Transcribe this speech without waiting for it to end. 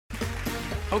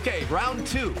Okay, round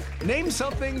two. Name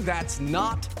something that's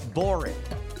not boring.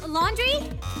 A laundry?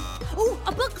 Ooh,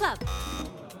 a book club.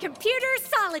 Computer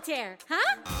solitaire,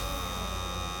 huh?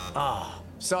 Ah,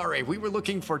 sorry, we were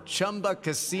looking for Chumba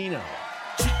Casino.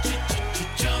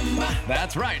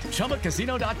 That's right,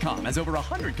 ChumbaCasino.com has over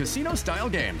 100 casino-style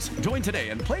games. Join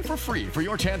today and play for free for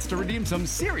your chance to redeem some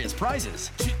serious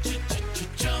prizes.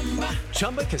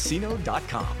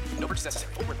 ChumbaCasino.com. No purchase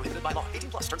necessary. Void where prohibited by law.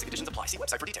 18+ terms and conditions apply. See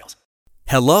website for details.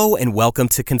 Hello and welcome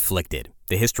to Conflicted,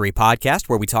 the history podcast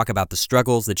where we talk about the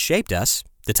struggles that shaped us,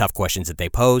 the tough questions that they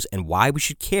pose, and why we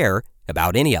should care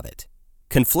about any of it.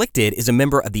 Conflicted is a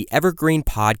member of the Evergreen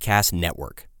Podcast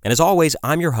Network. And as always,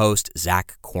 I'm your host,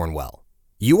 Zach Cornwell.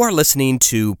 You are listening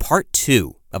to part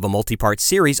 2 of a multi-part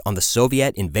series on the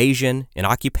Soviet invasion and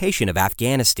occupation of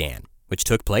Afghanistan, which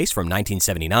took place from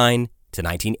 1979 to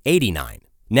 1989.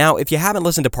 Now, if you haven't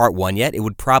listened to part 1 yet, it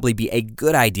would probably be a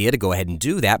good idea to go ahead and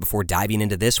do that before diving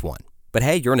into this one. But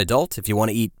hey, you're an adult. If you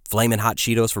want to eat Flamin' Hot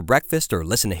Cheetos for breakfast or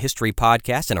listen to history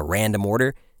podcasts in a random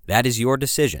order, that is your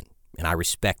decision, and I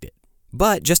respect it.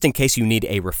 But just in case you need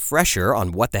a refresher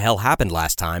on what the hell happened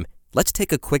last time, let's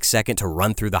take a quick second to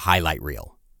run through the highlight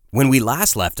reel. When we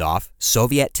last left off,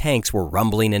 Soviet tanks were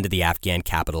rumbling into the Afghan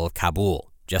capital of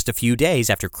Kabul, just a few days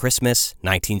after Christmas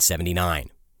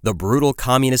 1979. The brutal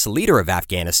communist leader of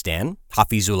Afghanistan,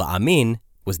 Hafizullah Amin,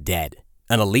 was dead.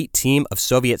 An elite team of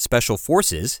Soviet special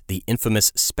forces, the infamous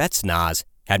Spetsnaz,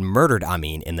 had murdered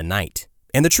Amin in the night.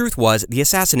 And the truth was, the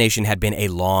assassination had been a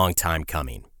long time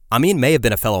coming. Amin may have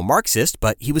been a fellow Marxist,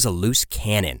 but he was a loose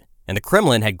cannon, and the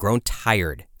Kremlin had grown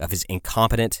tired of his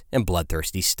incompetent and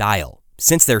bloodthirsty style.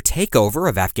 Since their takeover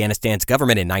of Afghanistan's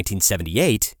government in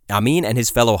 1978, Amin and his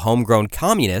fellow homegrown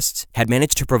communists had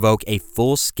managed to provoke a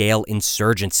full-scale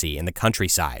insurgency in the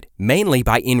countryside, mainly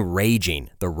by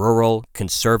enraging the rural,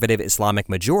 conservative Islamic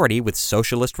majority with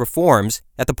socialist reforms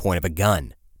at the point of a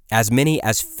gun. As many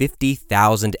as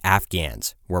 50,000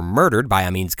 Afghans were murdered by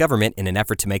Amin's government in an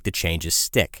effort to make the changes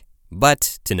stick,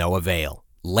 but to no avail.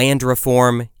 Land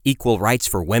reform, equal rights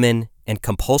for women, and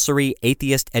compulsory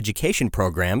atheist education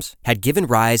programs had given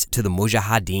rise to the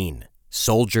Mujahideen,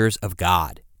 soldiers of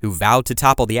God, who vowed to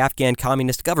topple the Afghan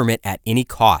communist government at any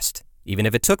cost, even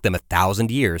if it took them 1,000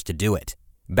 years to do it.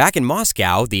 Back in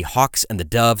Moscow, the Hawks and the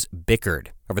Doves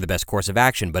bickered over the best course of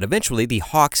action, but eventually the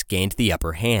Hawks gained the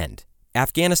upper hand.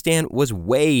 Afghanistan was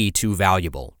way too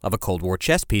valuable of a Cold War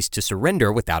chess piece to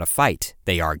surrender without a fight,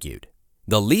 they argued.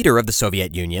 The leader of the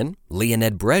Soviet Union,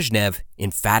 Leonid Brezhnev,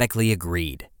 emphatically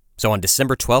agreed. So on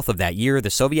December 12th of that year,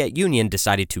 the Soviet Union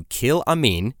decided to kill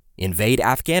Amin, invade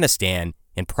Afghanistan,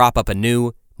 and prop up a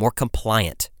new, more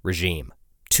compliant regime.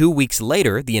 2 weeks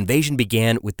later, the invasion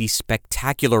began with the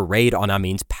spectacular raid on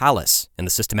Amin's palace and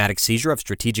the systematic seizure of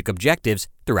strategic objectives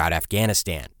throughout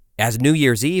Afghanistan. As New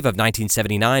Year's Eve of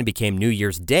 1979 became New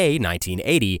Year's Day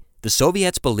 1980, the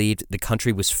Soviets believed the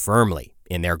country was firmly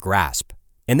in their grasp.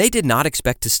 And they did not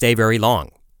expect to stay very long.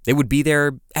 They would be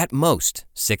there at most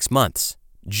 6 months.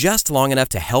 Just long enough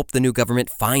to help the new government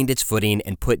find its footing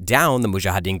and put down the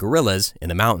Mujahideen guerrillas in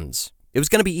the mountains. It was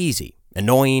going to be easy,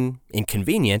 annoying,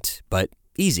 inconvenient, but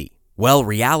easy. Well,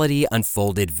 reality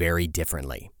unfolded very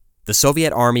differently. The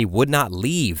Soviet army would not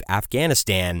leave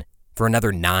Afghanistan for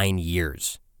another 9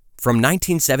 years. From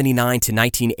 1979 to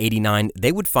 1989,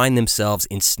 they would find themselves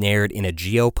ensnared in a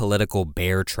geopolitical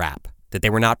bear trap that they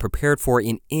were not prepared for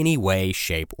in any way,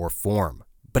 shape, or form.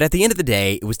 But at the end of the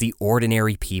day, it was the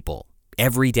ordinary people,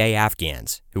 everyday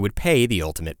Afghans, who would pay the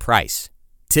ultimate price.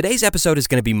 Today's episode is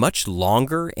going to be much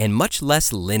longer and much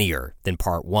less linear than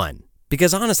part 1.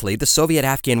 Because honestly, the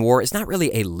Soviet-Afghan War is not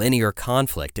really a linear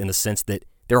conflict in the sense that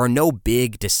there are no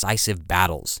big, decisive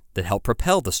battles that help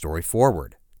propel the story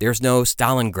forward. There's no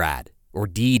Stalingrad or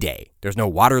D-Day. There's no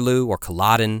Waterloo or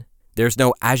Culloden. There's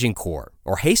no Agincourt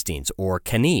or Hastings or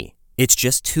Cannae. It's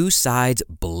just two sides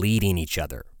bleeding each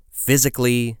other,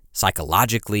 physically,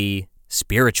 psychologically,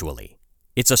 spiritually.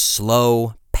 It's a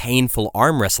slow, painful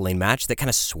arm wrestling match that kind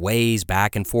of sways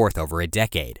back and forth over a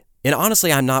decade. And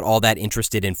honestly, I'm not all that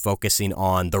interested in focusing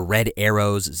on the red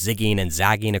arrows zigging and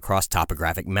zagging across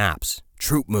topographic maps,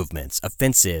 troop movements,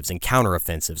 offensives and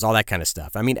counteroffensives, all that kind of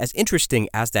stuff. I mean, as interesting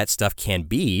as that stuff can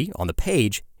be on the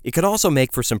page, it could also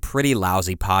make for some pretty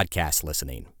lousy podcast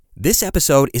listening. This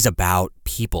episode is about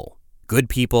people. Good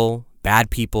people, bad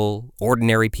people,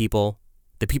 ordinary people,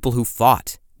 the people who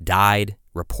fought, died,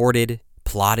 reported,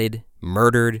 plotted,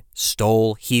 murdered,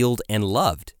 stole, healed, and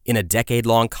loved in a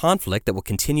decade-long conflict that will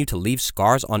continue to leave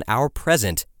scars on our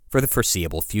present for the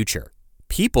foreseeable future.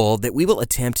 People that we will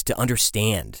attempt to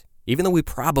understand, even though we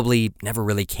probably never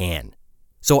really can.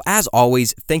 So as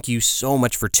always, thank you so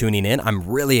much for tuning in. I'm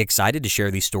really excited to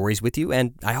share these stories with you,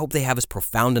 and I hope they have as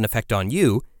profound an effect on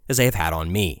you as they have had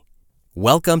on me.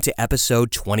 Welcome to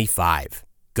episode 25,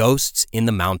 Ghosts in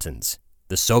the Mountains,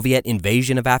 the Soviet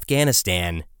Invasion of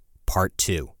Afghanistan, Part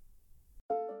 2.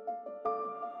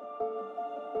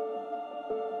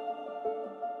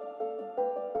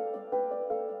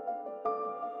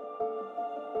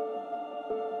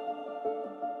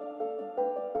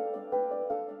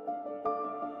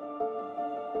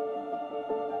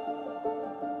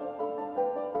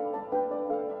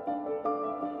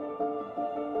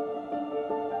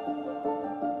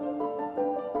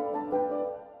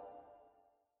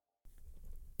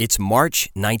 It's March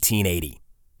 1980.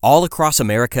 All across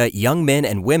America, young men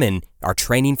and women are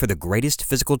training for the greatest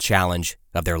physical challenge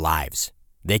of their lives.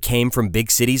 They came from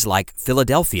big cities like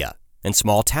Philadelphia and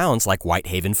small towns like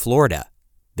Whitehaven, Florida.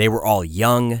 They were all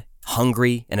young,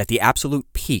 hungry, and at the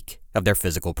absolute peak of their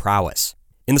physical prowess.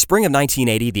 In the spring of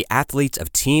 1980, the athletes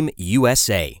of Team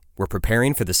USA were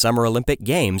preparing for the Summer Olympic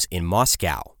Games in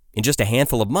Moscow. In just a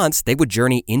handful of months, they would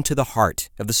journey into the heart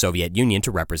of the Soviet Union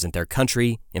to represent their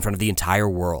country in front of the entire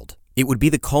world. It would be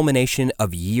the culmination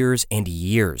of years and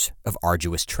years of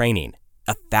arduous training,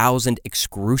 1,000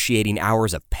 excruciating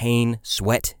hours of pain,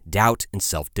 sweat, doubt, and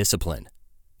self-discipline.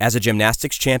 As a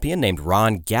gymnastics champion named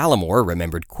Ron Gallimore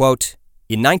remembered, quote,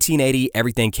 "In 1980,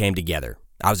 everything came together.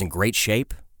 I was in great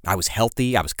shape, I was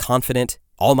healthy, I was confident,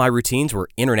 all my routines were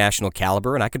international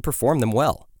caliber, and I could perform them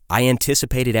well. I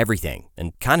anticipated everything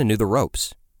and kind of knew the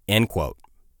ropes." End quote.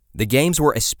 The games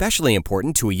were especially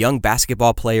important to a young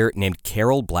basketball player named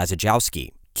Karol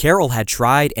Blazejowski. Karol had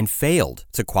tried and failed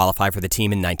to qualify for the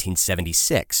team in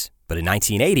 1976, but in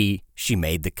 1980, she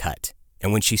made the cut.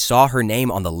 And when she saw her name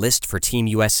on the list for Team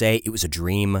USA, it was a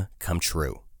dream come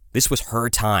true. This was her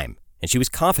time, and she was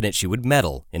confident she would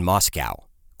medal in Moscow.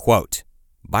 Quote,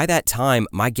 "By that time,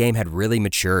 my game had really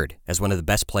matured as one of the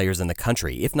best players in the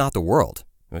country, if not the world.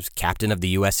 I was captain of the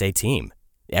USA team.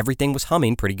 Everything was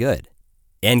humming pretty good."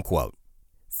 End quote.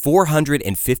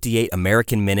 458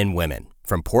 American men and women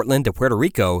from Portland to Puerto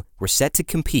Rico were set to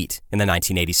compete in the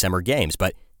 1980 Summer Games,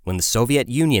 but when the Soviet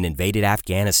Union invaded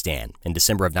Afghanistan in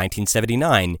December of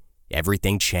 1979,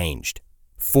 everything changed.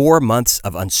 4 months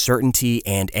of uncertainty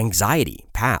and anxiety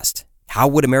passed. How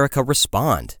would America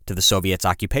respond to the Soviets'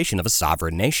 occupation of a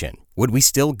sovereign nation? Would we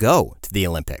still go to the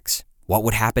Olympics? What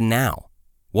would happen now?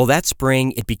 Well, that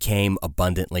spring, it became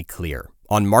abundantly clear.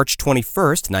 On March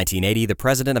 21st, 1980, the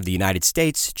President of the United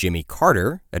States, Jimmy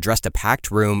Carter, addressed a packed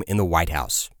room in the White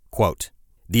House. Quote,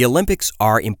 "The Olympics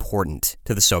are important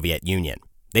to the Soviet Union.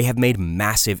 They have made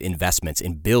massive investments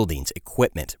in buildings,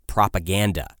 equipment,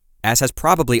 propaganda. As has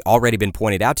probably already been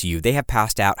pointed out to you, they have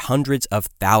passed out hundreds of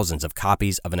thousands of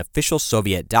copies of an official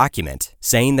Soviet document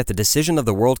saying that the decision of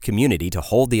the world community to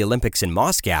hold the Olympics in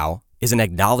Moscow is an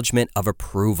acknowledgement of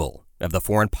approval of the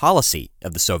foreign policy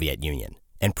of the Soviet Union,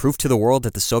 and proof to the world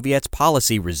that the Soviets'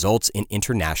 policy results in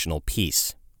international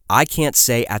peace. I can't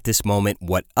say at this moment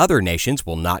what other nations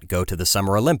will not go to the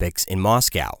Summer Olympics in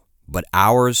Moscow, but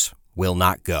ours will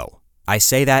not go. I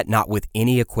say that not with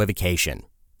any equivocation.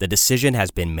 The decision has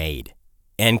been made."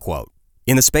 End quote.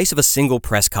 In the space of a single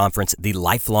press conference, the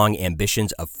lifelong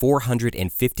ambitions of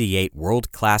 458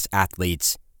 world-class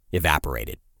athletes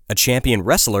evaporated. A champion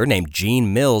wrestler named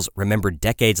Gene Mills remembered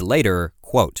decades later,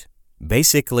 quote,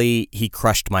 "Basically, he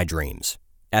crushed my dreams.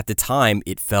 At the time,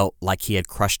 it felt like he had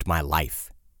crushed my life."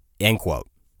 End quote.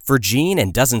 For Gene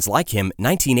and dozens like him,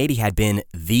 1980 had been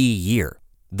the year,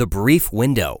 the brief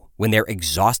window when their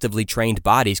exhaustively trained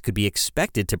bodies could be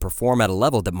expected to perform at a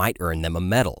level that might earn them a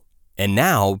medal. And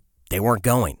now, they weren't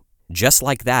going. Just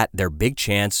like that, their big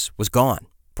chance was gone,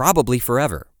 probably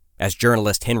forever. As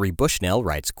journalist Henry Bushnell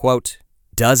writes, quote,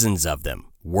 "Dozens of them,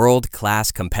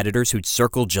 world-class competitors who'd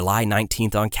circled July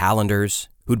 19th on calendars,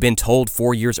 who'd been told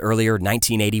 4 years earlier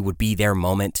 1980 would be their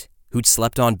moment, who'd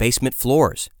slept on basement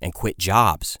floors and quit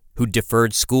jobs, who'd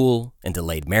deferred school and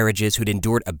delayed marriages, who'd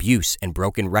endured abuse and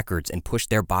broken records and pushed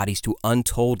their bodies to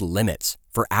untold limits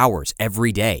for hours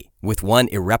every day, with one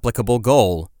irreplicable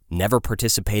goal, never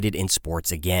participated in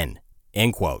sports again."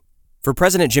 End quote. For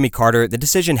President Jimmy Carter, the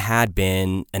decision had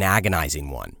been an agonizing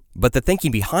one. But the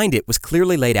thinking behind it was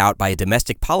clearly laid out by a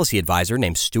domestic policy advisor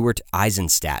named Stuart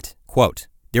Eisenstadt. Quote,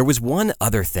 "There was one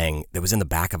other thing that was in the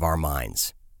back of our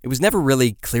minds. It was never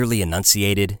really clearly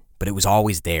enunciated, but it was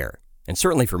always there. And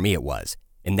certainly for me it was.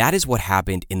 And that is what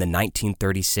happened in the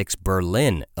 1936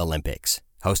 Berlin Olympics,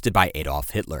 hosted by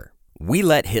Adolf Hitler. We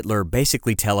let Hitler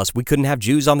basically tell us we couldn't have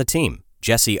Jews on the team.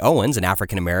 Jesse Owens, an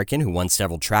African-American who won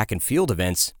several track and field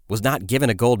events, was not given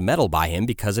a gold medal by him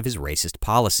because of his racist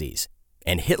policies.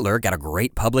 and Hitler got a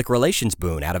great public relations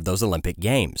boon out of those Olympic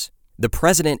Games. The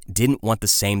president didn't want the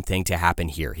same thing to happen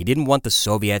here. He didn't want the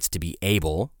Soviets to be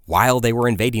able, while they were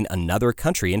invading another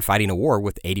country and fighting a war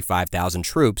with 85,000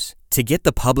 troops, to get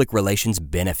the public relations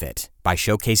benefit by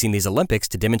showcasing these Olympics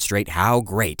to demonstrate how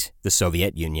great the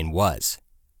Soviet Union was.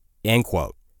 End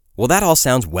quote. Well, that all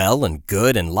sounds well and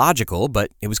good and logical, but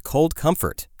it was cold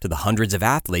comfort to the hundreds of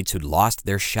athletes who'd lost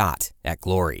their shot at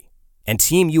glory. And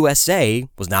Team USA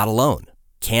was not alone.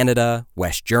 Canada,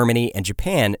 West Germany, and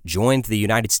Japan joined the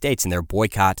United States in their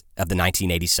boycott of the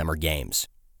 1980 Summer Games.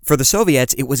 For the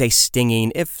Soviets, it was a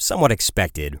stinging, if somewhat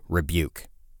expected, rebuke.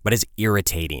 But as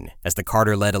irritating as the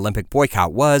Carter-led Olympic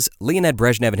boycott was, Leonid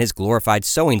Brezhnev and his glorified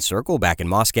sewing circle back in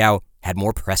Moscow had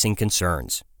more pressing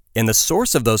concerns. And the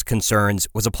source of those concerns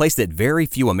was a place that very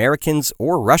few Americans,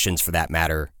 or Russians for that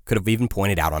matter, could have even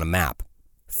pointed out on a map.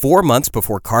 4 months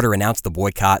before Carter announced the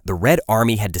boycott, the Red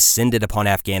Army had descended upon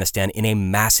Afghanistan in a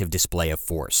massive display of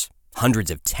force.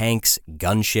 Hundreds of tanks,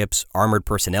 gunships, armored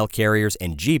personnel carriers,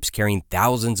 and jeeps carrying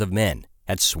thousands of men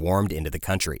had swarmed into the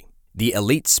country. The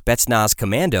elite Spetsnaz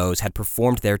commandos had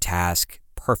performed their task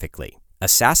perfectly,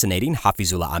 assassinating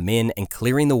Hafizullah Amin and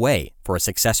clearing the way for a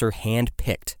successor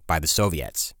hand-picked by the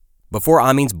Soviets. Before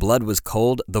Amin's blood was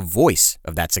cold, the voice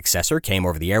of that successor came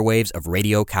over the airwaves of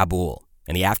Radio Kabul,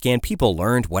 and the Afghan people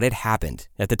learned what had happened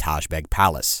at the Taj Beg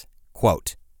Palace.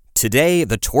 Quote, "Today,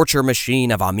 the torture machine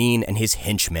of Amin and his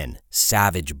henchmen,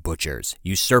 savage butchers,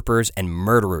 usurpers, and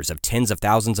murderers of tens of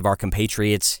thousands of our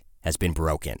compatriots, has been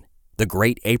broken. The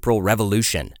Great April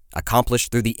Revolution,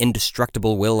 accomplished through the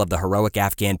indestructible will of the heroic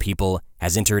Afghan people,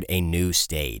 has entered a new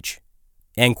stage."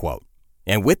 End quote.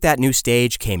 And with that new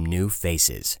stage came new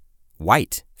faces.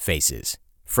 White faces.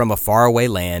 From a faraway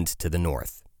land to the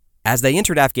north. As they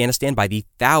entered Afghanistan by the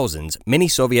thousands, many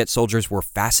Soviet soldiers were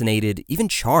fascinated, even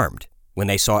charmed, when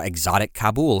they saw exotic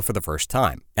Kabul for the first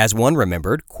time. As one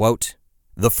remembered, quote,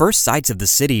 "The first sights of the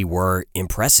city were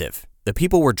impressive. The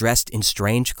people were dressed in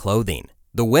strange clothing.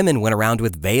 The women went around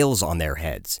with veils on their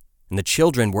heads, and the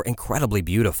children were incredibly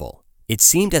beautiful. It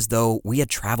seemed as though we had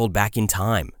traveled back in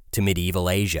time to medieval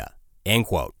Asia." End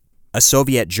quote. A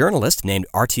Soviet journalist named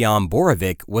Artyom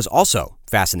Borovik was also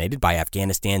fascinated by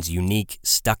Afghanistan's unique,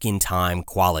 stuck-in-time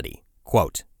quality.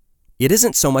 Quote, "It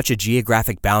isn't so much a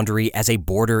geographic boundary as a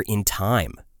border in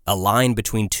time, a line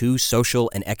between two social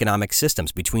and economic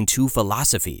systems, between two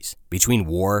philosophies, between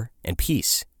war and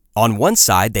peace. On one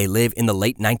side, they live in the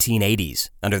late 1980s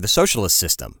under the socialist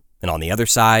system, and on the other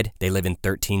side, they live in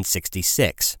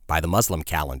 1366 by the Muslim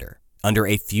calendar, under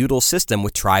a feudal system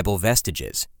with tribal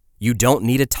vestiges. You don't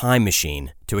need a time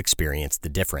machine to experience the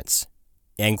difference."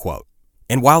 End quote.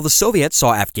 And while the Soviets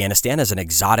saw Afghanistan as an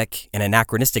exotic and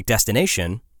anachronistic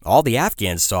destination, all the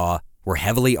Afghans saw were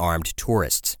heavily armed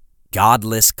tourists,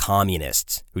 godless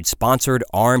communists who'd sponsored,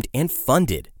 armed, and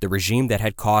funded the regime that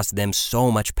had caused them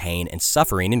so much pain and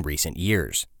suffering in recent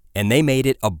years. And they made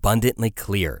it abundantly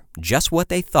clear just what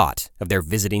they thought of their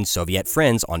visiting Soviet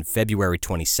friends on February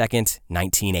 22nd,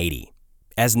 1980.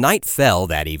 As night fell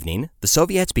that evening, the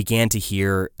Soviets began to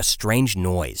hear a strange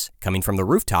noise coming from the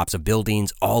rooftops of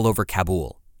buildings all over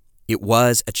Kabul. It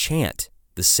was a chant,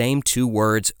 the same two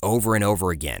words over and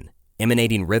over again,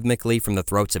 emanating rhythmically from the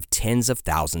throats of tens of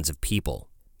thousands of people.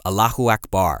 Allahu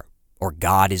Akbar, or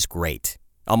God is great.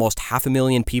 Almost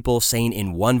 500,000 people saying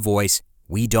in one voice,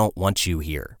 "We don't want you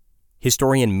here."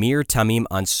 Historian Mir Tamim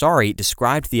Ansari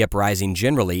described the uprising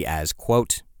generally as,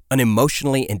 quote, "An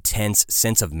emotionally intense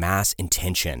sense of mass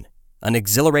intention, an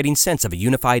exhilarating sense of a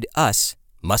unified us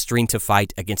mustering to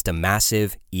fight against a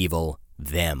massive, evil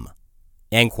them."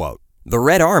 End quote. The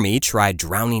Red Army tried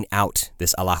drowning out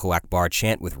this Allahu Akbar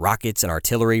chant with rockets and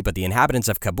artillery, but the inhabitants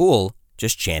of Kabul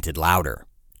just chanted louder.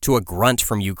 To a grunt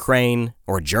from Ukraine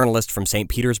or a journalist from St.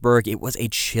 Petersburg, it was a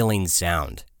chilling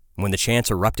sound. When the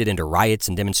chants erupted into riots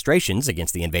and demonstrations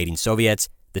against the invading Soviets,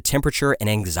 the temperature and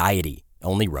anxiety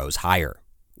only rose higher.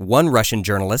 One Russian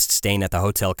journalist staying at the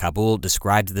Hotel Kabul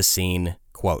described the scene,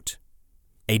 quote,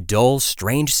 "A dull,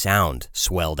 strange sound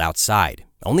swelled outside.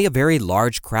 Only a very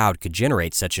large crowd could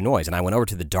generate such a noise, and I went over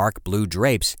to the dark blue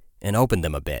drapes and opened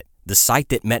them a bit. The sight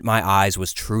that met my eyes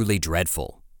was truly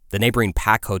dreadful. The neighboring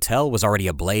Pak Hotel was already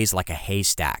ablaze like a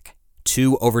haystack.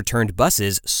 2 overturned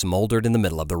buses smoldered in the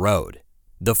middle of the road.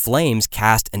 The flames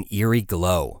cast an eerie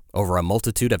glow over a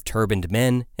multitude of turbaned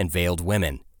men and veiled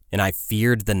women, and I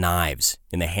feared the knives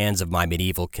in the hands of my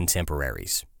medieval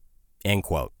contemporaries." End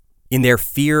quote. In their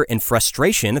fear and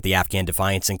frustration at the Afghan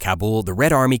defiance in Kabul, the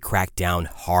Red Army cracked down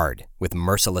hard with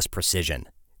merciless precision.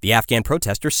 The Afghan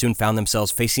protesters soon found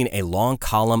themselves facing a long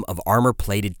column of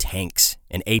armor-plated tanks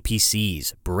and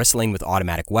APCs bristling with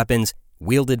automatic weapons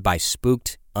wielded by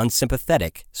spooked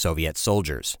unsympathetic Soviet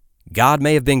soldiers. God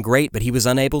may have been great, but he was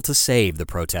unable to save the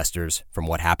protesters from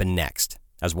what happened next.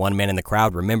 As one man in the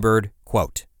crowd remembered,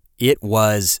 quote, "It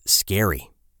was scary.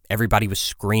 Everybody was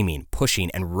screaming,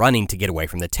 pushing, and running to get away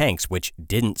from the tanks, which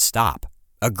didn't stop.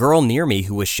 A girl near me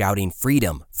who was shouting,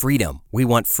 'Freedom, freedom, we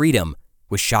want freedom,'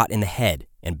 was shot in the head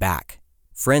and back.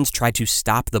 Friends tried to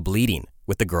stop the bleeding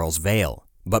with the girl's veil,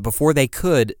 but before they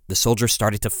could, the soldiers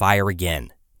started to fire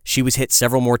again. She was hit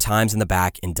several more times in the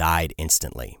back and died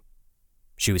instantly.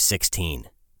 She was 16.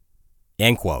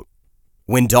 End quote.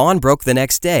 When dawn broke the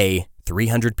next day,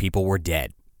 300 people were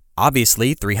dead.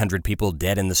 Obviously, 300 people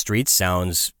dead in the streets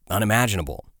sounds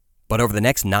unimaginable. But over the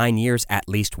next 9 years, at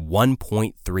least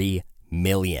 1.3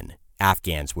 million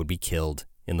Afghans would be killed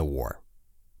in the war.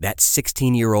 That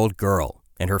 16-year-old girl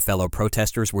and her fellow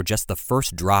protesters were just the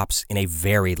first drops in a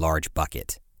very large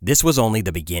bucket. This was only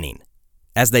the beginning.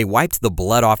 As they wiped the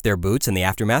blood off their boots in the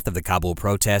aftermath of the Kabul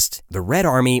protest, the Red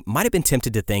Army might have been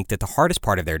tempted to think that the hardest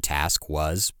part of their task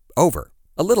was over.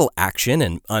 A little action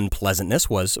and unpleasantness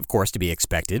was, of course, to be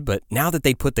expected, but now that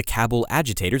they'd put the Kabul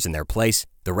agitators in their place,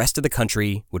 the rest of the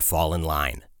country would fall in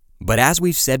line. But as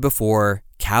we've said before,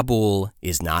 Kabul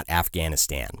is not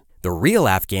Afghanistan. The real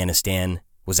Afghanistan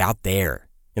was out there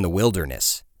in the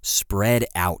wilderness, spread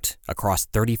out across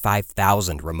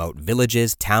 35,000 remote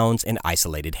villages, towns, and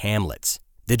isolated hamlets.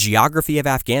 The geography of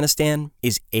Afghanistan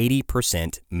is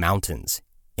 80% mountains,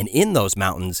 and in those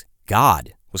mountains,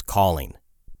 God was calling.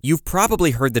 You've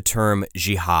probably heard the term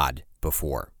jihad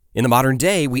before. In the modern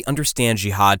day, we understand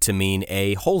jihad to mean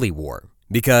a holy war,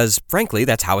 because, frankly,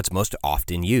 that's how it's most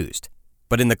often used.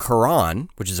 But in the Quran,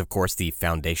 which is, of course, the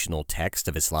foundational text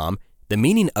of Islam, the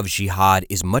meaning of jihad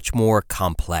is much more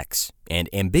complex and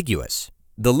ambiguous.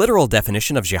 The literal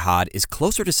definition of jihad is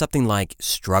closer to something like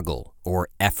struggle or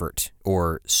effort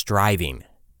or striving.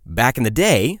 Back in the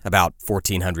day, about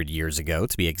 1400 years ago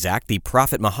to be exact, the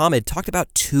Prophet Muhammad talked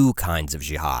about two kinds of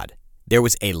jihad. There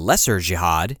was a lesser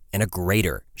jihad and a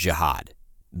greater jihad.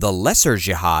 The lesser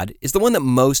jihad is the one that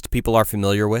most people are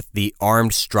familiar with, the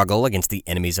armed struggle against the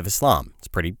enemies of Islam. It's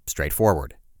pretty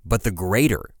straightforward. But the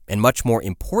greater and much more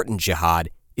important jihad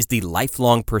is the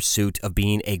lifelong pursuit of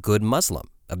being a good Muslim,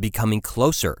 of becoming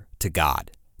closer to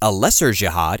God. A lesser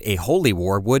jihad, a holy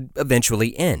war, would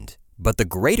eventually end. But the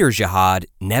greater jihad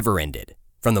never ended.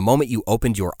 From the moment you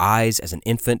opened your eyes as an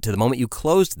infant to the moment you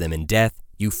closed them in death,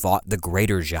 you fought the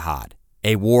greater jihad.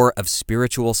 A war of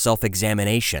spiritual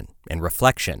self-examination and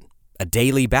reflection. A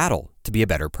daily battle to be a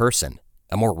better person,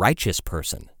 a more righteous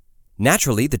person.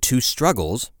 Naturally, the two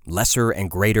struggles, lesser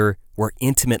and greater, were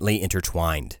intimately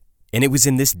intertwined. And it was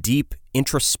in this deep,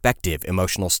 introspective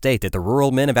emotional state that the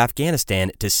rural men of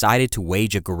Afghanistan decided to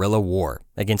wage a guerrilla war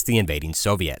against the invading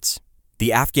Soviets.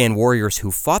 The Afghan warriors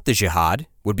who fought the jihad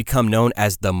would become known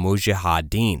as the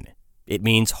Mujahideen. It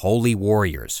means holy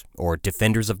warriors, or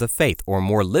defenders of the faith, or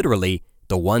more literally,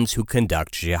 the ones who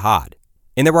conduct jihad.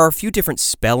 And there are a few different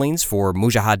spellings for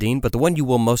Mujahideen, but the one you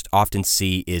will most often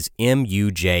see is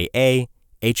Mujahideen,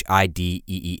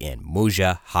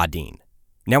 Mujahideen.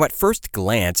 Now, at first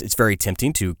glance, it's very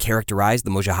tempting to characterize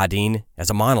the Mujahideen as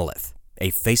a monolith, a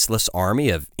faceless army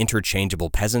of interchangeable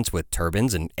peasants with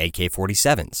turbans and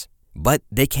AK-47s. But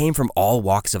they came from all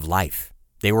walks of life.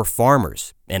 They were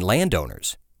farmers and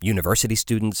landowners, university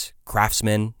students,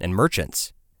 craftsmen, and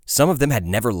merchants. Some of them had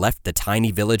never left the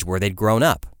tiny village where they'd grown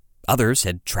up. Others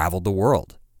had traveled the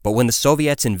world. But when the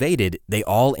Soviets invaded, they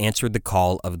all answered the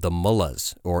call of the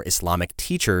mullahs, or Islamic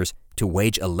teachers, to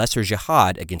wage a lesser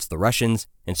jihad against the Russians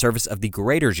in service of the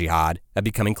greater jihad of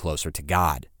becoming closer to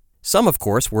God. Some, of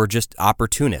course, were just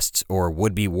opportunists or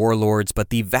would-be warlords, but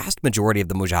the vast majority of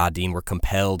the Mujahideen were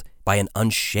compelled by an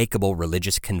unshakable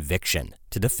religious conviction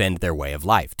to defend their way of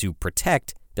life, to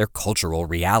protect their cultural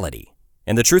reality.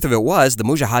 And the truth of it was, the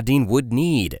Mujahideen would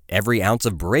need every ounce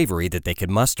of bravery that they could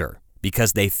muster,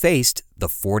 because they faced the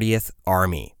 40th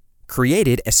Army.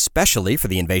 Created especially for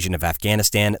the invasion of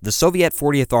Afghanistan, the Soviet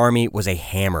 40th Army was a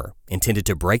hammer intended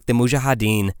to break the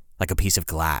Mujahideen like a piece of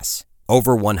glass.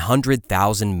 Over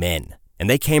 100,000 men, and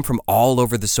they came from all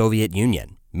over the Soviet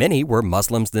Union. Many were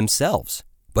Muslims themselves,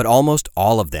 but almost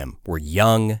all of them were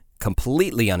young,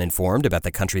 completely uninformed about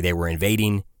the country they were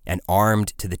invading, and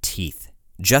armed to the teeth.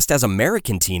 Just as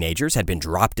American teenagers had been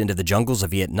dropped into the jungles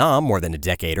of Vietnam more than a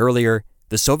decade earlier,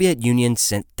 the Soviet Union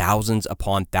sent thousands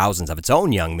upon thousands of its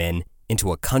own young men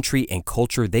into a country and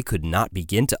culture they could not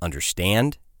begin to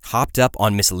understand, hopped up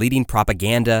on misleading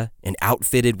propaganda, and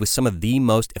outfitted with some of the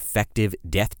most effective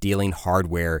death-dealing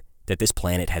hardware that this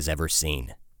planet has ever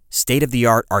seen.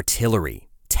 State-of-the-art artillery,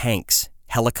 tanks,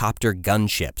 helicopter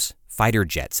gunships, fighter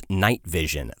jets, night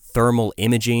vision, thermal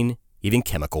imaging, even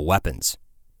chemical weapons.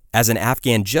 As an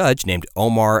Afghan judge named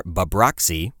Omar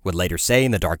Babraksi would later say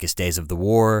in the darkest days of the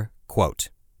war, quote,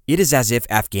 "It is as if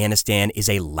Afghanistan is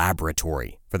a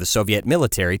laboratory for the Soviet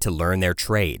military to learn their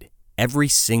trade. Every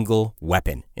single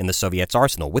weapon in the Soviets'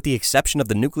 arsenal, with the exception of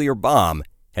the nuclear bomb,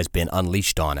 has been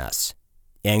unleashed on us."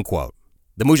 End quote.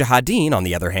 The Mujahideen, on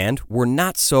the other hand, were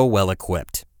not so well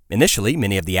equipped. Initially,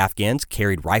 many of the Afghans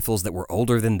carried rifles that were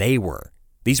older than they were.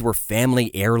 These were family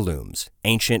heirlooms,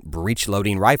 ancient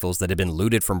breech-loading rifles that had been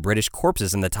looted from British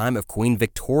corpses in the time of Queen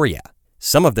Victoria.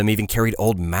 Some of them even carried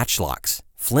old matchlocks,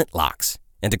 flintlocks.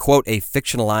 And to quote a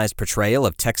fictionalized portrayal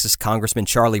of Texas Congressman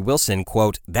Charlie Wilson,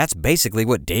 quote, "That's basically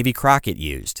what Davy Crockett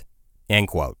used." End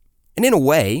quote. And in a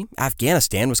way,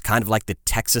 Afghanistan was kind of like the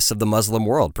Texas of the Muslim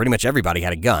world. Pretty much everybody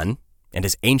had a gun. And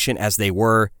as ancient as they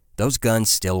were, those guns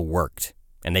still worked.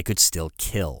 And they could still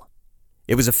kill.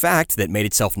 It was a fact that made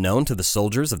itself known to the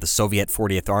soldiers of the Soviet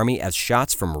 40th Army as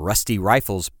shots from rusty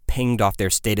rifles pinged off their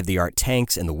state-of-the-art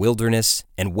tanks in the wilderness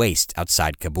and waste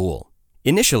outside Kabul.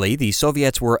 Initially, the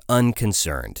Soviets were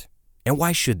unconcerned. And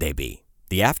why should they be?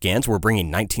 The Afghans were bringing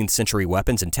 19th century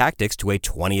weapons and tactics to a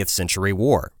 20th century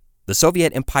war. The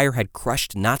Soviet Empire had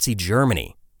crushed Nazi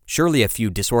Germany. Surely a few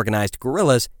disorganized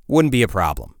guerrillas wouldn't be a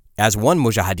problem. As one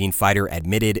Mujahideen fighter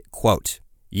admitted, quote,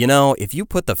 "You know, if you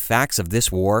put the facts of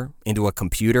this war into a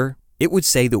computer, it would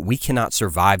say that we cannot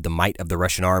survive the might of the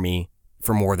Russian army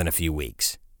for more than a few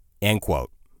weeks." End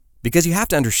quote. Because you have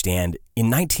to understand, in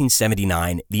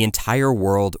 1979, the entire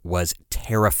world was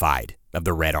terrified of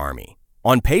the Red Army.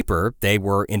 On paper, they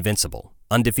were invincible,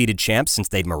 undefeated champs since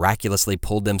they'd miraculously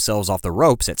pulled themselves off the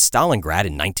ropes at Stalingrad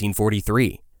in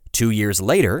 1943. 2 years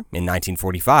later, in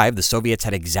 1945, the Soviets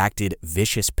had exacted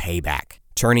vicious payback,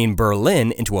 turning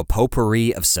Berlin into a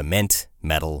potpourri of cement,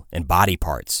 metal, and body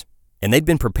parts. And they'd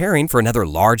been preparing for another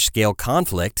large-scale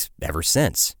conflict ever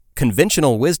since.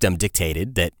 Conventional wisdom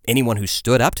dictated that anyone who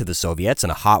stood up to the Soviets in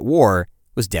a hot war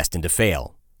was destined to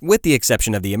fail. With the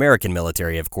exception of the American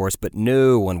military, of course, but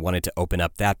no one wanted to open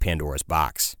up that Pandora's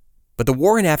box. But the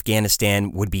war in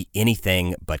Afghanistan would be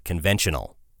anything but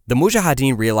conventional. The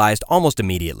Mujahideen realized almost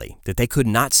immediately that they could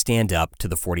not stand up to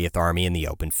the 40th Army in the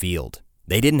open field.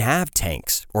 They didn't have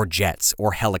tanks or jets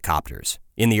or helicopters.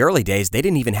 In the early days, they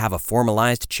didn't even have a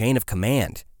formalized chain of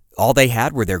command. All they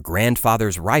had were their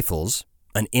grandfather's rifles,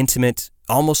 an intimate,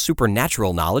 almost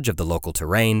supernatural knowledge of the local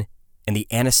terrain, and the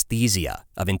anesthesia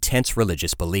of intense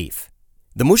religious belief.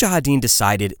 The Mujahideen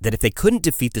decided that if they couldn't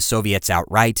defeat the Soviets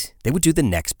outright, they would do the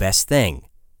next best thing.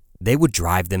 They would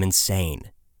drive them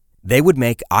insane. They would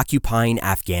make occupying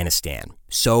Afghanistan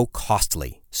so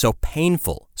costly, so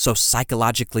painful, so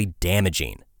psychologically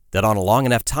damaging that on a long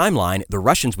enough timeline, the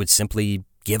Russians would simply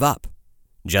give up,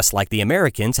 just like the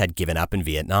Americans had given up in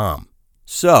Vietnam.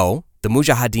 So, the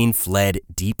Mujahideen fled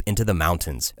deep into the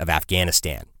mountains of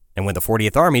Afghanistan, and when the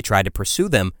 40th Army tried to pursue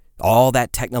them, all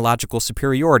that technological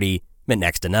superiority meant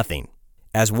next to nothing.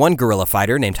 As one guerrilla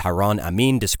fighter named Harun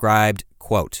Amin described,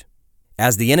 quote,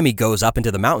 "As the enemy goes up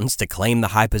into the mountains to claim the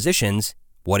high positions,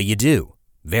 what do?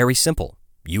 Very simple.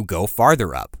 You go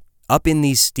farther up. Up in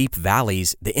these steep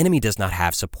valleys, the enemy does not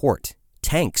have support.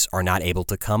 Tanks are not able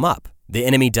to come up. The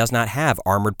enemy does not have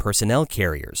armored personnel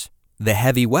carriers. The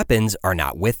heavy weapons are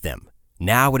not with them.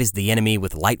 Now it is the enemy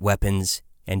with light weapons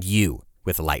and you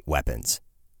with light weapons."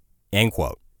 End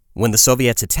quote. When the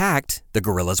Soviets attacked, the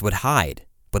guerrillas would hide.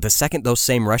 But the second those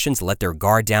same Russians let their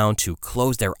guard down to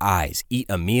close their eyes, eat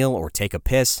a meal, or take a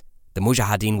piss, the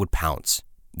Mujahideen would pounce.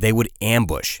 They would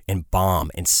ambush and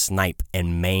bomb and snipe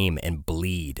and maim and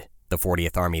bleed the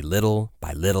 40th Army little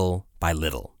by little by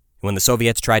little. When the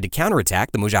Soviets tried to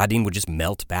counterattack, the Mujahideen would just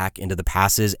melt back into the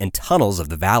passes and tunnels of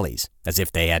the valleys, as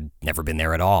if they had never been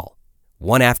there at all.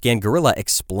 One Afghan guerrilla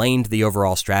explained the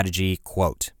overall strategy,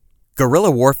 quote,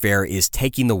 "Guerrilla warfare is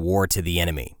taking the war to the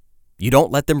enemy. You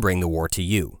don't let them bring the war to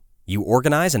you. You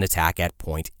organize an attack at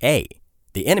point A.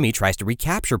 The enemy tries to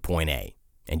recapture point A,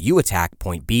 and you attack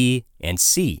point B and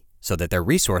C so that their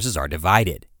resources are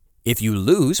divided. If you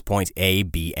lose point A,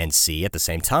 B, and C at the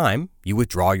same time, you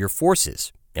withdraw your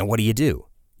forces. And what do?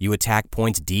 You attack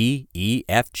points D, E,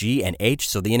 F, G, and H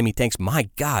so the enemy thinks, my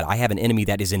God, I have an enemy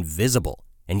that is invisible,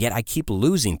 and yet I keep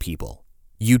losing people.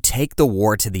 You take the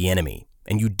war to the enemy,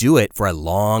 and you do it for a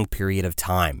long period of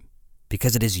time.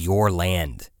 Because it is your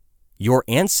land. Your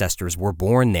ancestors were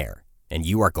born there, and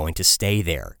you are going to stay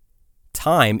there.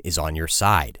 Time is on your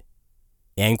side."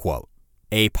 End quote.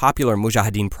 A popular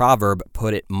Mujahideen proverb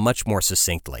put it much more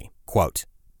succinctly, quote,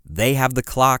 "They have the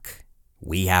clock,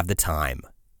 we have the time."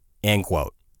 End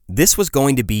quote. This was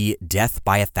going to be death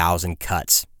by 1,000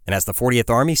 cuts, and as the 40th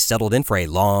Army settled in for a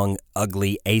long,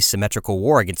 ugly, asymmetrical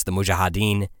war against the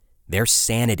Mujahideen, their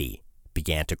sanity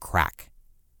began to crack.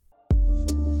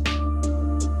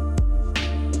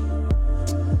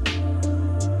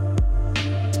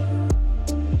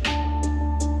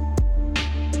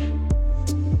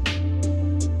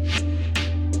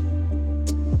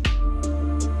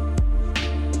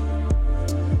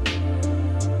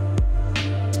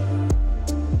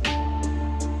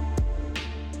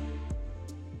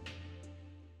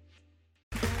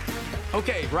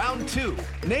 Okay, round two.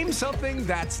 Name something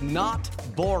that's not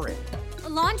boring. A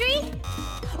laundry?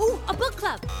 Ooh, a book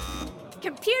club.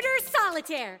 Computer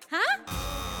solitaire, huh?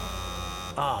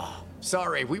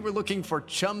 Sorry, we were looking for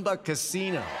Chumba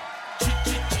Casino.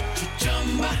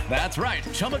 That's right.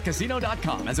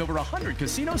 ChumbaCasino.com has over 100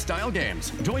 casino-style games.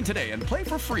 Join today and play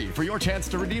for free for your chance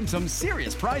to redeem some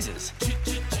serious prizes.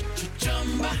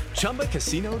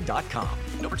 ChumbaCasino.com.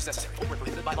 No purchase necessary. Void where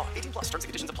prohibited by law. 18+. Terms and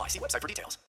conditions apply. See website for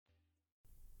details.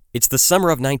 It's the summer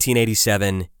of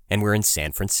 1987, and we're in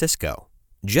San Francisco.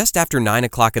 Just after 9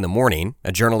 o'clock in the morning,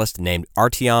 a journalist named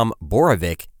Artyom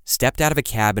Borovik stepped out of a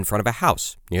cab in front of a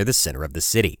house near the center of the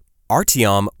city.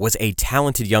 Artyom was a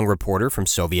talented young reporter from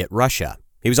Soviet Russia.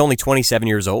 He was only 27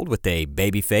 years old with a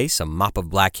baby face, a mop of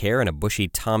black hair, and a bushy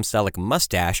Tom Selleck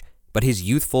mustache, but his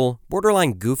youthful,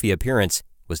 borderline goofy appearance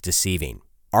was deceiving.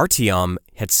 Artyom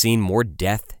had seen more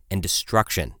death and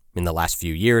destruction in the last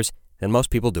few years than most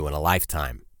people do in a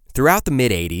lifetime. Throughout the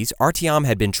mid-'80s, Artyom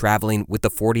had been traveling with the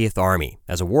 40th Army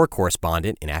as a war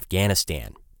correspondent in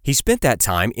Afghanistan. He spent that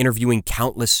time interviewing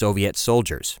countless Soviet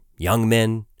soldiers, young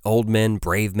men, old men,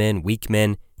 brave men, weak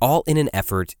men, all in an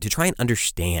effort to try and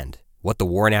understand what the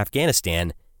war in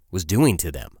Afghanistan was doing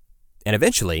to them. And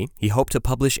eventually, he hoped to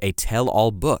publish a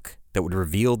tell-all book that would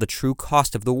reveal the true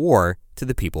cost of the war to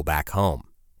the people back home.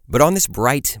 But on this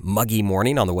bright, muggy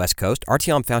morning on the West Coast,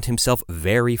 Artyom found himself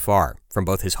very far from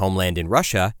both his homeland in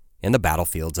Russia and the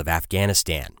battlefields of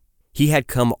Afghanistan. He had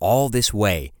come all this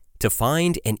way to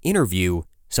find and interview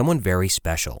someone very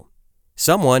special,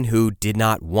 someone who did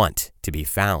not want to be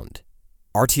found.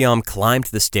 Artyom climbed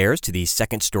the stairs to the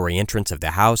second-story entrance of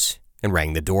the house and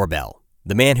rang the doorbell.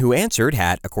 The man who answered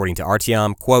had, according to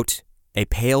Artyom, quote, a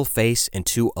pale face and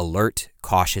two alert,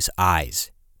 cautious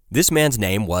eyes. This man's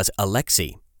name was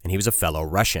Alexei, and he was a fellow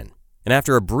Russian. And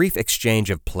after a brief exchange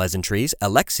of pleasantries,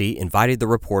 Alexei invited the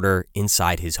reporter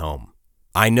inside his home.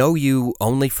 I know you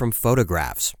only from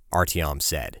photographs, Artyom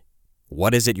said.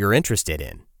 What is it you're interested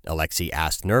in? Alexei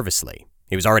asked nervously.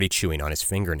 He was already chewing on his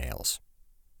fingernails.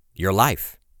 Your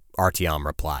life, Artyom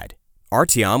replied.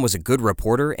 Artyom was a good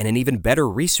reporter and an even better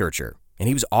researcher, and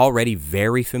he was already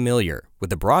very familiar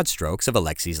with the broad strokes of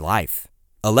Alexei's life.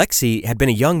 Alexei had been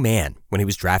a young man when he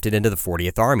was drafted into the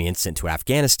 40th Army and sent to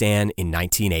Afghanistan in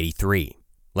 1983.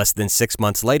 Less than 6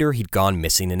 months later, he'd gone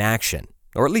missing in action,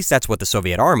 or at least that's what the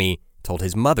Soviet Army told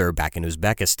his mother back in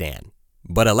Uzbekistan.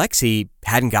 But Alexei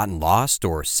hadn't gotten lost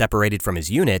or separated from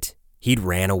his unit. He'd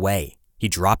ran away. He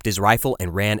dropped his rifle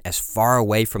and ran as far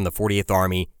away from the 40th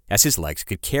Army as his legs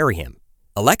could carry him.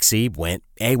 Alexei went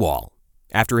AWOL.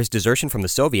 After his desertion from the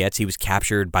Soviets, he was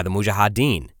captured by the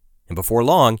Mujahideen, and before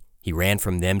long, he ran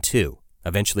from them too,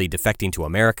 eventually defecting to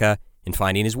America and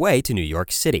finding his way to New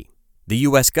York City. The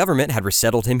U.S. government had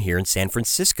resettled him here in San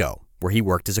Francisco, where he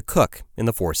worked as a cook in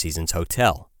the Four Seasons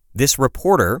Hotel. This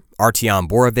reporter, Artyom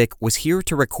Borovik, was here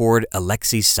to record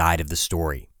Alexei's side of the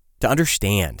story, to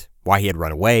understand why he had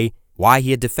run away, why he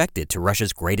had defected to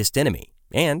Russia's greatest enemy,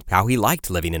 and how he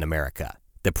liked living in America,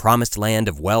 the promised land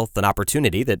of wealth and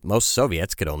opportunity that most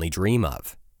Soviets could only dream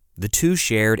of. The two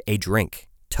shared a drink,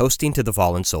 toasting to the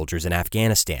fallen soldiers in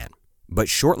Afghanistan. But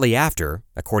shortly after,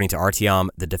 according to Artyom,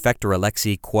 the defector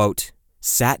Alexei, quote,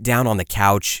 sat down on the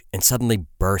couch and suddenly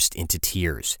burst into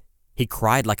tears. He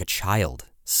cried like a child,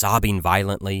 sobbing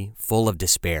violently, full of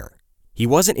despair. He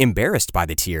wasn't embarrassed by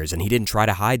the tears and he didn't try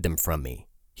to hide them from me.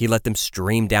 He let them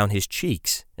stream down his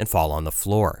cheeks and fall on the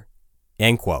floor.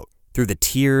 End quote. Through the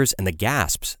tears and the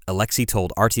gasps, Alexei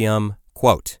told Artyom,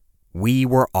 quote, we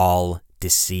were all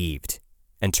deceived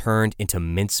and turned into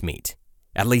mincemeat.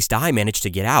 At least I managed to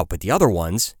get out, but the other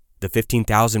ones, the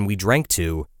 15,000 we drank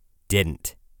to,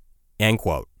 didn't. End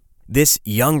quote. This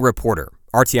young reporter,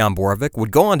 Artyom Borovik, would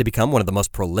go on to become one of the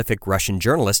most prolific Russian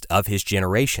journalists of his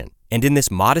generation. And in this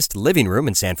modest living room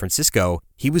in San Francisco,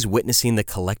 he was witnessing the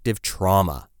collective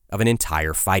trauma of an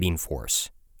entire fighting force.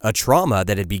 A trauma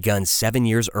that had begun 7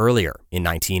 years earlier in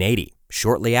 1980,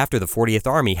 shortly after the 40th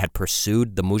Army had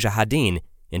pursued the Mujahideen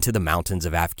into the mountains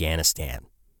of Afghanistan.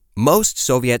 Most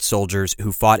Soviet soldiers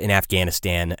who fought in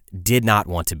Afghanistan did not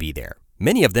want to be there.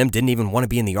 Many of them didn't even want to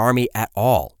be in the army at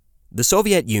all. The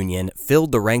Soviet Union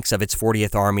filled the ranks of its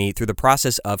 40th Army through the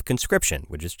process of conscription,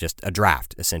 which is just a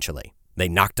draft, essentially. They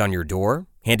knocked on your door,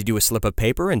 handed you a slip of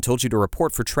paper, and told you to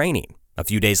report for training. A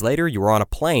few days later, you were on a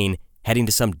plane heading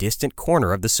to some distant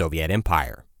corner of the Soviet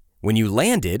Empire. When you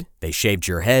landed, they shaved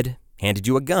your head, handed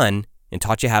you a gun, and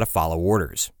taught you how to follow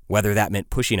orders, whether that meant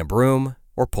pushing a broom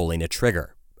or pulling a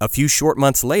trigger. A few short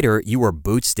months later, you were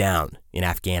boots down in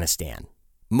Afghanistan.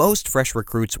 Most fresh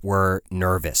recruits were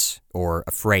nervous or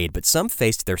afraid, but some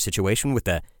faced their situation with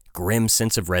a grim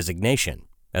sense of resignation.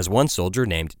 as one soldier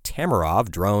named Tamarov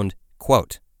droned,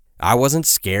 quote, "I wasn't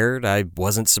scared, I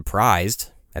wasn't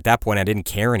surprised. At that point, I didn't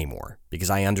care anymore because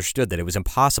I understood that it was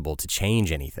impossible to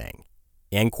change anything."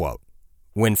 End quote.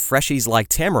 When freshies like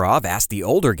Tamarov asked the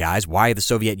older guys why the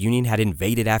Soviet Union had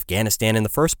invaded Afghanistan in the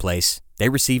first place, they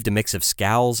received a mix of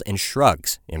scowls and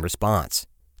shrugs in response.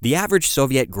 The average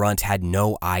Soviet grunt had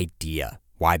no idea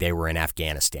why they were in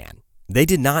Afghanistan. They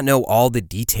did not know all the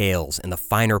details and the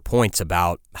finer points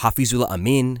about Hafizullah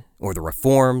Amin, or the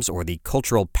reforms, or the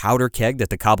cultural powder keg that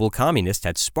the Kabul communists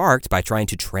had sparked by trying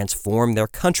to transform their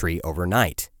country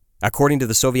overnight. According to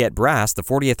the Soviet brass, the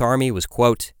 40th Army was,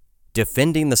 quote,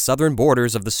 defending the southern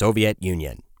borders of the Soviet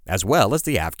Union, as well as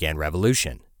the Afghan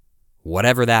Revolution.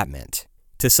 Whatever that meant.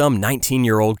 To some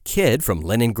 19-year-old kid from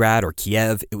Leningrad or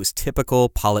Kiev, it was typical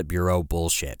Politburo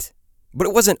bullshit. But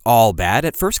it wasn't all bad.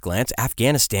 At first glance,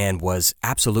 Afghanistan was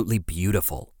absolutely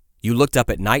beautiful. You looked up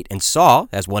at night and saw,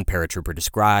 as one paratrooper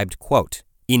described, quote,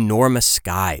 enormous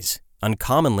skies,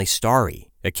 uncommonly starry,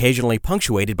 occasionally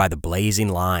punctuated by the blazing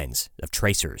lines of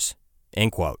tracers,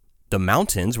 end quote. The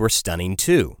mountains were stunning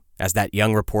too, as that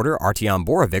young reporter Artyom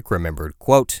Borovic remembered,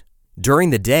 quote, during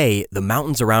the day, the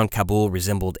mountains around Kabul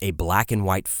resembled a black and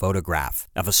white photograph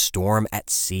of a storm at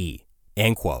sea,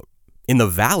 end quote. In the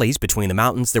valleys between the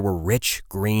mountains, there were rich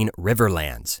green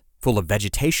riverlands, full of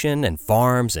vegetation and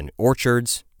farms and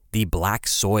orchards. The black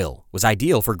soil was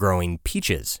ideal for growing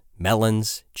peaches,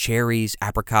 melons, cherries,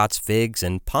 apricots, figs,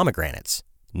 and pomegranates.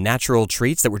 Natural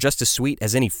treats that were just as sweet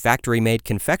as any factory-made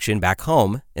confection back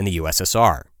home in the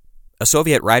USSR. A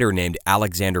Soviet writer named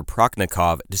Alexander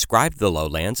Prokhnikov described the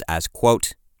lowlands as,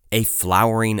 quote, a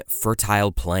flowering,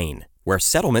 fertile plain, where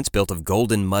settlements built of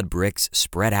golden mud bricks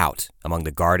spread out among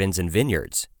the gardens and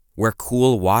vineyards, where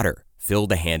cool water filled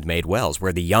the handmade wells,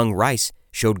 where the young rice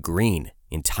showed green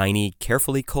in tiny,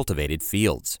 carefully cultivated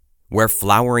fields, where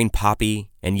flowering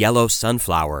poppy and yellow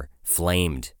sunflower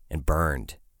flamed and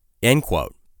burned, end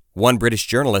quote. One British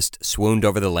journalist swooned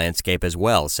over the landscape as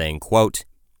well, saying, quote,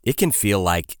 it can feel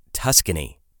like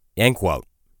Tuscany, end quote.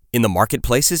 In the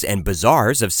marketplaces and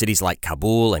bazaars of cities like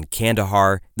Kabul and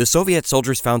Kandahar, the Soviet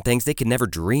soldiers found things they could never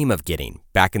dream of getting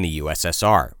back in the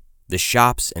USSR. The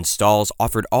shops and stalls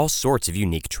offered all sorts of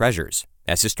unique treasures.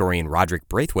 As historian Roderick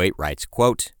Braithwaite writes,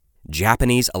 quote,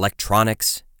 Japanese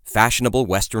electronics, fashionable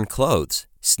Western clothes,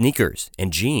 sneakers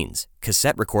and jeans,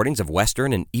 cassette recordings of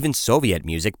Western and even Soviet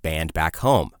music banned back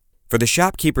home. For the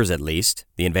shopkeepers at least,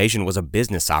 the invasion was a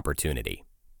business opportunity,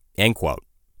 end quote.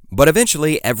 But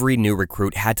eventually, every new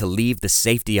recruit had to leave the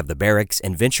safety of the barracks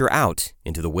and venture out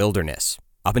into the wilderness,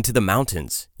 up into the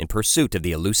mountains, in pursuit of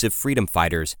the elusive freedom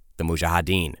fighters, the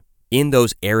Mujahideen. In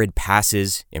those arid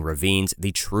passes and ravines,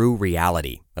 the true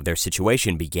reality of their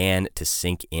situation began to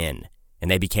sink in, and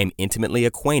they became intimately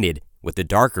acquainted with the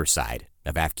darker side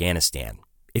of Afghanistan.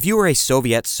 If you were a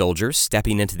Soviet soldier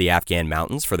stepping into the Afghan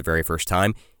mountains for the very first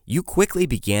time, you quickly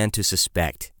began to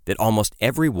suspect that almost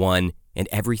everyone and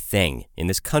everything in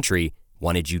this country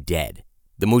wanted you dead.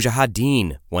 The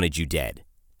Mujahideen wanted you dead.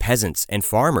 Peasants and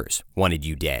farmers wanted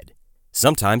you dead.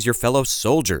 Sometimes your fellow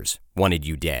soldiers wanted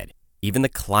you dead. Even the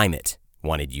climate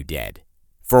wanted you dead.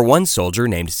 For one soldier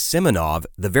named Simonov,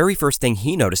 the very first thing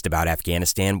he noticed about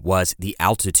Afghanistan was the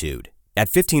altitude. At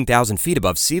 15,000 feet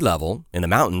above sea level, in the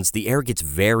mountains, the air gets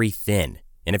very thin.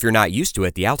 And if you're not used to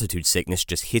it, the altitude sickness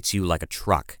just hits you like a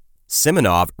truck.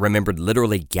 Simonov remembered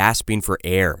literally gasping for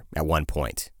air at one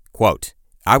point. Quote,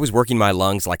 I was working my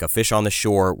lungs like a fish on the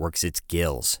shore works its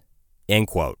gills. End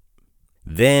quote.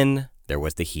 Then there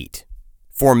was the heat.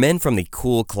 For men from the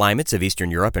cool climates of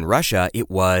Eastern Europe and Russia, it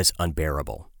was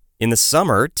unbearable. In the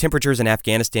summer, temperatures in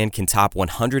Afghanistan can top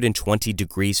 120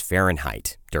 degrees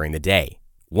Fahrenheit during the day.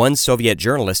 One Soviet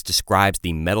journalist describes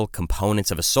the metal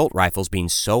components of assault rifles being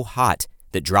so hot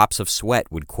that drops of sweat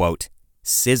would, quote,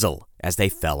 sizzle as they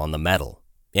fell on the metal,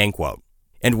 end quote.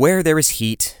 And where there is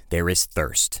heat, there is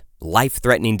thirst.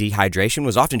 Life-threatening dehydration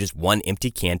was often just one empty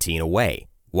canteen away.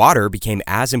 Water became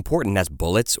as important as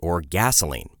bullets or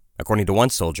gasoline. According to one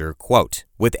soldier, quote,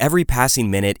 with every passing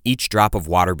minute, each drop of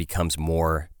water becomes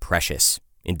more precious.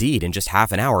 Indeed, in just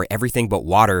half an hour, everything but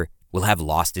water will have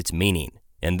lost its meaning.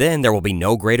 And then there will be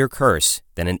no greater curse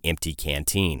than an empty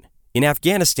canteen. In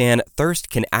Afghanistan, thirst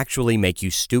can actually make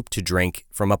you stoop to drink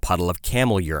from a puddle of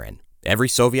camel urine. Every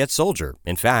Soviet soldier,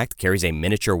 in fact, carries a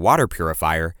miniature water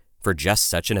purifier for just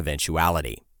such an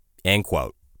eventuality. End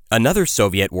quote. Another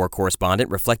Soviet war correspondent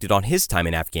reflected on his time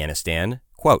in Afghanistan,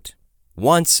 quote,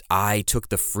 once I took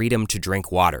the freedom to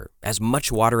drink water, as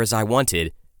much water as I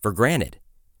wanted, for granted.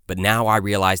 But now I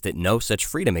realize that no such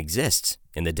freedom exists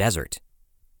in the desert.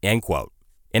 End quote.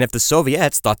 And if the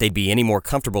Soviets thought they'd be any more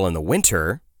comfortable in the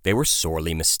winter, they were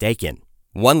sorely mistaken.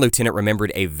 One lieutenant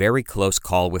remembered a very close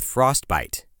call with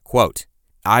frostbite. Quote,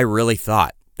 "I really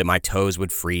thought that my toes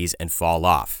would freeze and fall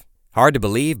off. Hard to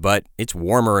believe, but it's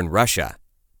warmer in Russia."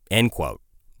 End quote.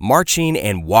 Marching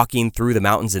and walking through the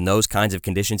mountains in those kinds of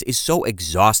conditions is so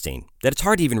exhausting that it's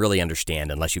hard to even really understand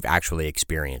unless you've actually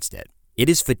experienced it. It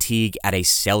is fatigue at a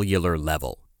cellular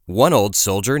level. One old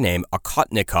soldier named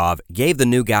Okhotnikov gave the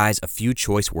new guys a few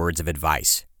choice words of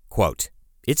advice. Quote,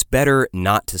 "It's better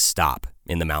not to stop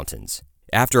in the mountains.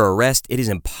 After a rest, it is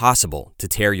impossible to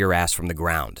tear your ass from the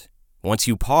ground. Once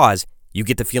you pause, you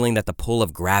get the feeling that the pull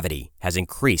of gravity has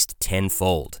increased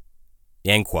tenfold."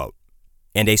 End quote.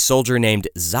 And a soldier named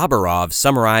Zabarov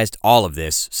summarized all of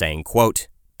this, saying, quote,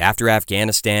 "After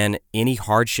Afghanistan, any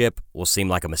hardship will seem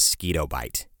like a mosquito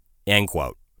bite." End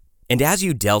quote. And as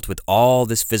you dealt with all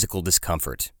this physical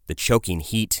discomfort, the choking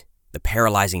heat, the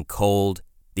paralyzing cold,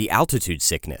 the altitude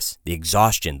sickness, the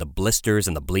exhaustion, the blisters,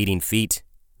 and the bleeding feet,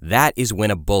 that is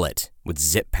when a bullet would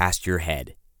zip past your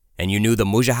head, and you knew the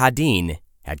Mujahideen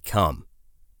had come.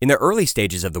 In the early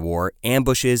stages of the war,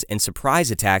 ambushes and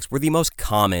surprise attacks were the most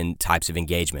common types of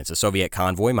engagements. A Soviet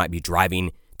convoy might be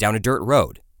driving down a dirt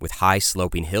road with high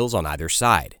sloping hills on either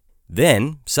side.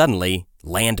 Then, suddenly,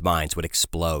 landmines would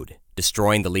explode,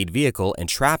 destroying the lead vehicle and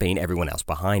trapping everyone else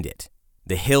behind it.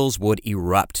 The hills would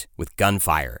erupt with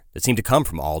gunfire that seemed to come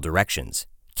from all directions.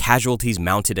 Casualties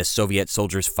mounted as Soviet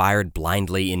soldiers fired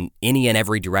blindly in any and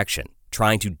every direction,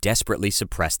 trying to desperately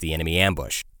suppress the enemy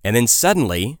ambush. And then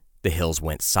suddenly, the hills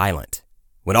went silent.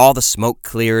 When all the smoke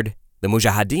cleared, the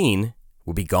Mujahideen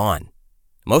would be gone.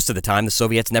 Most of the time, the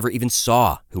Soviets never even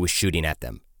saw who was shooting at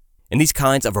them. And these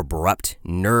kinds of abrupt,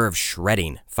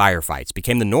 nerve-shredding firefights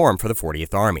became the norm for the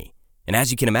 40th Army. And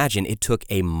as you can imagine, it took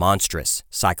a monstrous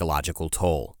psychological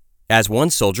toll. As one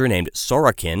soldier named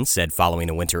Sorokin said following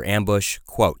a winter ambush,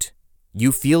 quote,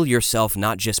 "You feel yourself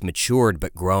not just matured,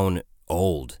 but grown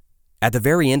old. At the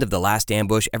very end of the last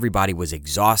ambush, everybody was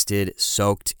exhausted,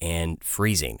 soaked, and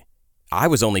freezing. I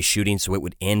was only shooting so it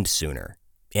would end sooner."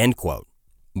 End quote.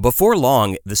 Before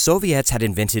long, the Soviets had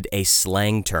invented a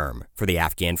slang term for the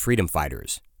Afghan freedom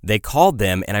fighters. They called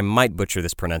them, and I might butcher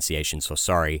this pronunciation, so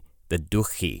sorry, the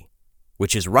Dukhi,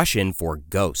 which is Russian for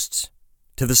ghosts.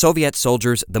 To the Soviet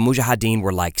soldiers, the Mujahideen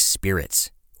were like spirits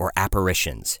or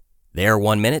apparitions. There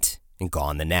one minute and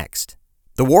gone the next.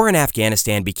 The war in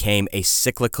Afghanistan became a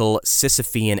cyclical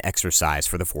Sisyphean exercise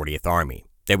for the 40th Army.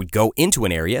 They would go into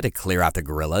an area to clear out the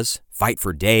guerrillas, fight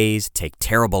for days, take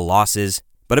terrible losses,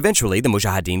 but eventually the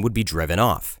Mujahideen would be driven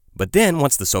off. But then,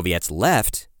 once the Soviets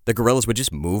left, the guerrillas would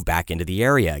just move back into the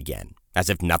area again, as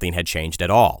if nothing had changed at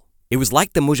all. It was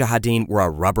like the Mujahideen were a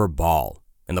rubber ball,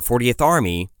 and the 40th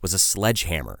Army was a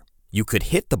sledgehammer. You could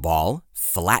hit the ball,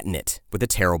 flatten it with a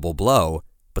terrible blow,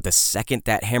 but the second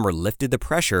that hammer lifted the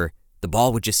pressure, the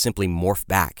ball would just simply morph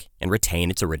back and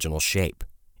retain its original shape.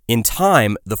 In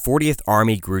time, the 40th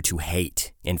Army grew to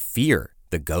hate and fear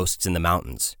the ghosts in the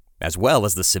mountains, as well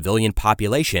as the civilian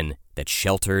population that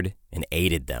sheltered and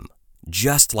aided them.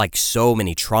 Just like so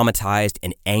many traumatized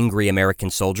and angry American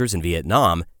soldiers in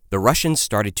Vietnam, the Russians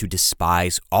started to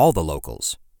despise all the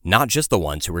locals, not just the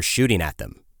ones who were shooting at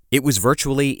them. It was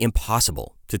virtually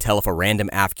impossible to tell if a random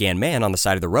Afghan man on the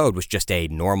side of the road was just a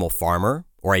normal farmer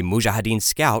or a Mujahideen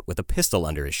scout with a pistol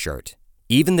under his shirt.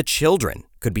 Even the children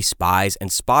could be spies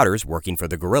and spotters working for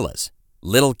the guerrillas.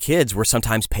 Little kids were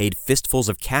sometimes paid fistfuls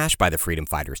of cash by the freedom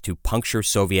fighters to puncture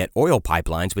Soviet oil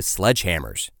pipelines with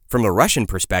sledgehammers. From the Russian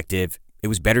perspective, it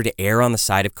was better to err on the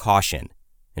side of caution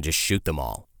and just shoot them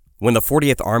all. When the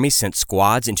 40th Army sent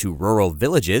squads into rural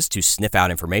villages to sniff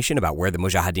out information about where the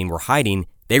Mujahideen were hiding,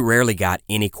 they rarely got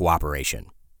any cooperation.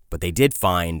 But they did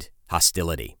find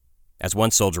hostility. As one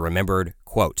soldier remembered,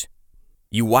 quote,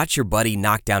 "You watch your buddy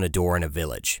knock down a door in a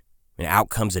village, and out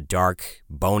comes a dark,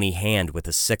 bony hand with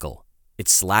a sickle. It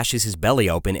slashes his belly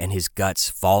open and his guts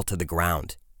fall to the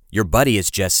ground. Your buddy is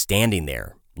just standing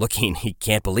there, looking he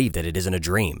can't believe that it isn't a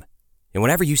dream. And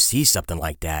whenever you see something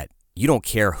like that, you don't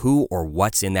care who or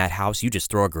what's in that house, you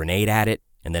just throw a grenade at it,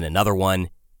 and then another one,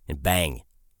 and bang,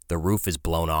 the roof is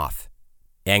blown off."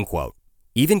 End quote.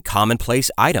 Even commonplace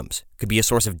items could be a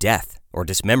source of death or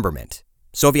dismemberment.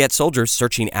 Soviet soldiers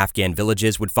searching Afghan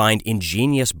villages would find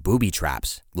ingenious booby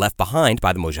traps left behind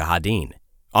by the Mujahideen.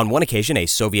 On one occasion, a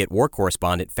Soviet war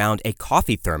correspondent found a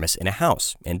coffee thermos in a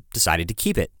house and decided to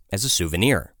keep it as a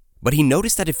souvenir. But he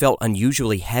noticed that it felt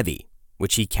unusually heavy,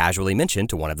 which he casually mentioned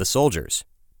to one of the soldiers.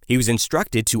 He was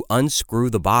instructed to unscrew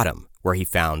the bottom, where he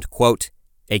found, quote,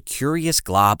 "a curious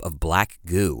glob of black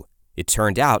goo. It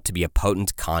turned out to be a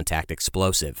potent contact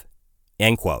explosive."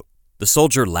 End quote. The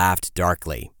soldier laughed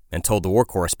darkly and told the war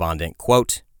correspondent,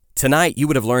 quote, "Tonight you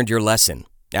would have learned your lesson.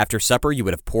 After supper, you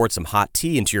would have poured some hot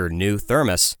tea into your new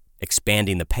thermos,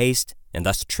 expanding the paste and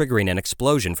thus triggering an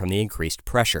explosion from the increased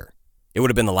pressure. It would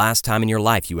have been the last time in your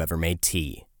life you ever made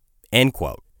tea. End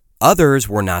quote. Others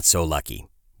were not so lucky.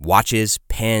 Watches,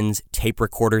 pens, tape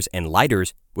recorders, and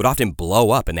lighters would often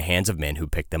blow up in the hands of men who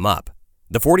picked them up.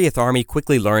 The 40th Army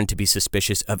quickly learned to be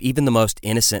suspicious of even the most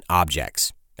innocent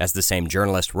objects. As the same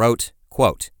journalist wrote,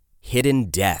 quote, "Hidden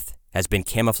death has been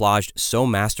camouflaged so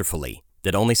masterfully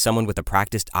that only someone with a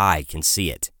practiced eye can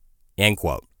see it." End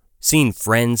quote. Seeing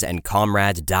friends and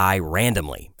comrades die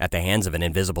randomly at the hands of an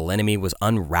invisible enemy was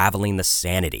unraveling the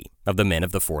sanity of the men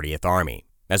of the 40th Army.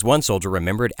 As one soldier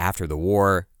remembered after the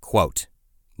war, quote,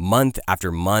 "Month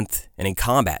after month and in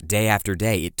combat day after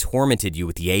day, it tormented you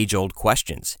with the age-old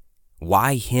questions.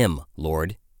 Why him,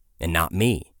 Lord, and not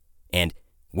me? And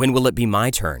when will it be my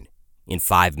turn? In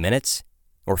 5 minutes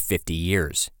or 50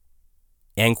 years?"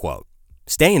 End quote.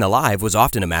 Staying alive was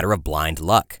often a matter of blind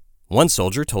luck. One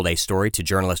soldier told a story to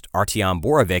journalist Artyom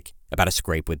Borovik about a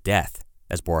scrape with death.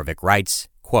 As Borovik writes,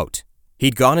 quote,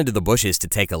 "He'd gone into the bushes to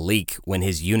take a leak when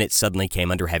his unit suddenly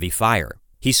came under heavy fire.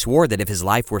 He swore that if his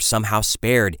life were somehow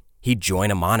spared, he'd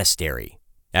join a monastery.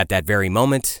 At that very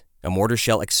moment, a mortar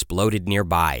shell exploded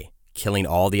nearby, killing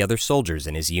all the other soldiers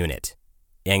in his unit."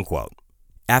 End quote.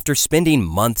 After spending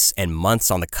months and months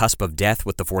on the cusp of death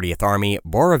with the 40th Army,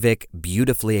 Borovik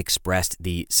beautifully expressed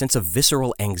the sense of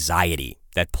visceral anxiety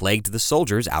that plagued the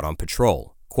soldiers out on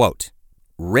patrol. Quote,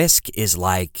 "Risk is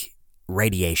like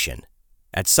radiation.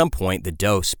 At some point, the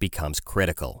dose becomes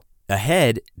critical.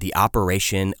 Ahead, the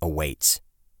operation awaits,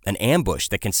 an ambush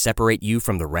that can separate you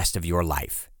from the rest of your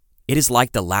life. It is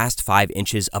like the last 5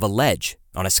 inches of a ledge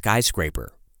on a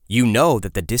skyscraper. You know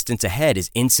that the distance ahead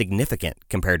is insignificant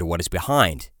compared to what is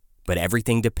behind, but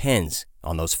everything depends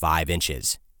on those 5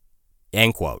 inches."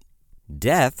 End quote.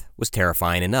 Death was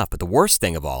terrifying enough, but the worst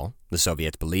thing of all, the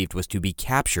Soviets believed, was to be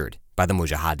captured by the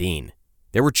Mujahideen.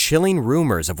 There were chilling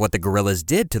rumors of what the guerrillas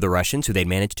did to the Russians who they'd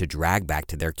managed to drag back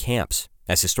to their camps.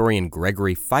 As historian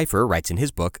Gregory Pfeiffer writes in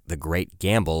his book, The Great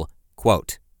Gamble,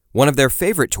 quote, "One of their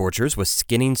favorite tortures was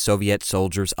skinning Soviet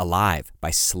soldiers alive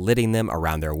by slitting them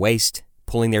around their waist,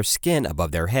 pulling their skin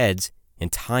above their heads,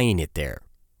 and tying it there,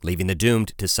 leaving the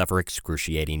doomed to suffer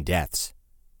excruciating deaths."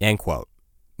 End quote.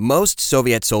 Most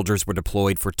Soviet soldiers were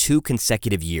deployed for 2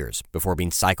 consecutive years before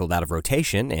being cycled out of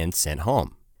rotation and sent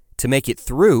home. To make it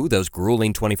through those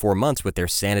grueling 24 months with their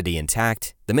sanity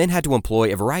intact, the men had to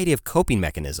employ a variety of coping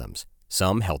mechanisms,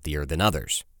 some healthier than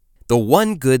others. The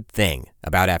one good thing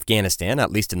about Afghanistan,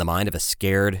 at least in the mind of a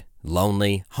scared,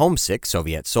 lonely, homesick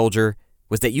Soviet soldier,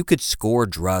 was that you could score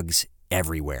drugs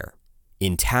everywhere.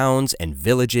 In towns and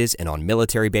villages and on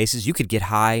military bases, you could get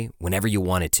high whenever you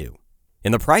wanted to.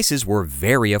 And the prices were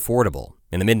very affordable.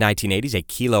 In the mid-1980s, a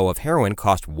kilo of heroin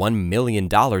cost $1 million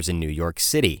in New York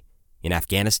City. In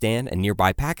Afghanistan and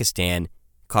nearby Pakistan, it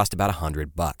cost about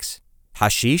 $100.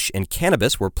 Hashish and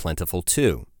cannabis were plentiful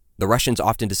too. The Russians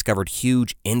often discovered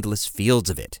huge, endless fields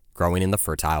of it, growing in the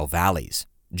fertile valleys.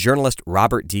 Journalist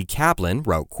Robert D. Kaplan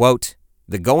wrote, quote,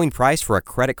 "The going price for a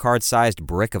credit card-sized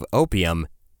brick of opium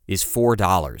is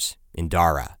 $4 in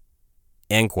Dara."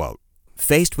 End quote.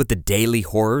 Faced with the daily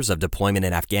horrors of deployment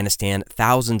in Afghanistan,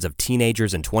 thousands of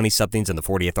teenagers and 20-somethings in the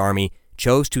 40th Army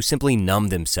chose to simply numb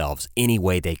themselves any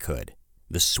way they could.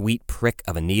 The sweet prick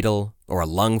of a needle or a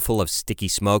lungful of sticky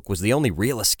smoke was the only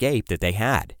real escape that they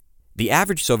had. The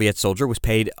average Soviet soldier was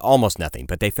paid almost nothing,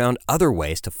 but they found other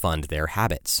ways to fund their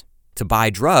habits. To buy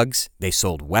drugs, they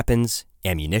sold weapons,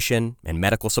 ammunition, and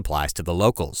medical supplies to the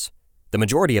locals. The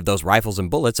majority of those rifles and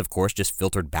bullets, of course, just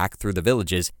filtered back through the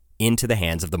villages into the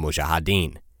hands of the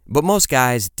Mujahideen. But most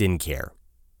guys didn't care.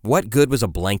 What good was a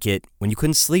blanket when you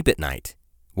couldn't sleep at night?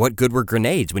 What good were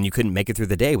grenades when you couldn't make it through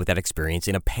the day without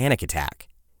experiencing a panic attack?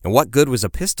 And what good was a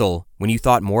pistol when you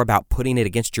thought more about putting it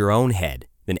against your own head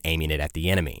than aiming it at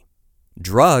the enemy?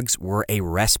 Drugs were a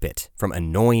respite from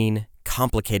annoying,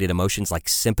 complicated emotions like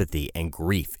sympathy and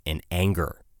grief and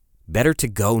anger. Better to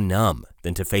go numb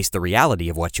than to face the reality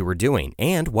of what you were doing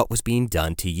and what was being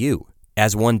done to you.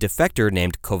 As one defector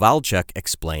named Kovalchuk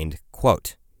explained,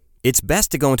 quote, "It's best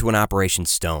to go into an operation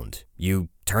stoned. You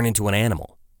turn into an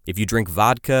animal. If you drink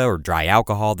vodka or dry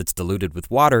alcohol that's diluted with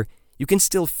water, you can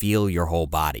still feel your whole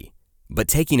body. But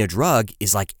taking a drug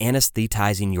is like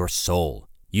anesthetizing your soul.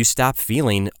 You stop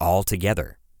feeling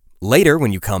altogether. Later,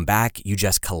 when you come back, you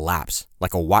just collapse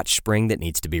like a watch spring that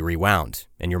needs to be rewound,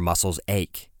 and your muscles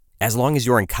ache. As long as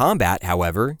you're in combat,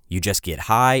 however, you just get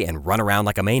high and run around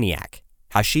like a maniac.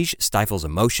 Hashish stifles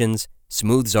emotions,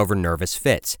 smooths over nervous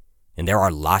fits, and there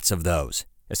are lots of those,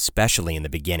 especially in the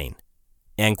beginning."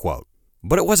 End quote.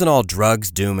 But it wasn't all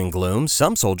drugs, doom, and gloom.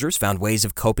 Some soldiers found ways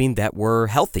of coping that were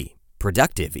healthy,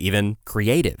 productive, even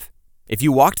creative. If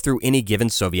you walked through any given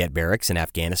Soviet barracks in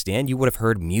Afghanistan, you would have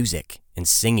heard music and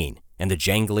singing and the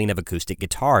jangling of acoustic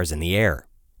guitars in the air.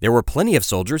 There were plenty of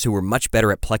soldiers who were much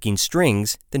better at plucking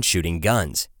strings than shooting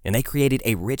guns, and they created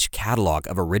a rich catalog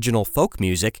of original folk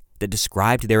music that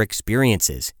described their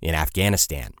experiences in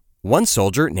Afghanistan. One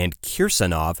soldier named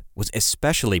Kirsanov was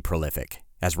especially prolific.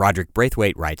 As Roderick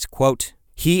Braithwaite writes, quote,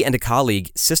 he and a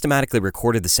colleague systematically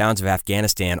recorded the sounds of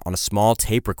Afghanistan on a small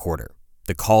tape recorder.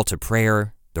 The call to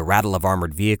prayer, the rattle of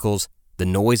armored vehicles, the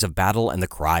noise of battle, and the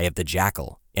cry of the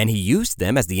jackal. And he used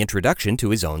them as the introduction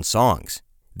to his own songs.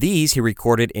 These he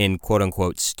recorded in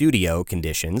quote-unquote studio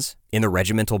conditions in the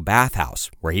regimental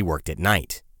bathhouse where he worked at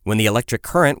night, when the electric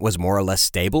current was more or less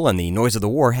stable and the noise of the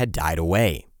war had died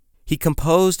away. He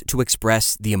composed to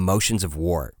express the emotions of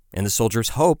war and the soldiers'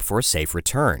 hope for a safe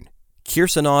return.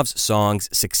 Kirsanov's songs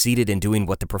succeeded in doing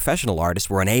what the professional artists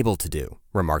were unable to do,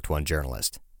 remarked one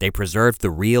journalist. They preserved the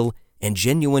real and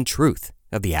genuine truth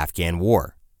of the Afghan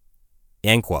war.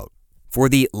 End quote. For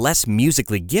the less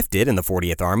musically gifted in the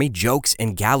 40th Army, jokes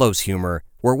and gallows humor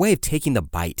were a way of taking the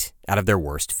bite out of their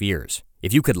worst fears.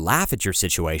 If you could laugh at your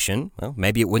situation, well,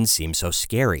 maybe it wouldn't seem so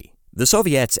scary. The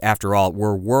Soviets, after all,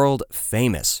 were world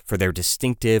famous for their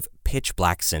distinctive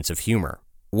pitch-black sense of humor.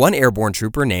 One airborne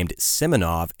trooper named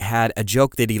Simonov had a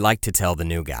joke that he liked to tell the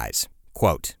new guys.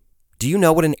 Quote, do you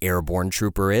know what an airborne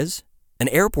trooper is? An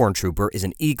airborne trooper is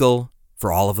an eagle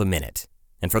for all of a minute,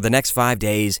 and for the next 5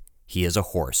 days, he is a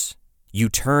horse. You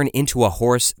turn into a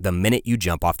horse the minute you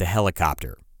jump off the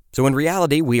helicopter. So in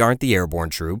reality, we aren't the airborne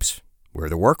troops, we're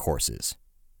the workhorses.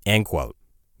 End quote.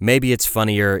 Maybe it's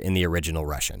funnier in the original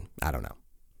Russian, I don't know.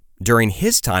 During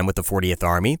his time with the 40th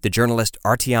Army, the journalist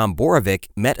Artyom Borovik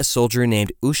met a soldier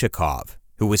named Ushakov,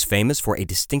 who was famous for a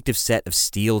distinctive set of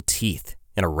steel teeth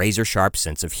and a razor-sharp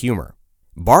sense of humor.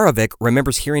 Borovik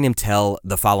remembers hearing him tell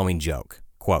the following joke,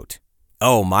 quote,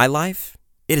 oh, my life?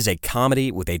 It is a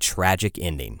comedy with a tragic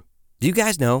ending. Do you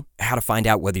guys know how to find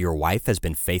out whether your wife has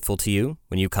been faithful to you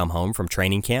when you come home from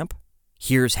training camp?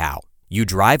 Here's how. You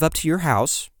drive up to your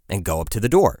house and go up to the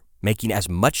door, making as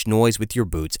much noise with your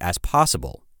boots as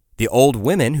possible. The old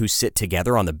women who sit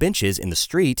together on the benches in the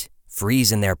street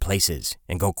freeze in their places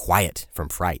and go quiet from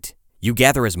fright. You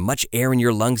gather as much air in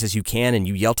your lungs as you can and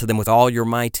you yell to them with all your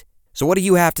might. So what do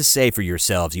you have to say for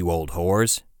yourselves, you old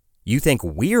whores? You think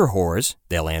we're whores,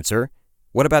 they'll answer.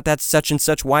 What about that such and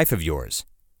such wife of yours?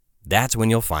 That's when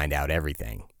you'll find out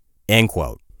everything. End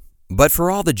quote. But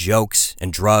for all the jokes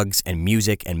and drugs and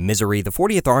music and misery, the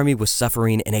 40th Army was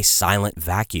suffering in a silent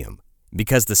vacuum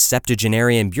because the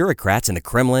septuagenarian bureaucrats in the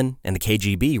Kremlin and the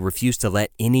KGB refused to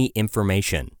let any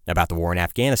information about the war in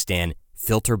Afghanistan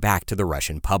filter back to the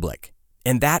Russian public.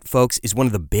 And that, folks, is one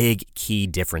of the big key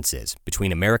differences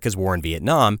between America's war in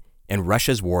Vietnam and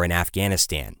Russia's war in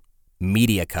Afghanistan.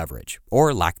 Media coverage,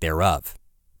 or lack thereof.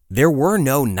 There were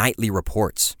no nightly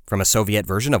reports from a Soviet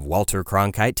version of Walter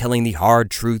Cronkite telling the hard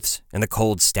truths and the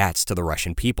cold stats to the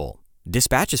Russian people.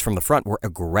 Dispatches from the front were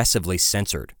aggressively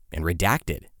censored and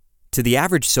redacted. To the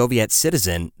average Soviet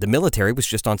citizen, the military was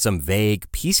just on some vague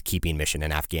peacekeeping mission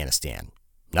in Afghanistan.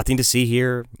 Nothing to see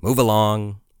here, move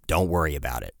along, don't worry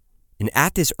about it. And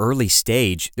at this early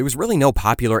stage, there was really no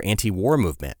popular anti-war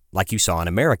movement like you saw in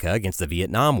America against the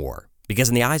Vietnam War. Because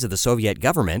in the eyes of the Soviet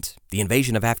government, the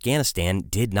invasion of Afghanistan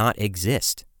did not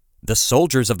exist. The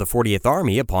soldiers of the 40th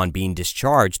Army, upon being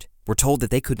discharged, were told that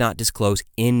they could not disclose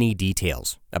any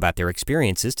details about their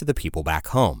experiences to the people back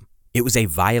home. It was a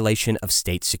violation of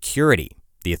state security,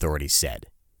 the authorities said.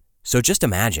 So just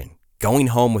imagine going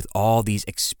home with all these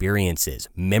experiences,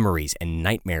 memories, and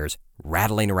nightmares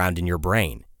rattling around in your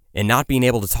brain, and not being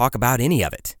able to talk about any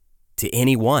of it to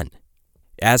anyone.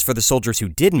 As for the soldiers who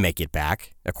didn't make it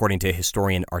back, according to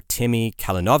historian Artemy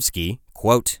Kalinovsky,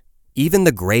 quote, even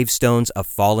the gravestones of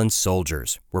fallen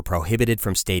soldiers were prohibited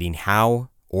from stating how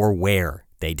or where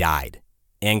they died,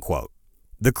 end quote.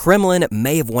 The Kremlin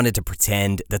may have wanted to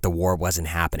pretend that the war wasn't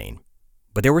happening,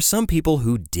 but there were some people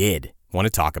who did want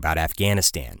to talk about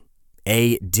Afghanistan.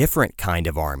 A different kind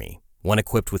of army, one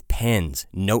equipped with pens,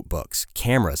 notebooks,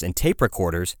 cameras, and tape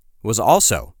recorders, was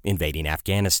also invading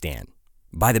Afghanistan.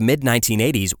 By the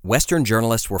mid-1980s, Western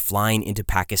journalists were flying into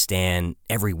Pakistan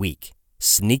every week,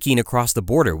 sneaking across the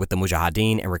border with the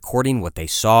Mujahideen and recording what they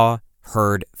saw,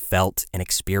 heard, felt, and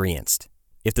experienced.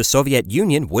 If the Soviet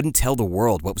Union wouldn't tell the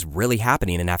world what was really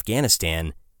happening in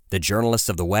Afghanistan, the journalists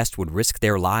of the West would risk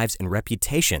their lives and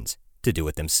reputations to do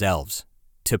it themselves,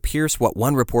 to pierce what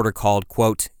one reporter called,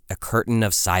 quote, a curtain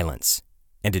of silence.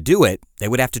 And to do it, they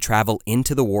would have to travel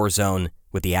into the war zone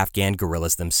with the Afghan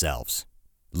guerrillas themselves.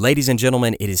 Ladies and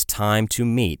gentlemen, it is time to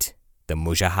meet the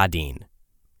Mujahideen.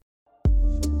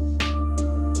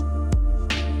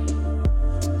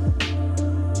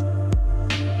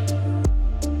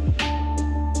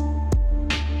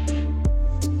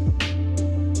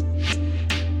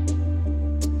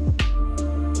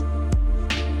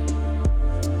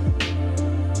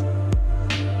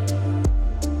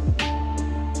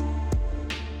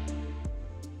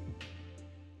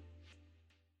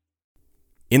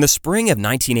 In the spring of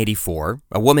 1984,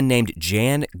 a woman named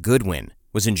Jan Goodwin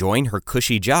was enjoying her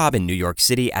cushy job in New York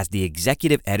City as the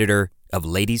executive editor of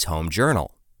Ladies' Home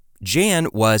Journal. Jan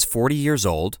was 40 years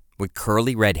old, with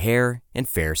curly red hair and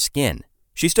fair skin.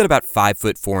 She stood about 5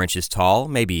 foot 4 inches tall,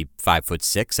 maybe 5 foot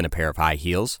 6 in a pair of high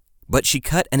heels, but she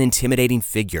cut an intimidating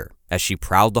figure as she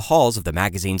prowled the halls of the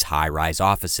magazine's high-rise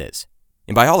offices.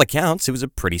 And by all accounts, it was a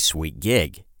pretty sweet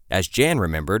gig. As Jan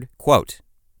remembered, quote,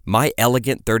 "My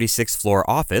elegant 36th floor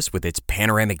office with its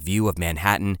panoramic view of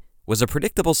Manhattan was a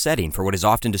predictable setting for what is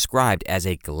often described as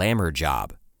a glamour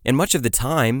job. And much of the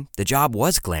time, the job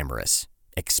was glamorous.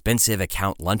 Expensive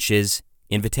account lunches,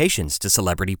 invitations to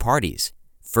celebrity parties,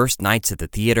 first nights at the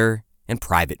theater, and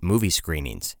private movie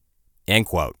screenings." End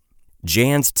quote.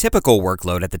 Jan's typical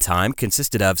workload at the time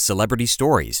consisted of celebrity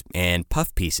stories and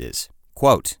puff pieces.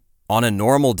 Quote, "On a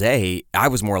normal day, I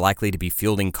was more likely to be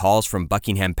fielding calls from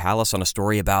Buckingham Palace on a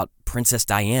story about Princess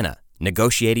Diana,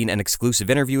 negotiating an exclusive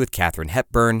interview with Katharine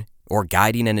Hepburn, or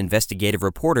guiding an investigative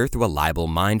reporter through a libel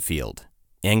minefield."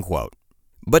 End quote.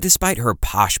 But despite her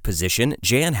posh position,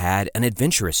 Jan had an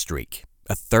adventurous streak,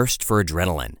 a thirst for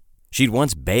adrenaline. She'd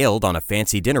once bailed on a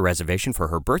fancy dinner reservation for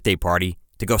her birthday party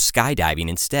to go skydiving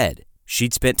instead.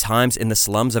 She'd spent times in the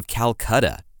slums of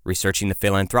Calcutta, researching the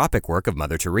philanthropic work of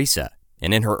Mother Teresa.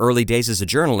 And in her early days as a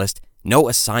journalist, no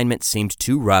assignment seemed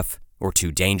too rough or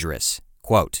too dangerous.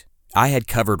 Quote, "I had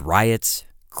covered riots,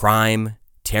 crime,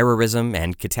 terrorism,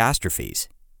 and catastrophes."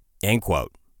 End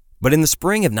quote. But in the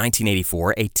spring of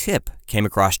 1984, a tip came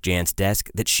across Jan's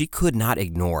desk that she could not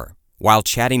ignore. While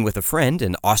chatting with a friend,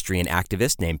 an Austrian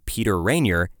activist named Peter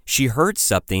Rainier, she heard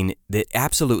something that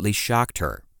absolutely shocked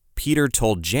her. Peter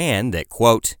told Jan that,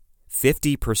 quote,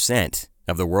 50%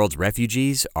 of the world's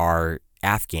refugees are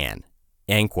Afghan.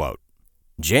 End quote.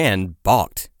 Jan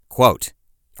balked. Quote,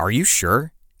 "Are you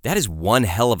sure? That is one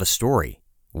hell of a story.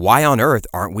 Why on earth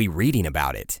aren't we reading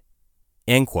about it?"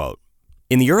 End quote.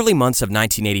 In the early months of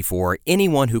 1984,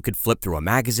 anyone who could flip through a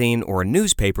magazine or a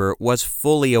newspaper was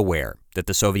fully aware that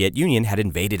the Soviet Union had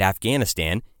invaded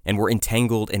Afghanistan and were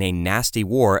entangled in a nasty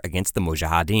war against the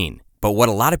Mujahideen. But what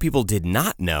a lot of people did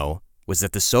not know was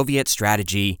that the Soviet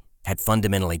strategy had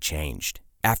fundamentally changed.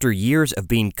 After years of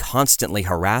being constantly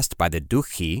harassed by the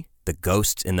Dukhi, the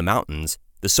ghosts in the mountains,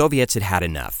 the Soviets had had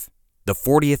enough. The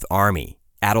 40th Army,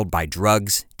 addled by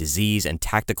drugs, disease, and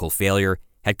tactical failure,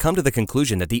 had come to the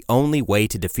conclusion that the only way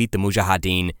to defeat the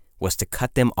Mujahideen was to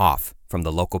cut them off from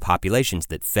the local populations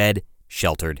that fed,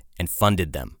 sheltered, and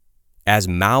funded them. As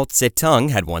Mao Zedong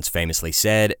had once famously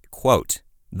said, quote,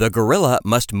 "The guerrilla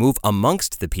must move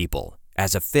amongst the people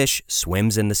as a fish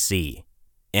swims in the sea."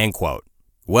 End quote.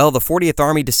 Well, the 40th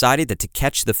Army decided that to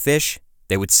catch the fish,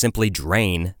 they would simply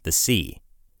drain the sea.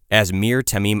 As Mir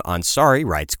Tamim Ansari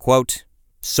writes, quote,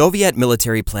 "Soviet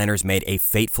military planners made a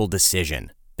fateful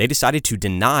decision. They decided to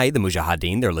deny the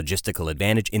Mujahideen their logistical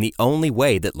advantage in the only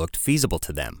way that looked feasible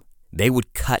to them. They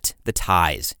would cut the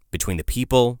ties between the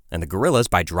people and the guerrillas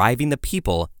by driving the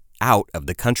people out of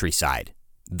the countryside.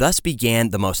 Thus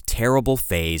began the most terrible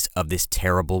phase of this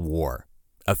terrible war,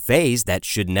 a phase that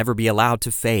should never be allowed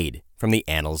to fade from the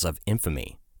annals of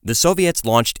infamy. The Soviets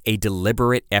launched a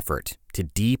deliberate effort to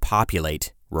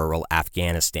depopulate rural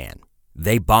Afghanistan.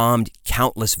 They bombed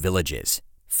countless villages.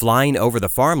 Flying over the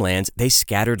farmlands, they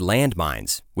scattered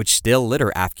landmines, which still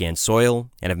litter Afghan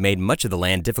soil and have made much of the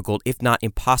land difficult, if not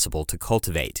impossible, to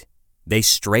cultivate. They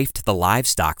strafed the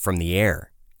livestock from the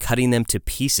air, cutting them to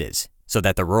pieces so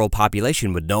that the rural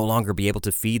population would no longer be able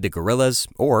to feed the guerrillas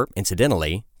or,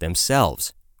 incidentally,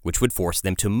 themselves, which would force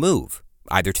them to move,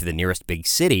 either to the nearest big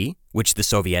city, which the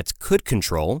Soviets could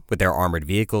control with their armored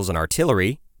vehicles and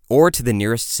artillery, or to the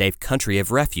nearest safe country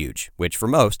of refuge, which for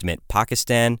most meant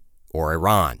Pakistan or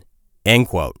Iran. End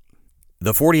quote.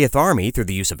 The 40th Army, through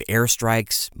the use of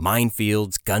airstrikes,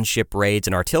 minefields, gunship raids,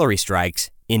 and artillery strikes,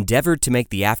 endeavored to make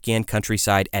the Afghan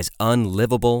countryside as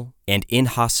unlivable and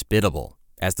inhospitable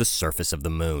as the surface of the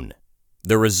moon.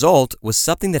 The result was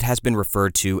something that has been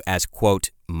referred to as,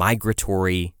 quote,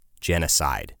 migratory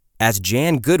genocide. As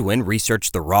Jan Goodwin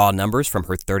researched the raw numbers from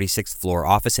her 36th floor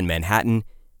office in Manhattan,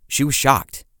 she was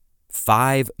shocked.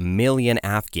 5 million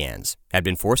Afghans had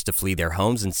been forced to flee their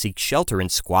homes and seek shelter in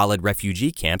squalid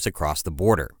refugee camps across the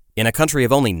border. In a country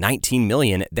of only 19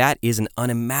 million, that is an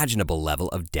unimaginable level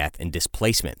of death and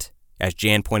displacement. As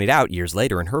Jan pointed out years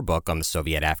later in her book on the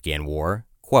Soviet-Afghan War,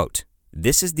 quote,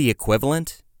 "This is the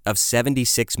equivalent of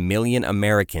 76 million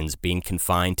Americans being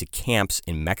confined to camps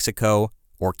in Mexico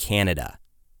or Canada."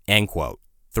 End quote.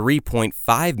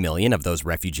 3.5 million of those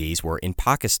refugees were in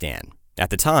Pakistan. At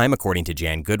the time, according to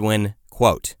Jan Goodwin,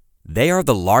 quote, "They are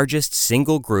the largest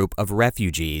single group of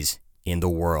refugees in the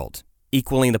world,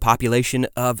 equaling the population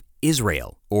of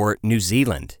Israel or New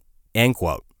Zealand." End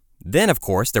quote. Then, of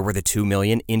course, there were the 2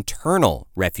 million internal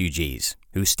refugees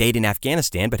who stayed in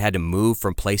Afghanistan but had to move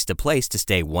from place to place to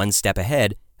stay one step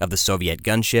ahead of the Soviet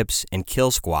gunships and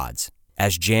kill squads.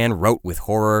 As Jan wrote with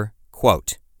horror,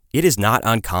 quote, "It is not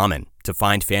uncommon to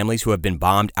find families who have been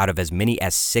bombed out of as many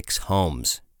as 6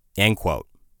 homes." End quote.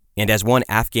 And as one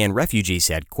Afghan refugee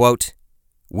said, quote,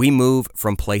 "We move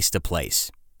from place to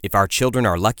place. If our children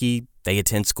are lucky, they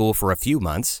attend school for a few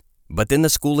months, but then the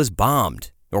school is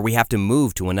bombed or we have to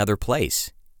move to another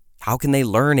place. How can they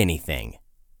learn anything?"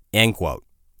 End quote.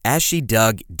 As she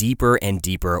dug deeper and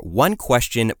deeper, one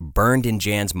question burned in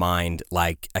Jan's mind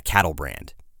like a cattle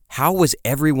brand. How was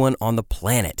everyone on the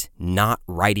planet not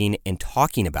writing and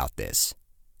talking about this?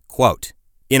 Quote,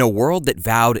 "In a world that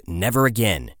vowed never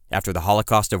again after the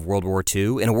Holocaust of World War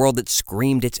II, in a world that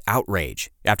screamed its outrage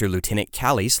after Lieutenant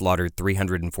Calley slaughtered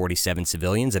 347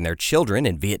 civilians and their children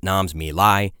in Vietnam's My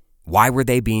Lai, why were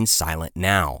they being silent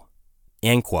now?"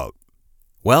 End quote.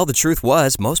 Well, the truth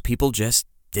was most people just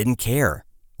didn't care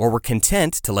or were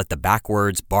content to let the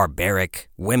backwards, barbaric,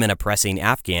 women-oppressing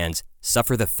Afghans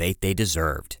suffer the fate they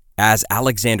deserved. As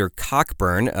Alexander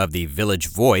Cockburn of the Village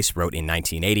Voice wrote in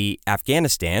 1980,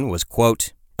 Afghanistan was,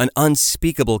 quote, "an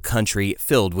unspeakable country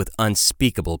filled with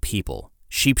unspeakable people,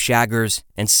 sheepshaggers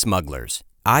and smugglers.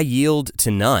 I yield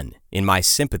to none in my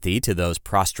sympathy to those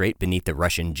prostrate beneath the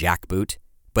Russian jackboot,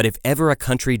 but if ever a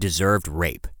country deserved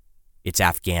rape, it's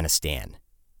Afghanistan."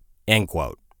 End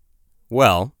quote.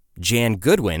 Well, Jan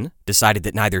Goodwin decided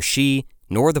that neither she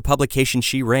nor the publication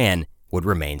she ran would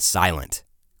remain silent.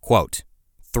 Quote,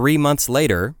 3 months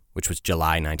later, which was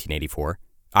July 1984,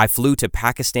 I flew to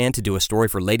Pakistan to do a story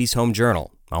for Ladies' Home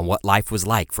Journal on what life was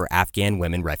like for Afghan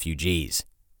women refugees.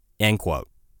 End quote.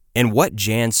 And what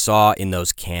Jan saw in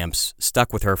those camps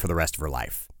stuck with her for the rest of her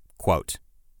life. Quote,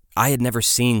 "I had never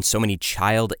seen so many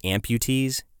child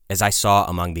amputees as I saw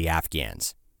among the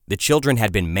Afghans. The children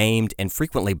had been maimed and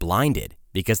frequently blinded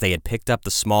because they had picked up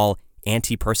the small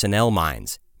anti-personnel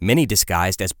mines, many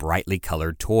disguised as brightly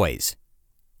colored toys."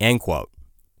 End quote.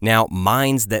 Now,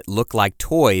 mines that look like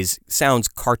toys sounds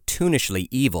cartoonishly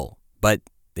evil, but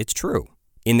it's true.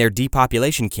 In their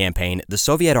depopulation campaign, the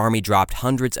Soviet army dropped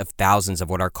hundreds of thousands of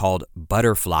what are called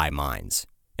butterfly mines.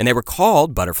 And they were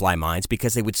called butterfly mines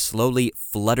because they would slowly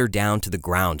flutter down to the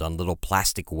ground on little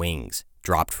plastic wings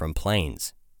dropped from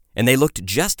planes. And they looked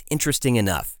just interesting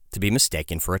enough to be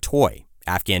mistaken for a toy.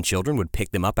 Afghan children would pick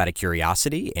them up out of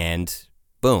curiosity and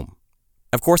boom.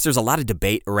 Of course, there's a lot of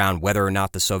debate around whether or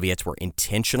not the Soviets were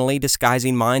intentionally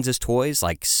disguising mines as toys,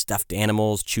 like stuffed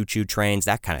animals, choo-choo trains,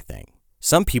 that kind of thing.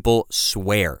 Some people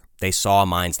swear they saw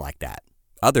mines like that.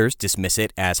 Others dismiss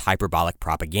it as hyperbolic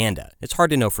propaganda. It's hard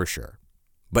to know for sure.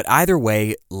 But either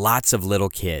way, lots of little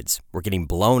kids were getting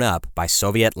blown up by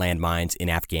Soviet landmines in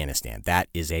Afghanistan. That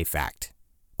is a fact.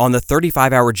 On the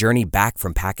 35-hour journey back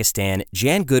from Pakistan,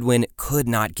 Jan Goodwin could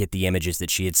not get the images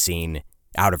that she had seen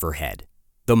out of her head.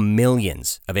 The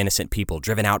millions of innocent people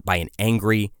driven out by an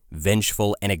angry,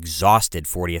 vengeful, and exhausted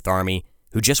 40th Army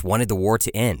who just wanted the war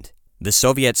to end. The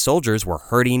Soviet soldiers were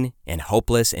hurting and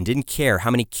hopeless and didn't care how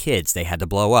many kids they had to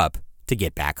blow up to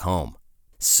get back home.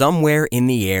 Somewhere in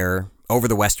the air, over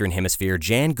the Western Hemisphere,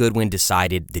 Jan Goodwin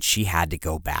decided that she had to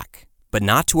go back, but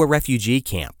not to a refugee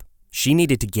camp. She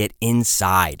needed to get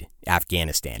inside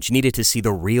Afghanistan. She needed to see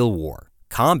the real war,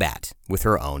 combat with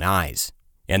her own eyes.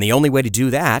 And the only way to do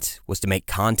that was to make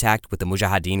contact with the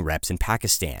Mujahideen reps in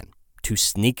Pakistan, to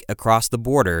sneak across the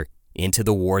border into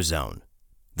the war zone.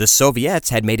 The Soviets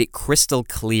had made it crystal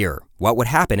clear what would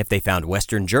happen if they found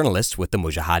Western journalists with the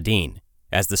Mujahideen.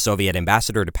 As the Soviet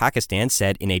ambassador to Pakistan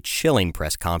said in a chilling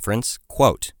press conference,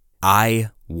 quote, "I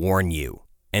warn you,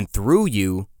 and through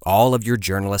you, all of your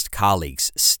journalist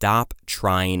colleagues, stop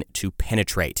trying to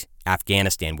penetrate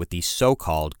Afghanistan with these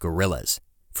so-called guerrillas.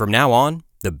 From now on,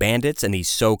 the bandits and these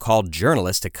so-called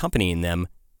journalists accompanying them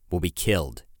will be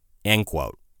killed." End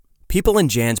quote. People in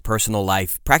Jan's personal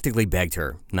life practically begged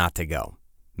her not to go.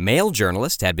 Male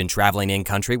journalists had been traveling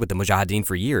in-country with the Mujahideen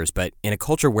for years, but in a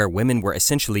culture where women were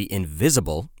essentially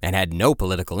invisible and had no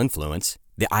political influence,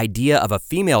 the idea of a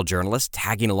female journalist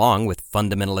tagging along with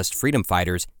fundamentalist freedom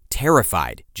fighters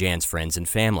terrified Jan's friends and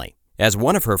family. As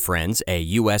one of her friends, a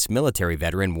U.S. military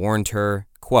veteran, warned her,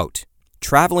 quote,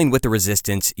 "Traveling with the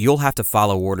resistance, you'll have to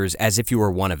follow orders as if you were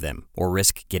one of them, or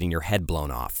risk getting your head blown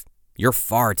off. You're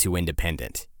far too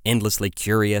independent, endlessly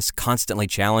curious, constantly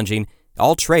challenging,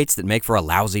 all traits that make for a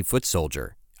lousy foot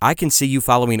soldier. I can see you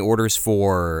following orders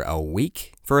for a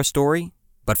week for a story,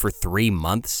 but for 3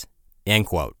 months?" End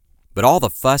quote. But all the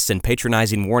fuss and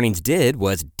patronizing warnings did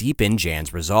was deepen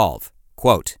Jan's resolve.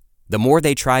 Quote, "The more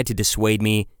they tried to dissuade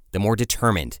me, the more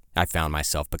determined I found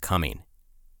myself becoming."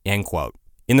 End quote.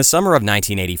 In the summer of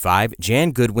 1985,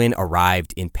 Jan Goodwin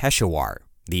arrived in Peshawar,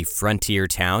 the frontier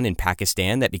town in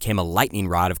Pakistan that became a lightning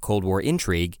rod of Cold War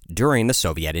intrigue during the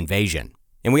Soviet invasion.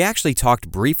 And we actually talked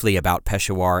briefly about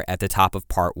Peshawar at the top of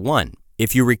Part 1.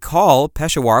 If you recall,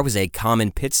 Peshawar was a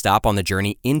common pit stop on the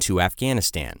journey into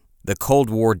Afghanistan, the Cold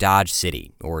War Dodge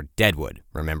City, or Deadwood,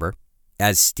 remember?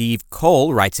 As Steve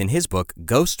Cole writes in his book,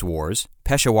 Ghost Wars,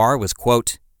 Peshawar was,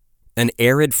 quote, "an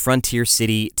arid frontier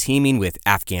city teeming with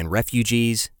Afghan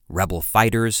refugees, rebel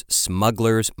fighters,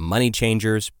 smugglers, money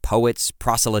changers, poets,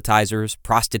 proselytizers,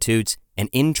 prostitutes, and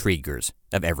intriguers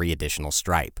of every additional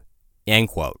stripe." End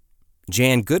quote.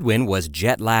 Jan Goodwin was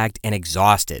jet-lagged and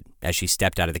exhausted as she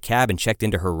stepped out of the cab and checked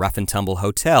into her rough-and-tumble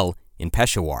hotel in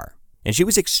Peshawar. And she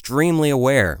was extremely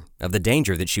aware of the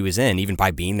danger that she was in, even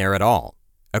by being there at all.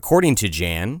 According to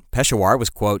Jan, Peshawar was,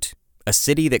 quote, "a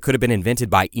city that could have been invented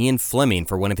by Ian Fleming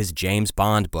for one of his James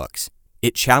Bond books.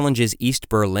 It challenges East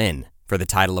Berlin for the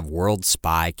title of World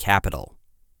Spy Capital."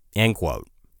 End quote.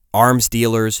 Arms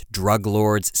dealers, drug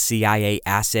lords, CIA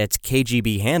assets,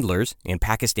 KGB handlers, and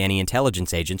Pakistani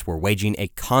intelligence agents were waging a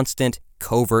constant,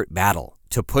 covert battle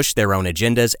to push their own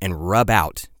agendas and rub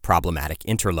out problematic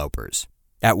interlopers.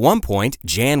 At one point,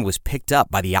 Jan was picked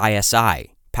up by the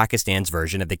ISI, Pakistan's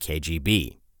version of the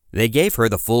KGB. They gave her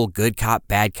the full good cop,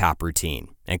 bad cop routine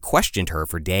and questioned her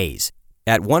for days.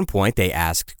 At one point, they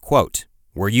asked, quote,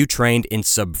 "Were you trained in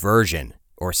subversion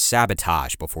or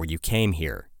sabotage before you came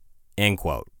here?" End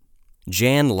quote.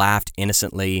 Jan laughed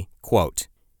innocently, quote,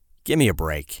 "Give me a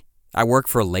break. I work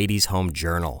for Ladies' Home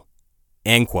Journal."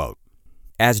 End quote.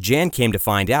 As Jan came to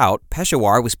find out,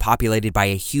 Peshawar was populated by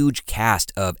a huge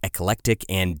cast of eclectic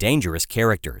and dangerous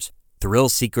characters, thrill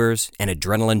seekers and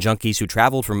adrenaline junkies who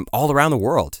traveled from all around the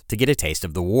world to get a taste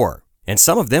of the war. And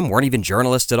some of them weren't even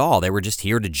journalists at all. They were just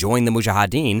here to join the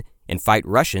Mujahideen and fight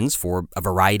Russians for a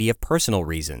variety of personal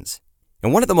reasons.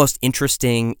 And one of the most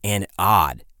interesting and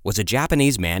odd was a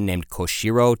Japanese man named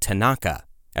Koshiro Tanaka.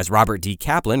 As Robert D.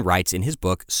 Kaplan writes in his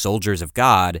book, Soldiers of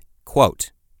God,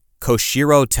 quote,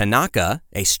 "Koshiro Tanaka,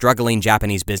 a struggling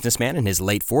Japanese businessman in his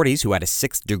late 40s who had a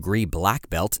 6th-degree black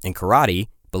belt in karate,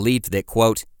 believed that,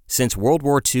 quote, since World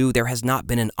War II, there has not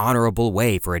been an honorable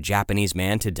way for a Japanese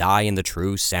man to die in the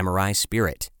true samurai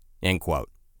spirit," end quote.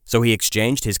 So he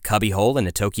exchanged his cubbyhole in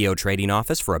a Tokyo trading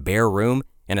office for a bare room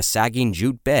and a sagging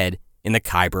jute bed in the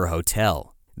Khyber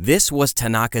Hotel. This was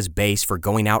Tanaka's base for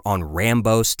going out on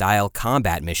Rambo-style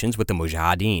combat missions with the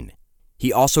Mujahideen.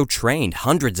 He also trained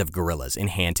hundreds of guerrillas in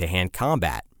hand-to-hand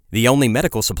combat. The only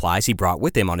medical supplies he brought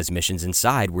with him on his missions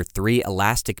inside were 3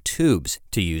 elastic tubes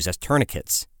to use as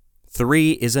tourniquets.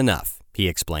 3 is enough, he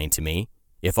explained to me.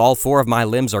 If all 4 of my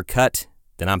limbs are cut,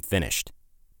 then I'm finished.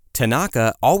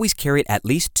 Tanaka always carried at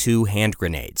least 2 hand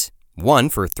grenades, one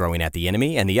for throwing at the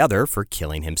enemy and the other for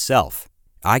killing himself.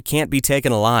 I can't be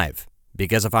taken alive,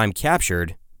 because if I'm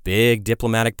captured, big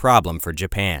diplomatic problem for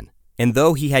Japan. And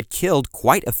though he had killed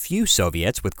quite a few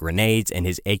Soviets with grenades and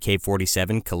his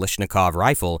AK-47 Kalashnikov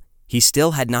rifle, he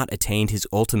still had not attained his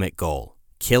ultimate goal,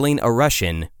 killing a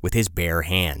Russian with his bare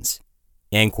hands.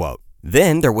 End quote.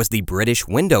 Then there was the British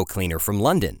window cleaner from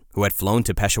London, who had flown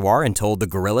to Peshawar and told the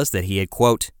guerrillas that he had,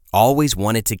 quote, always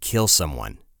wanted to kill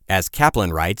someone. As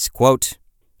Kaplan writes, quote,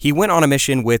 he went on a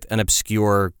mission with an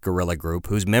obscure guerrilla group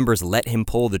whose members let him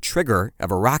pull the trigger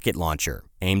of a rocket launcher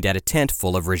aimed at a tent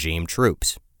full of regime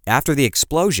troops. After the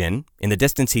explosion, in the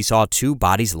distance he saw 2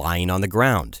 bodies lying on the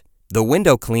ground. The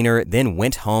window cleaner then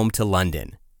went home to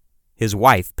London. His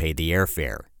wife paid the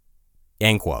airfare.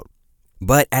 End quote.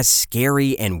 But as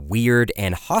scary and weird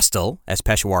and hostile as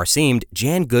Peshawar seemed,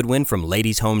 Jan Goodwin from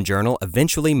Ladies' Home Journal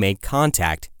eventually made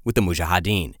contact with the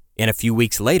Mujahideen. And a few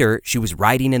weeks later, she was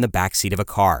riding in the backseat of a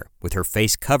car, with her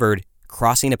face covered,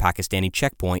 crossing a Pakistani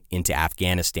checkpoint into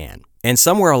Afghanistan. And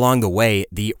somewhere along the way,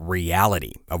 the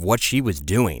reality of what she was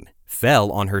doing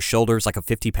fell on her shoulders like a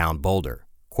 50-pound boulder.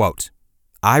 Quote,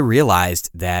 I realized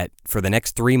that for the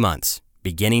next 3 months,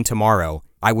 beginning tomorrow,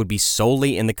 I would be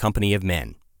solely in the company of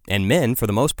men. And men, for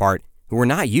the most part, who were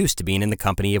not used to being in the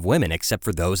company of women except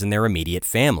for those in their immediate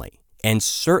family. And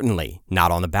certainly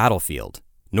not on the battlefield.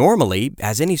 Normally,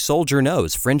 as any soldier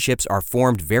knows, friendships are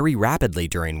formed very rapidly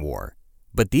during war.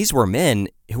 But these were men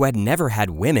who had never had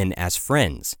women as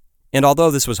friends. And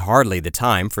although this was hardly the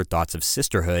time for thoughts of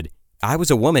sisterhood, I was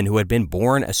a woman who had been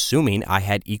born assuming I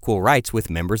had equal rights with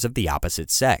members of the opposite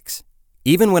sex.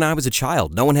 Even when I was a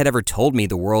child, no one had ever told me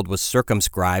the world was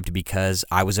circumscribed because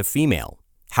I was a female.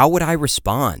 How would I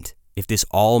respond if this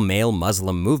all-male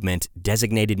Muslim movement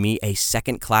designated me a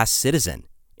second-class citizen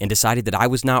and decided that I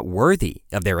was not worthy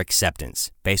of their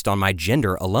acceptance based on my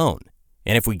gender alone?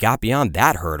 And if we got beyond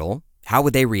that hurdle, how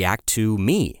would they react to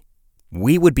me?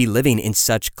 We would be living in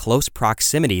such close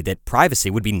proximity that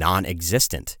privacy would be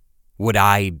non-existent. Would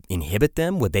I inhibit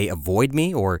them? Would they avoid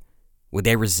me? Or would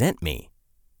they resent me?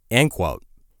 End quote.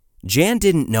 Jan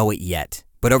didn't know it yet,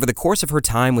 but over the course of her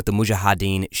time with the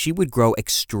Mujahideen, she would grow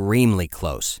extremely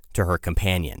close to her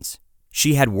companions.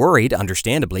 She had worried,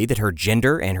 understandably, that her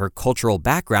gender and her cultural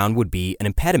background would be an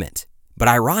impediment. But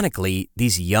ironically,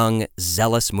 these young,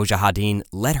 zealous Mujahideen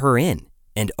let her in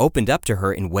and opened up to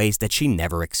her in ways that she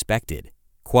never expected.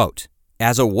 Quote,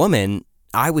 "As a woman,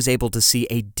 I was able to see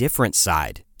a different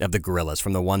side of the guerrillas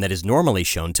from the one that is normally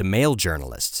shown to male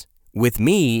journalists. With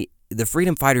me, the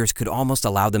freedom fighters could almost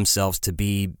allow themselves to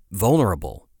be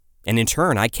vulnerable, and in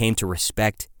turn, I came to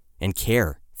respect and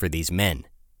care for these men."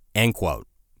 End quote.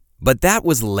 But that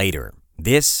was later.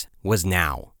 This was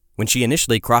now. When she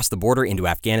initially crossed the border into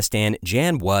Afghanistan,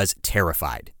 Jan was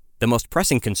terrified. The most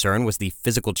pressing concern was the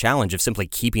physical challenge of simply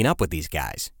keeping up with these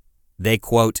guys. They,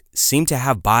 quote, "seemed to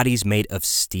have bodies made of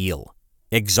steel."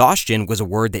 Exhaustion was a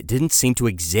word that didn't seem to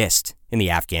exist in the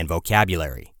Afghan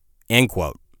vocabulary. End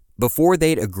quote. Before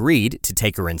they'd agreed to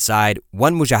take her inside,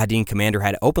 one Mujahideen commander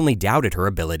had openly doubted her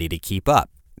ability to keep up.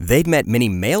 They'd met many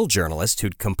male journalists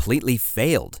who'd completely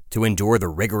failed to endure the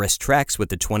rigorous treks with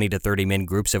the 20 to 30 men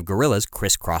groups of guerrillas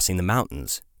crisscrossing the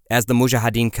mountains. As the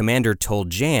Mujahideen commander told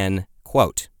Jan,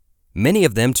 quote, "Many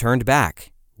of them turned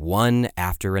back, one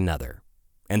after another.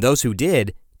 And those who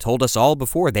did told us all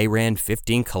before they ran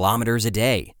 15 kilometers a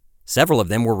day. Several of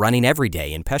them were running every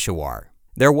day in Peshawar.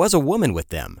 There was a woman with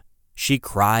them. She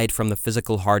cried from the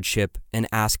physical hardship and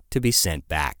asked to be sent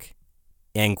back."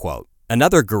 End quote.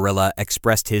 Another guerrilla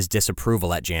expressed his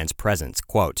disapproval at Jan's presence,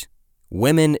 quote,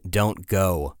 "Women don't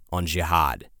go on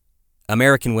jihad.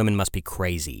 American women must be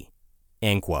crazy."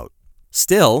 End quote.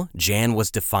 Still, Jan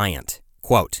was defiant,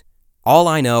 quote, "All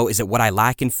I know is that what I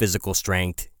lack in physical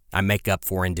strength, I make up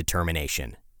for in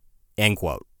determination." End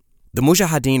quote. The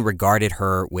Mujahideen regarded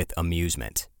her with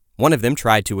amusement. One of them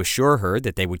tried to assure her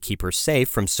that they would keep her safe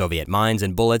from Soviet mines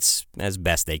and bullets as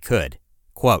best they could.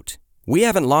 Quote, "We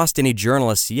haven't lost any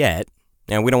journalists yet,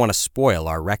 and we don't want to spoil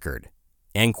our record."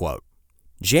 End quote.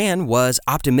 Jan was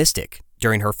optimistic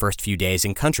during her first few days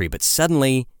in country, but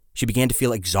suddenly she began to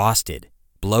feel exhausted,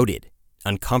 bloated,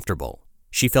 uncomfortable.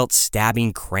 She felt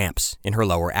stabbing cramps in her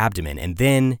lower abdomen, and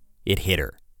then it hit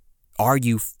her. "Are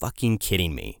you fucking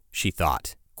kidding me?" she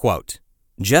thought. Quote,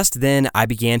 "Just then I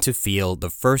began to feel the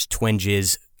first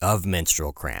twinges of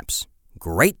menstrual cramps.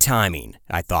 Great timing,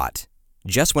 I thought.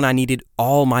 Just when I needed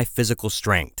all my physical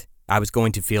strength, I was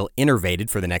going to feel enervated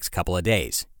for the next couple of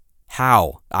days.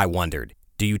 How, I wondered,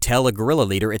 do you tell a guerrilla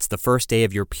leader it's the first day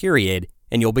of your period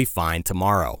and you'll be fine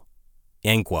tomorrow?"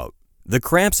 End quote. The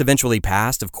cramps eventually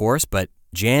passed, of course, but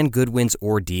Jan Goodwin's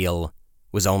ordeal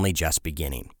was only just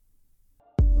beginning.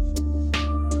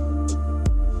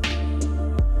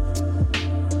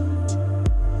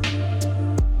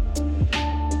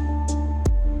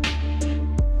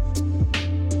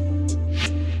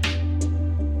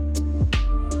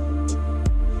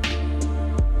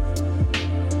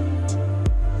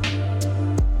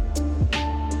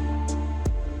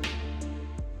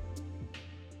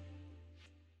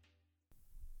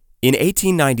 In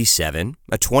 1897,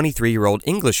 a 23-year-old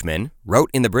Englishman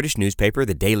wrote in the British newspaper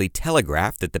The Daily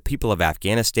Telegraph that the people of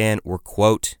Afghanistan were,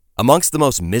 quote, "amongst the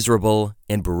most miserable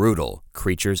and brutal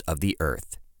creatures of the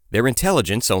earth. Their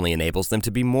intelligence only enables them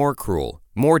to be more cruel,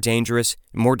 more dangerous,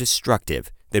 and more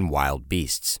destructive than wild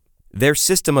beasts. Their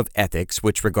system of ethics,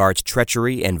 which regards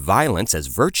treachery and violence as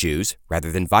virtues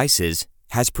rather than vices,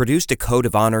 has produced a code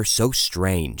of honor so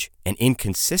strange and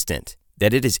inconsistent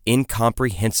that it is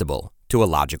incomprehensible to a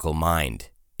logical mind."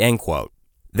 End quote.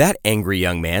 That angry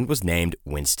young man was named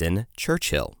Winston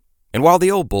Churchill. And while the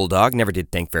old bulldog never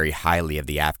did think very highly of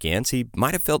the Afghans, he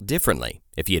might have felt differently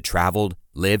if he had traveled,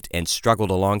 lived, and struggled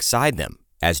alongside them,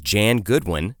 as Jan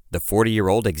Goodwin, the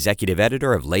 40-year-old executive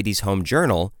editor of Ladies' Home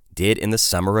Journal, did in the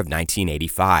summer of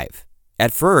 1985.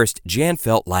 At first, Jan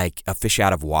felt like a fish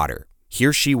out of water.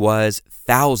 Here she was,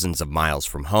 thousands of miles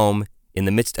from home, in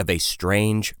the midst of a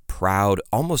strange, proud,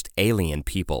 almost alien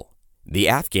people. The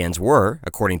Afghans were,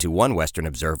 according to one Western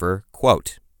observer,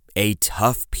 quote, a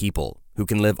tough people who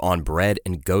can live on bread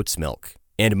and goat's milk,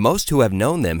 and most who have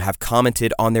known them have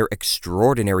commented on their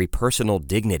extraordinary personal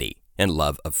dignity and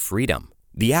love of freedom.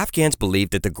 The Afghans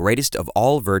believed that the greatest of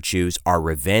all virtues are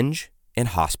revenge and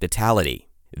hospitality.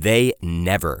 They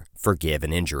never forgive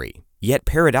an injury. Yet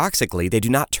paradoxically, they do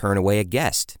not turn away a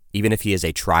guest, even if he is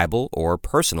a tribal or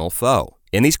personal foe.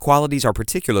 And these qualities are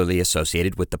particularly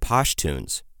associated with the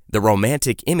Pashtuns. The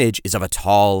romantic image is of a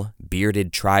tall,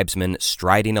 bearded tribesman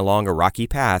striding along a rocky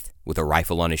path with a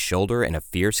rifle on his shoulder and a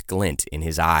fierce glint in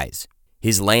his eyes.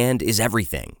 His land is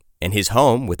everything, and his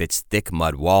home, with its thick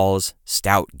mud walls,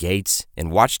 stout gates,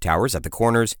 and watchtowers at the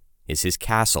corners, is his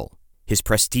castle. His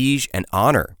prestige and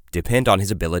honor depend on his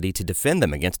ability to defend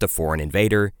them against a foreign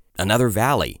invader, another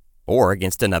valley, or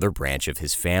against another branch of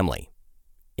his family.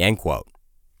 End quote.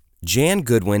 Jan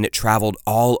Goodwin traveled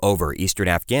all over eastern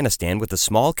Afghanistan with a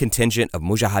small contingent of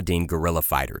Mujahideen guerrilla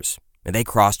fighters, and they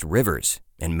crossed rivers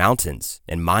and mountains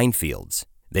and minefields.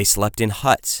 They slept in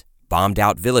huts, bombed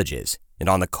out villages, and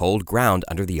on the cold ground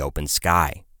under the open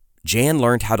sky. Jan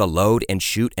learned how to load and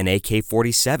shoot an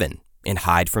AK-47 and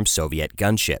hide from Soviet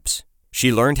gunships.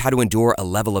 She learned how to endure a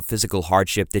level of physical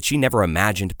hardship that she never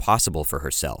imagined possible for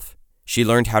herself. She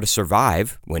learned how to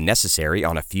survive, when necessary,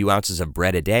 on a few ounces of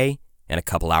bread a day and a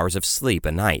couple hours of sleep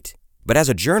a night. But as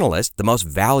a journalist, the most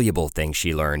valuable thing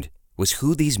she learned was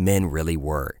who these men really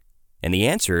were. And the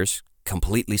answers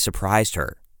completely surprised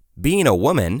her. Being a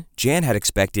woman, Jan had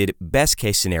expected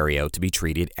best-case scenario to be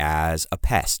treated as a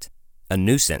pest, a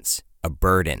nuisance, a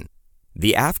burden.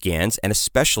 The Afghans, and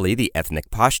especially the ethnic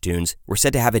Pashtuns, were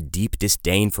said to have a deep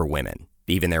disdain for women,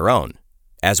 even their own.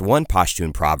 As one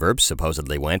Pashtun proverb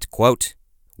supposedly went, quote,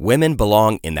 women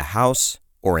belong in the house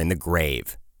or in the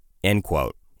grave, end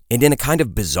quote. And in a kind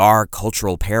of bizarre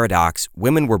cultural paradox,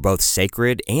 women were both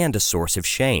sacred and a source of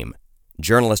shame.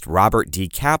 Journalist Robert D.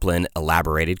 Kaplan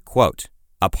elaborated, quote,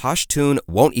 a Pashtun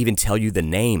won't even tell you the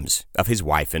names of his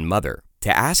wife and mother.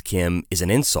 To ask him is an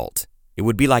insult. It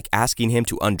would be like asking him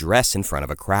to undress in front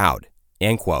of a crowd,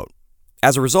 end quote.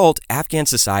 As a result, Afghan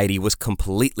society was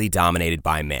completely dominated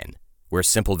by men, where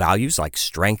simple values like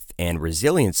strength and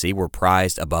resiliency were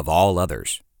prized above all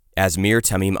others. As Mir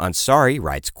Tamim Ansari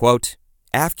writes, quote,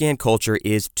 Afghan culture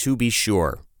is, to be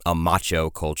sure, a macho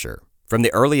culture. From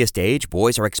the earliest age,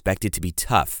 boys are expected to be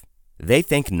tough. They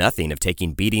think nothing of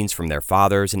taking beatings from their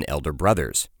fathers and elder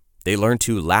brothers. They learn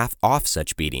to laugh off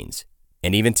such beatings,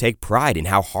 and even take pride in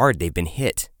how hard they've been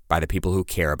hit by the people who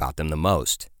care about them the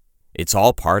most. It's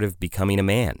all part of becoming a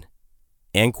man.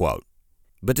 End quote.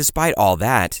 But despite all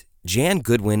that, Jan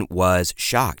Goodwin was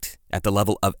shocked at the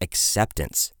level of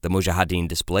acceptance the Mujahideen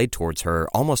displayed towards her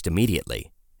almost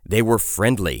immediately. They were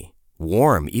friendly,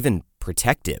 warm, even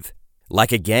protective,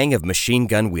 like a gang of machine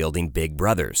gun-wielding big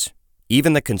brothers.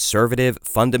 Even the conservative,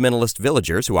 fundamentalist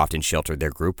villagers who often sheltered their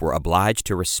group were obliged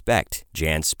to respect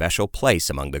Jan's special place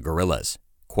among the guerrillas.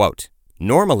 Quote,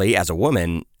 normally, as a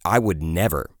woman, I would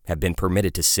never have been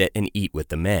permitted to sit and eat with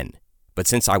the men. But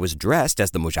since I was dressed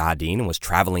as the Mujahideen and was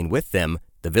traveling with them,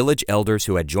 the village elders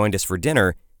who had joined us for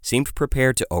dinner seemed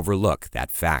prepared to overlook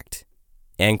that fact.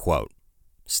 End quote.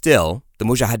 Still, the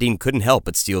Mujahideen couldn't help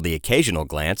but steal the occasional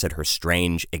glance at her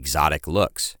strange, exotic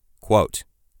looks. Quote,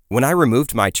 when I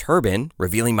removed my turban,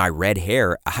 revealing my red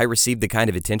hair, I received the kind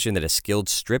of attention that a skilled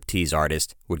striptease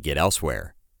artist would get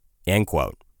elsewhere. End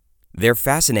quote. Their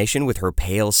fascination with her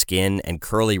pale skin and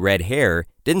curly red hair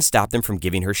didn't stop them from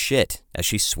giving her shit as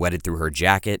she sweated through her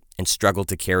jacket and struggled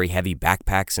to carry heavy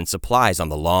backpacks and supplies on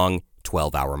the long,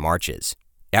 12-hour marches.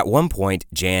 At one point,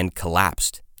 Jan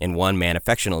collapsed, and one man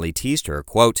affectionately teased her,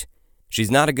 quote,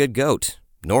 she's not a good goat,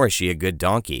 nor is she a good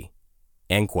donkey,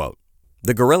 end quote.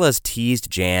 The guerrillas teased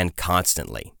Jan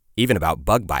constantly, even about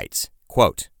bug bites.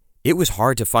 Quote, it was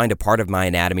hard to find a part of my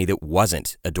anatomy that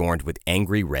wasn't adorned with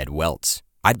angry red welts.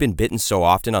 I'd been bitten so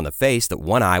often on the face that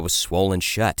one eye was swollen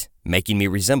shut, making me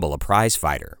resemble a prize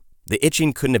fighter. The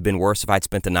itching couldn't have been worse if I'd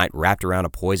spent the night wrapped around a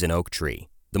poison oak tree.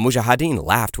 The Mujahideen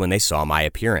laughed when they saw my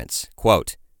appearance.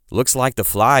 Quote, looks like the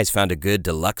flies found a good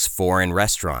deluxe foreign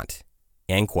restaurant.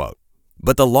 End quote.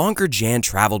 But the longer Jan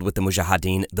traveled with the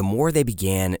Mujahideen, the more they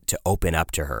began to open up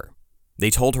to her.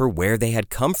 They told her where they had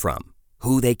come from,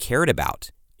 who they cared about,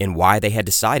 and why they had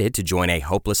decided to join a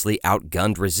hopelessly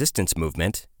outgunned resistance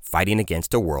movement fighting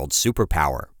against a world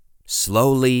superpower.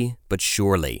 Slowly but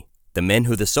surely, the men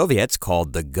who the Soviets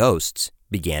called the ghosts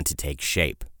began to take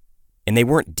shape. And they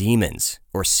weren't demons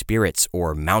or spirits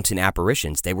or mountain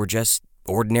apparitions. They were just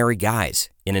ordinary guys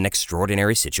in an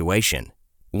extraordinary situation.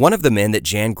 One of the men that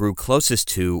Jan grew closest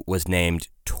to was named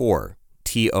Tor,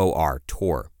 T-O-R,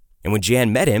 Tor. And when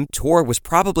Jan met him, Tor was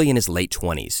probably in his late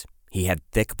 20s. He had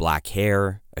thick black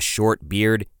hair, a short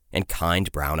beard, and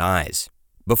kind brown eyes.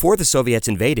 Before the Soviets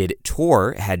invaded,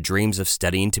 Tor had dreams of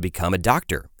studying to become a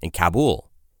doctor in Kabul.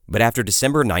 But after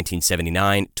December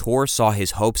 1979, Tor saw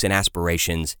his hopes and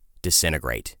aspirations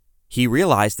disintegrate. He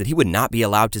realized that he would not be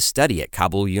allowed to study at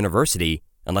Kabul University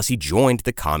unless he joined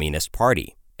the Communist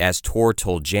Party. As Tor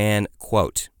told Jan,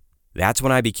 quote, "That's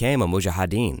when I became a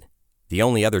mujahideen. The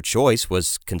only other choice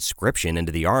was conscription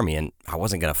into the army, and I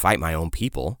wasn't going to fight my own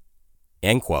people."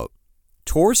 End quote.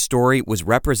 Tor's story was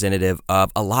representative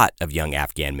of a lot of young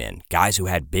Afghan men, guys who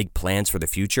had big plans for the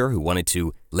future, who wanted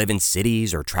to live in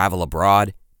cities or travel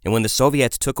abroad. And when the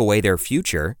Soviets took away their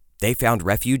future, they found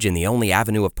refuge in the only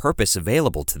avenue of purpose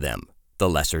available to them, the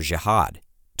lesser jihad.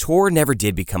 Tor never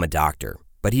did become a doctor,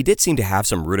 but he did seem to have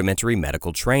some rudimentary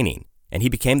medical training, and he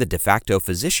became the de facto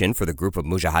physician for the group of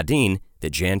mujahideen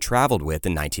that Jan traveled with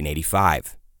in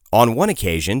 1985. On one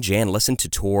occasion, Jan listened to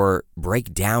Tor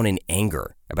break down in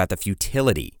anger about the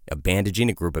futility of bandaging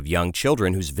a group of young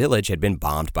children whose village had been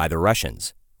bombed by the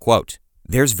Russians. Quote,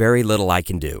 "There's very little I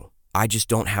can do. I just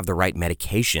don't have the right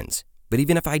medications. But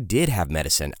even if I did have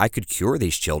medicine, I could cure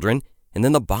these children, and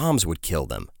then the bombs would kill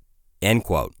them." End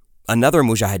quote. Another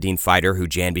mujahideen fighter who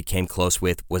Jan became close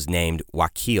with was named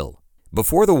Wakil.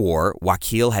 Before the war,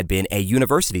 Wakil had been a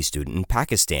university student in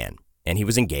Pakistan, and he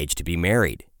was engaged to be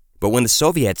married. But when the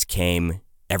Soviets came,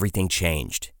 everything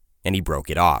changed, and he broke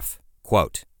it off.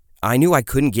 Quote, "I knew I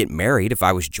couldn't get married if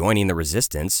I was joining the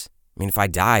resistance. If I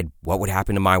died, what would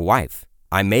happen to my wife?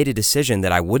 I made a decision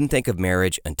that I wouldn't think of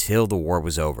marriage until the war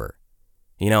was over.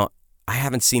 I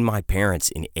haven't seen my parents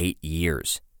in 8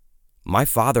 years. My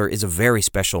father is a very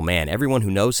special man. Everyone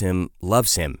who knows him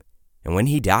loves him. And when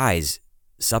he dies,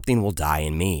 something will die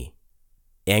in me."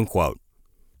 End quote.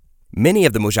 Many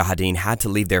of the mujahideen had to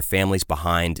leave their families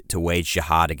behind to wage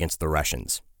jihad against the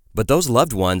Russians. But those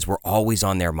loved ones were always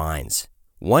on their minds.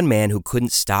 One man who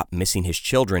couldn't stop missing his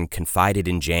children confided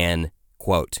in Jan,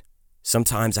 quote,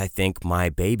 "Sometimes I think my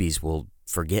babies will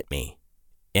forget me."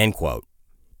 End quote.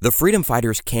 The freedom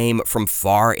fighters came from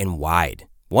far and wide.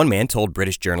 One man told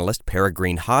British journalist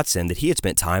Peregrine Hodson that he had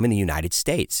spent time in the United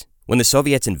States. When the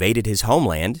Soviets invaded his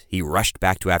homeland, he rushed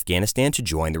back to Afghanistan to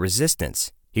join the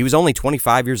resistance. He was only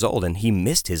 25 years old and he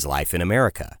missed his life in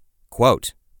America.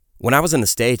 Quote, "When I was in the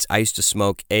States, I used to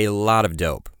smoke a lot of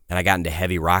dope and I got into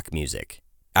heavy rock music.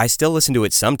 I still listen to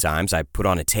it sometimes. I put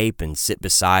on a tape and sit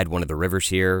beside one of the rivers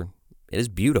here. It is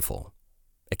beautiful.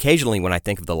 Occasionally when I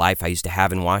think of the life I used to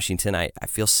have in Washington, I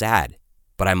feel sad,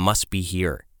 but I must be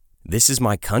here. This is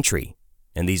my country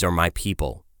and these are my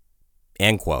people."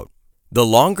 End quote. The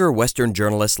longer Western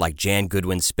journalists like Jan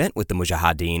Goodwin spent with the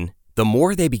mujahideen, the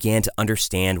more they began to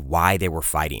understand why they were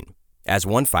fighting. As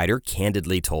one fighter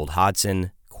candidly told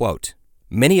Hodson, quote,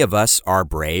 "Many of us are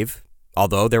brave,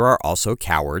 although there are also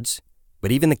cowards.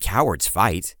 But even the cowards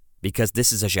fight, because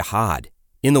this is a jihad.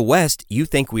 In the West, you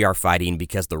think we are fighting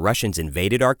because the Russians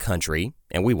invaded our country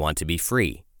and we want to be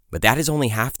free. But that is only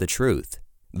half the truth.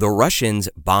 The Russians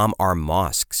bomb our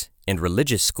mosques and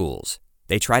religious schools.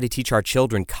 They try to teach our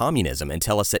children communism and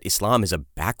tell us that Islam is a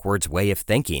backwards way of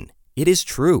thinking. It is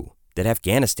true that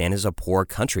Afghanistan is a poor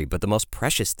country, but the most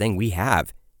precious thing we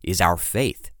have is our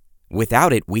faith.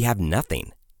 Without it, we have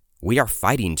nothing. We are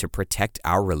fighting to protect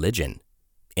our religion."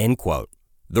 End quote.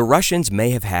 The Russians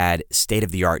may have had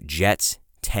state-of-the-art jets,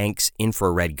 tanks,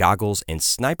 infrared goggles, and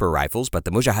sniper rifles, but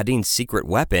the mujahideen's secret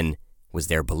weapon was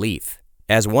their belief.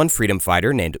 As one freedom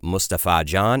fighter named Mustafa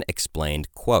Jan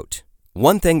explained, quote,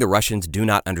 "One thing the Russians do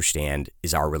not understand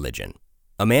is our religion.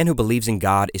 A man who believes in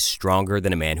God is stronger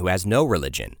than a man who has no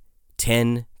religion.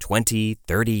 10, 20,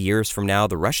 30 years from now,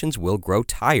 the Russians will grow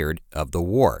tired of the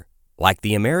war, like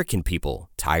the American people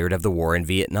tired of the war in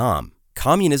Vietnam.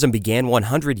 Communism began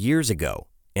 100 years ago,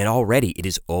 and already it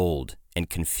is old and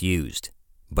confused.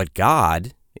 But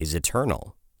God is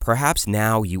eternal. Perhaps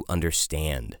now you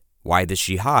understand why this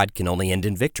jihad can only end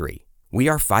in victory. We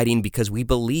are fighting because we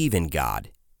believe in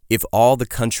God. If all the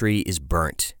country is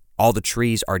burnt, all the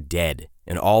trees are dead,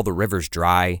 and all the rivers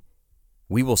dry,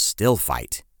 we will still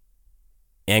fight."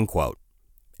 End quote.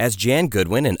 As Jan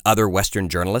Goodwin and other Western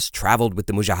journalists traveled with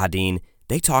the mujahideen,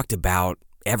 they talked about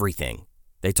everything.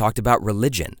 They talked about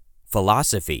religion,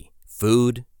 philosophy,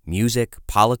 food, music,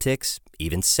 politics,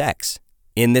 even sex.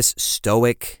 In this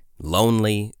stoic,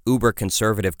 lonely,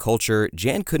 uber-conservative culture,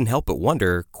 Jan couldn't help but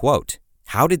wonder, quote,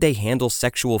 how did they handle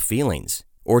sexual feelings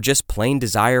or just plain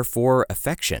desire for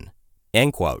affection?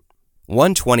 End quote.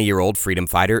 One 20-year-old freedom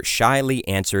fighter shyly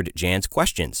answered Jan's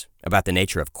questions about the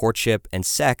nature of courtship and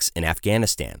sex in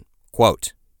Afghanistan.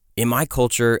 Quote, In my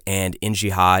culture and in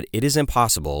jihad, it is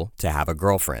impossible to have a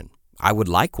girlfriend. I would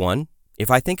like one.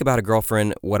 If I think about a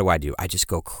girlfriend, what do? I just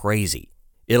go crazy.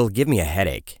 It'll give me a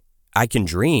headache. I can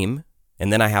dream,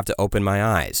 and then I have to open my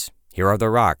eyes. Here are the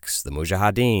rocks, the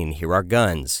mujahideen, here are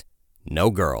guns.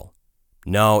 No girl.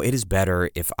 No, it is better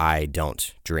if I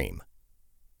don't dream.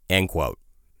 End quote.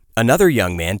 Another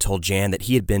young man told Jan that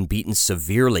he had been beaten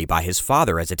severely by his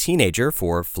father as a teenager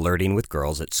for flirting with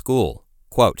girls at school.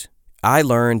 Quote, I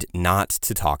learned not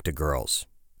to talk to girls.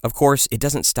 Of course, it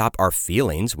doesn't stop our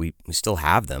feelings. We still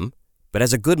have them. But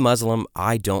as a good Muslim,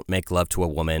 I don't make love to a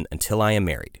woman until I am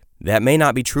married. That may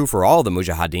not be true for all the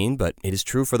mujahideen, but it is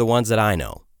true for the ones that I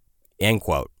know. End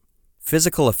quote.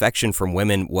 Physical affection from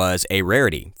women was a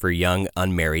rarity for young,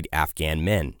 unmarried Afghan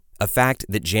men. A fact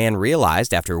that Jan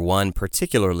realized after one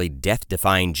particularly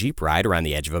death-defying Jeep ride around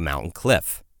the edge of a mountain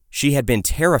cliff. She had been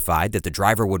terrified that the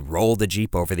driver would roll the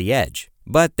Jeep over the edge,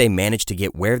 but they managed to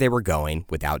get where they were going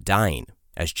without dying.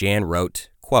 As Jan wrote,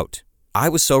 quote, I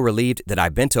was so relieved that I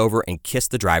bent over and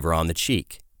kissed the driver on the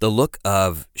cheek. The look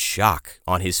of shock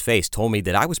on his face told me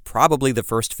that I was probably the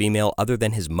first female other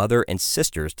than his mother and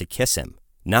sisters to kiss him.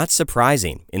 Not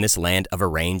surprising in this land of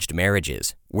arranged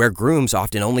marriages, where grooms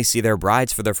often only see their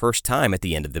brides for the first time at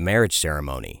the end of the marriage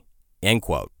ceremony. End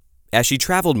quote. As she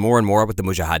traveled more and more with the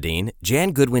mujahideen,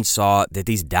 Jan Goodwin saw that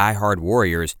these die-hard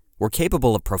warriors were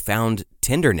capable of profound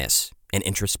tenderness and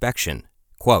introspection.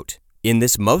 Quote, in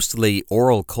this mostly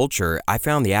oral culture, I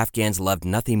found the Afghans loved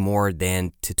nothing more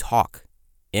than to talk.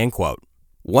 End quote.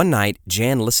 One night,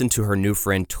 Jan listened to her new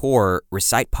friend Tor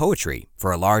recite poetry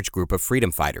for a large group of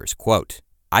freedom fighters. Quote,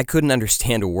 I couldn't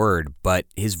understand a word, but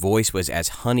his voice was as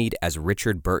honeyed as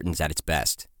Richard Burton's at its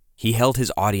best. He held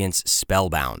his audience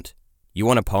spellbound. You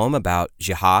want a poem about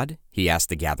jihad? He asked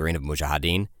the gathering of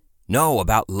mujahideen. No,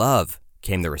 about love,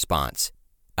 came the response.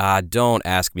 Don't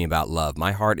ask me about love.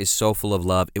 My heart is so full of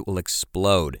love, it will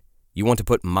explode. You want to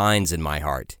put mines in my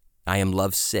heart. I am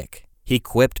lovesick. He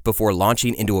quipped before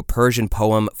launching into a Persian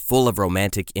poem full of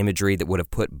romantic imagery that would have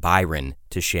put Byron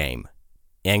to shame.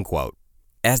 End quote.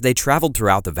 As they traveled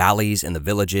throughout the valleys and the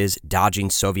villages, dodging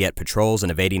Soviet patrols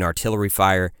and evading artillery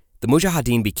fire, the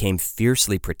mujahideen became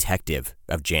fiercely protective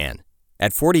of Jan.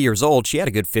 At 40 years old, she had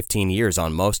a good 15 years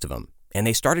on most of them, and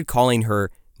they started calling her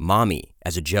Mommy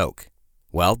as a joke.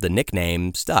 Well, the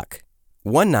nickname stuck.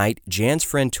 One night, Jan's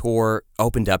friend Tor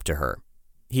opened up to her.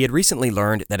 He had recently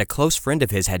learned that a close friend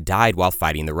of his had died while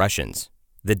fighting the Russians.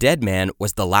 The dead man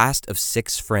was the last of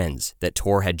 6 friends that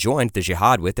Tor had joined the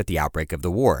jihad with at the outbreak of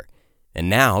the war, and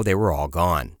now they were all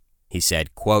gone. He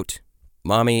said, quote,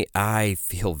 Mommy, I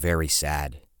feel very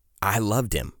sad. I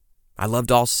loved him. I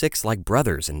loved all 6 like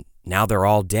brothers, and now they're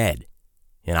all dead,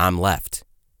 and I'm left.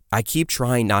 I keep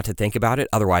trying not to think about it,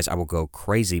 otherwise I will go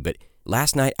crazy, but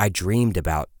last night I dreamed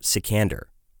about Sikander.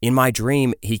 In my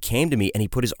dream, he came to me and he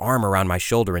put his arm around my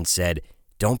shoulder and said,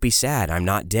 Don't be sad, I'm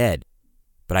not dead.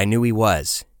 But I knew he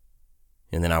was.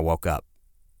 And then I woke up.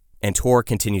 And Tor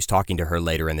continues talking to her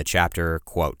later in the chapter,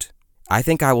 quote, I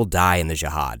think I will die in the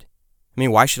jihad. I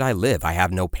mean, why should I live? I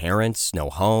have no parents, no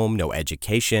home, no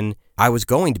education. I was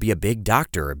going to be a big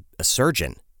doctor, a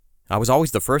surgeon. I was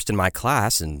always the first in my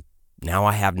class, and now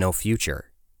I have no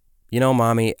future. You know,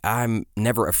 Mommy, I'm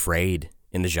never afraid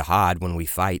in the jihad when we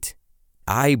fight.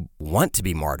 I want to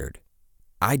be martyred.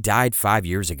 I died 5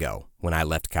 years ago when I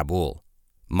left Kabul.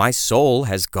 My soul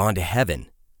has gone to heaven,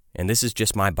 and this is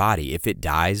just my body. If it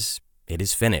dies, it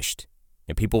is finished.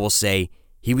 And people will say,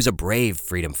 he was a brave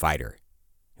freedom fighter,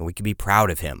 and we can be proud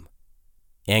of him.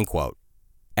 End quote.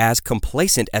 As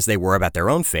complacent as they were about their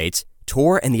own fates,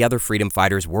 Tor and the other freedom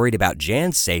fighters worried about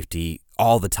Jan's safety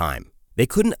all the time. They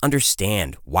couldn't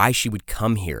understand why she would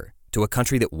come here, to a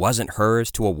country that wasn't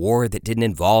hers, to a war that didn't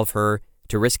involve her,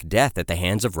 to risk death at the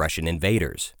hands of Russian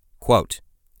invaders. Quote,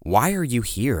 Why are you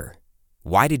here?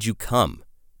 Why did you come?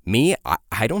 Me,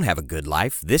 I don't have a good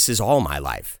life. This is all my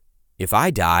life. If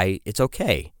I die, it's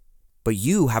okay. But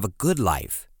you have a good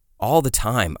life. All the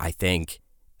time, I think,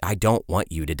 I don't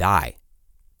want you to die.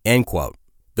 End quote.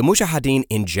 The mujahideen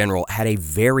in general had a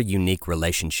very unique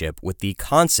relationship with the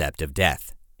concept of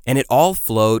death, and it all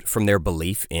flowed from their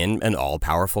belief in an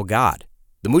all-powerful God.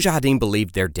 The mujahideen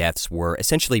believed their deaths were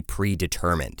essentially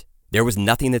predetermined. There was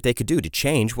nothing that they could do to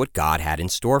change what God had in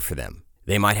store for them.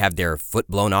 They might have their foot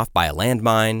blown off by a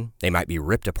landmine, they might be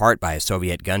ripped apart by a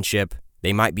Soviet gunship,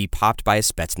 they might be popped by a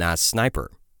Spetsnaz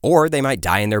sniper, or they might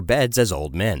die in their beds as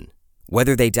old men.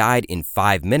 Whether they died in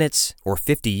 5 minutes or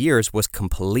 50 years was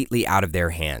completely out of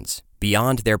their hands,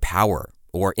 beyond their power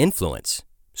or influence.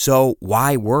 So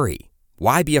why worry?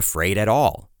 Why be afraid at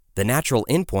all? The natural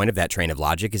endpoint of that train of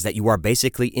logic is that you are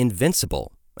basically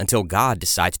invincible. until God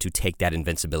decides to take that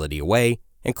invincibility away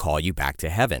and call you back to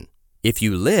heaven. If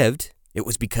you lived, it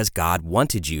was because God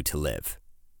wanted you to live.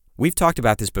 We've talked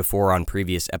about this before on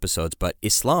previous episodes, but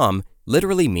Islam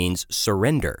literally means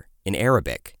surrender in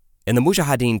Arabic. And the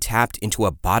Mujahideen tapped into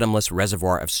a bottomless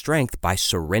reservoir of strength by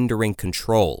surrendering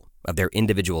control of their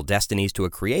individual destinies to a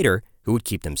creator who would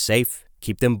keep them safe,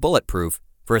 keep them bulletproof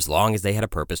for as long as they had a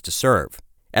purpose to serve.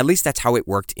 At least that's how it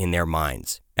worked in their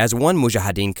minds. As one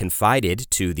Mujahideen confided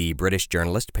to the British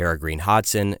journalist Peregrine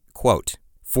Hodson, quote,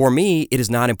 "For me, it is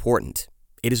not important.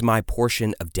 It is my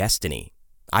portion of destiny.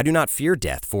 I do not fear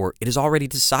death, for it is already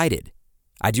decided.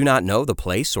 I do not know the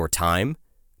place or time,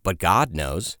 but God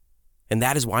knows, and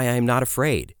that is why I am not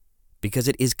afraid, because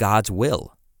it is God's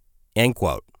will." End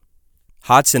quote.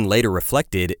 Hodson later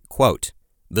reflected, quote,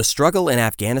 "The struggle in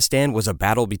Afghanistan was a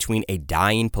battle between a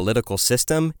dying political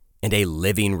system and a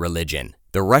living religion.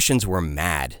 The Russians were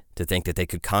mad to think that they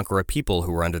could conquer a people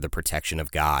who were under the protection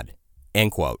of God."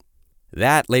 End quote.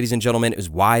 That, ladies and gentlemen, is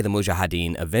why the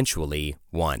Mujahideen eventually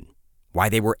won. Why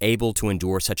they were able to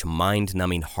endure such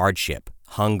mind-numbing hardship,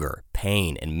 hunger,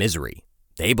 pain, and misery.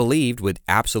 They believed with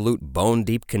absolute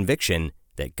bone-deep conviction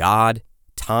that God,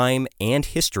 time, and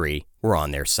history were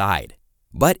on their side.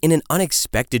 But in an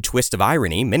unexpected twist of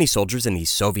irony, many soldiers in the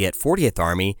Soviet 40th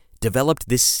Army developed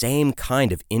this same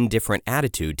kind of indifferent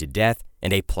attitude to death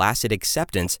and a placid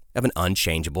acceptance of an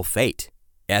unchangeable fate.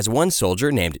 As one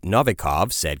soldier named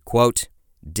Novikov said, quote,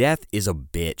 "Death is a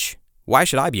bitch. Why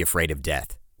should I be afraid of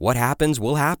death? What happens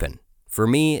will happen. For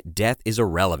me, death is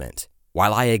irrelevant.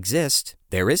 While I exist,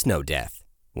 there is no death.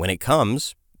 When it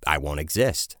comes, I won't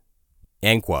exist."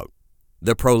 End quote.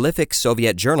 The prolific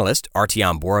Soviet journalist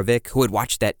Artyom Borovik, who had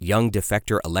watched that young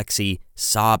defector Alexei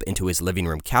sob into his living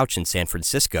room couch in San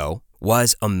Francisco,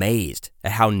 was amazed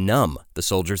at how numb the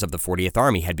soldiers of the 40th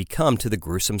Army had become to the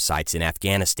gruesome sights in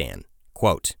Afghanistan.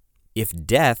 Quote, "If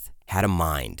death had a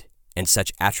mind and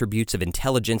such attributes of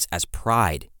intelligence as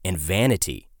pride and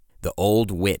vanity, the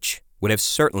old witch would have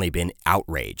certainly been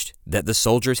outraged that the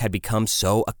soldiers had become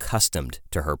so accustomed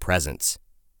to her presence."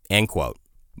 End quote.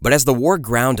 But as the war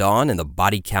ground on and the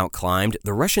body count climbed,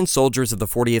 the Russian soldiers of the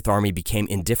 40th Army became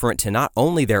indifferent to not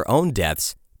only their own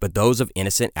deaths, but those of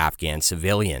innocent Afghan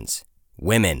civilians.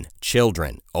 Women,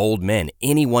 children, old men,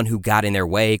 anyone who got in their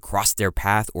way, crossed their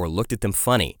path, or looked at them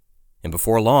funny. And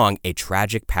before long, a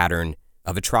tragic pattern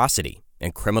of atrocity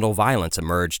and criminal violence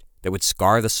emerged that would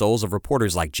scar the souls of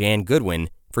reporters like Jan Goodwin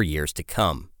for years to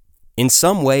come. In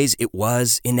some ways, it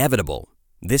was inevitable.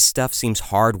 This stuff seems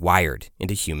hardwired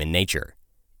into human nature.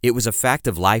 It was a fact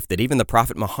of life that even the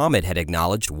Prophet Muhammad had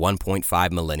acknowledged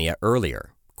 1.5 millennia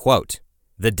earlier. Quote,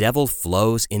 "The devil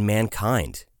flows in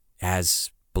mankind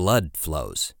as blood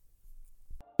flows."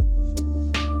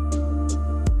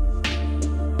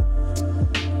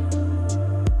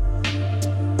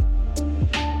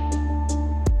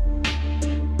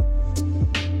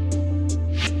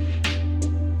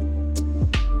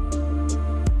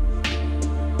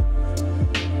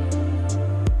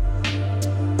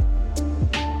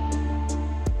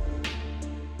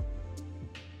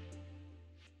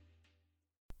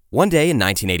 One day in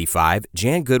 1985,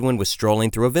 Jan Goodwin was strolling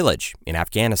through a village in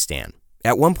Afghanistan.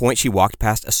 At one point, she walked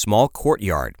past a small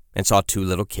courtyard and saw two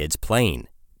little kids playing.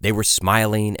 They were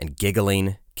smiling and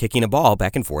giggling, kicking a ball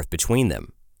back and forth between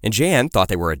them. And Jan thought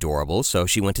they were adorable, so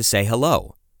she went to say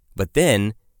hello. But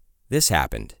then, this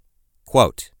happened.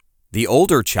 Quote, "The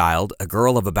older child, a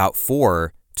girl of about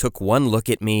 4, took one look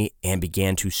at me and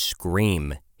began to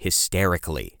scream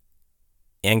hysterically."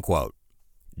 End quote.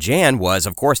 Jan was,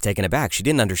 of course, taken aback. She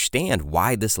didn't understand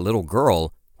why this little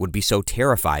girl would be so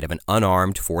terrified of an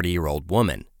unarmed 40-year-old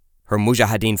woman. Her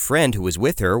Mujahideen friend who was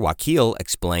with her, Wakil,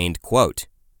 explained, quote,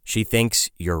 "She thinks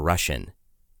you're Russian."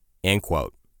 End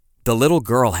quote. The little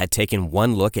girl had taken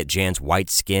one look at Jan's white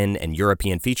skin and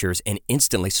European features and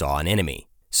instantly saw an enemy,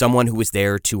 someone who was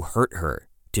there to hurt her,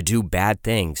 to do bad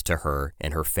things to her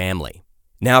and her family.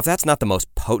 Now, if that's not the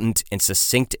most potent and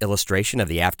succinct illustration of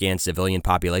the Afghan civilian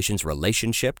population's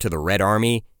relationship to the Red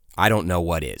Army, I don't know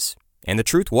what is. And the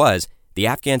truth was, the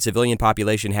Afghan civilian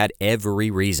population had every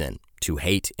reason to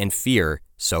hate and fear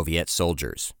Soviet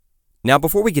soldiers. Now,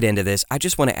 before we get into this, I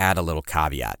just want to add a little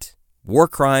caveat. War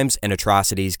crimes and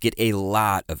atrocities get a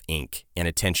lot of ink and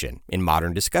attention in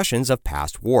modern discussions of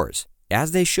past wars.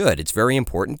 As they should, it's very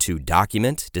important to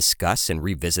document, discuss, and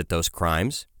revisit those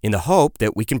crimes in the hope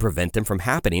that we can prevent them from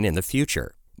happening in the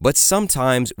future. But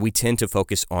sometimes we tend to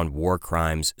focus on war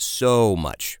crimes so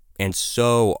much and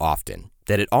so often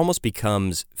that it almost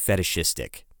becomes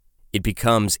fetishistic. It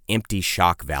becomes empty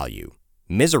shock value,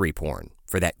 misery porn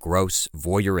for that gross,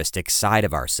 voyeuristic side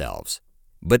of ourselves.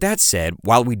 But that said,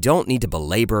 while we don't need to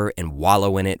belabor and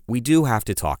wallow in it, we do have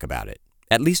to talk about it,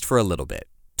 at least for a little bit.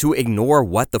 To ignore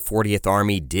what the 40th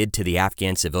Army did to the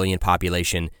Afghan civilian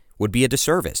population would be a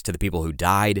disservice to the people who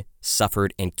died,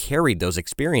 suffered, and carried those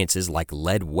experiences like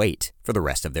lead weight for the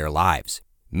rest of their lives.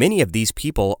 Many of these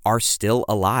people are still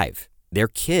alive. Their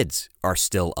kids are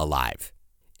still alive.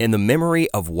 And the memory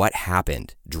of what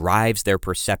happened drives their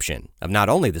perception of not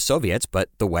only the Soviets, but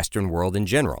the Western world in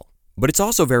general. But it's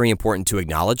also very important to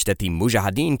acknowledge that the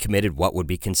Mujahideen committed what would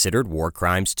be considered war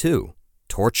crimes too.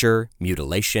 Torture,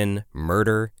 mutilation,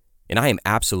 murder. And I am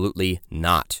absolutely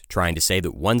not trying to say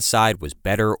that one side was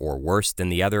better or worse than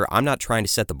the other. I'm not trying to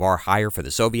set the bar higher for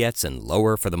the Soviets and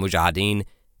lower for the Mujahideen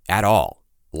at all.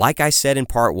 Like I said in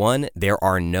part 1, there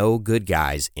are no good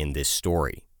guys in this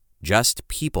story. Just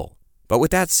people. But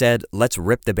with that said, let's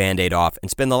rip the Band-Aid off and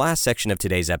spend the last section of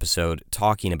today's episode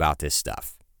talking about this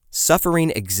stuff.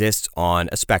 Suffering exists on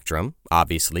a spectrum,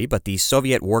 obviously, but the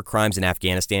Soviet war crimes in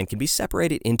Afghanistan can be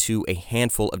separated into a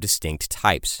handful of distinct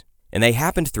types. And they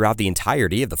happened throughout the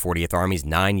entirety of the 40th Army's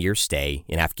 9-year stay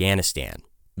in Afghanistan.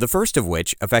 The first of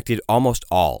which affected almost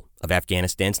all of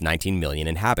Afghanistan's 19 million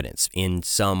inhabitants in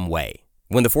some way.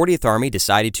 When the 40th Army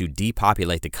decided to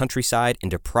depopulate the countryside and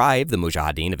deprive the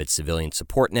Mujahideen of its civilian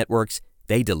support networks,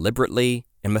 they deliberately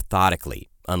and methodically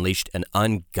unleashed an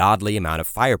ungodly amount of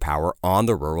firepower on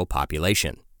the rural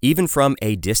population. Even from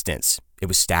a distance, it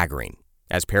was staggering.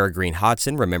 As Peregrine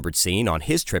Hodson remembered seeing on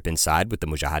his trip inside with the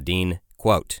Mujahideen,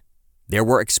 quote, "There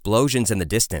were explosions in the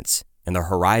distance, and the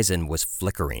horizon was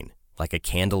flickering like a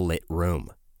candle-lit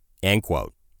room." End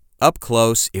quote. Up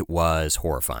close, it was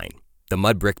horrifying. The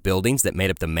mud brick buildings that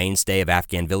made up the mainstay of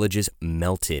Afghan villages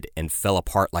melted and fell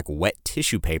apart like wet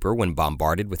tissue paper when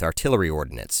bombarded with artillery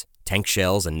ordnance, tank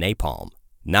shells, and napalm.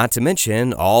 Not to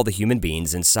mention all the human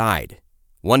beings inside.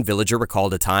 One villager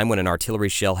recalled a time when an artillery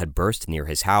shell had burst near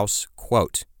his house,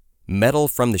 quote, "Metal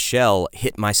from the shell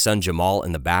hit my son Jamal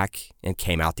in the back and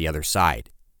came out the other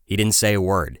side. He didn't say a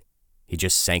word. He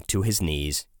just sank to his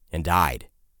knees and died."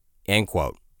 End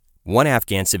quote. One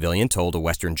Afghan civilian told a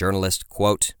Western journalist,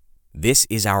 quote, "This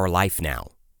is our life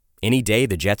now. Any day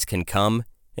the jets can come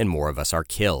and more of us are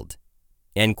killed."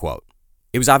 End quote.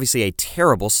 It was obviously a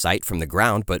terrible sight from the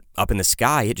ground, but up in the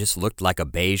sky it just looked like a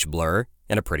beige blur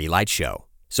and a pretty light show.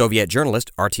 Soviet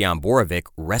journalist Artyom Borovik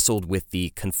wrestled with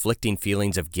the conflicting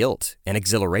feelings of guilt and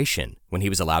exhilaration when he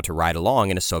was allowed to ride along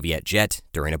in a Soviet jet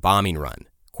during a bombing run.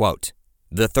 Quote,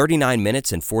 "The 39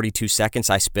 minutes and 42 seconds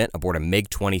I spent aboard a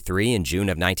MiG-23 in June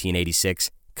of 1986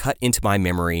 cut into my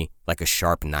memory like a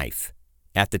sharp knife.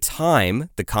 At the time,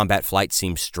 the combat flight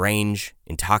seemed strange,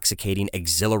 intoxicating,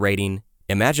 exhilarating.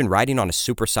 Imagine riding on a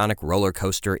supersonic roller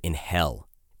coaster in hell.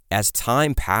 As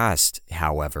time passed,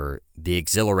 however, the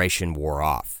exhilaration wore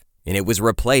off, and it was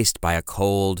replaced by a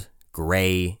cold,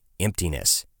 gray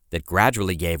emptiness that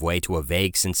gradually gave way to a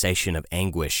vague sensation of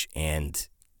anguish and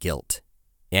guilt."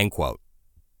 End quote.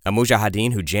 A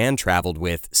Mujahideen who Jan traveled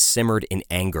with simmered in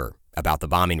anger about the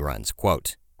bombing runs,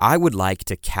 quote, "I would like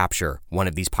to capture one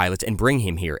of these pilots and bring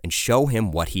him here and show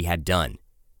him what he had done.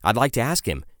 I'd like to ask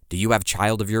him, do you have a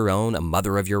child of your own, a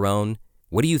mother of your own?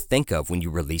 What do you think of when you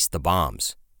released the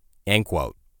bombs?" End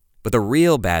quote. But the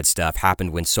real bad stuff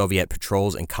happened when Soviet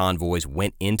patrols and convoys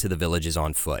went into the villages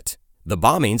on foot. The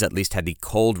bombings at least had the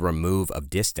cold remove of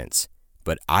distance,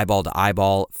 but eyeball to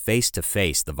eyeball, face to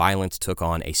face, the violence took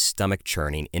on a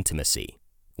stomach-churning intimacy.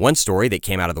 One story that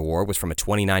came out of the war was from a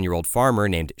 29-year-old farmer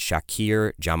named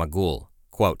Shakir Jamagul.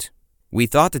 Quote, "We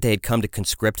thought that they had come to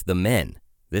conscript the men.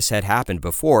 This had happened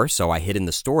before, so I hid in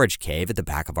the storage cave at the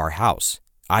back of our house.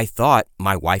 I thought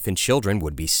my wife and children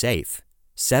would be safe.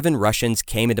 7 Russians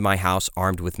came into my house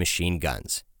armed with machine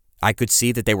guns. I could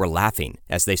see that they were laughing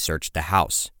as they searched the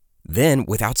house. Then,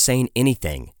 without saying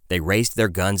anything, they raised their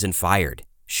guns and fired,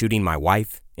 shooting my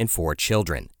wife and 4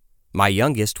 children. My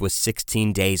youngest was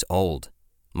 16 days old.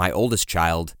 My oldest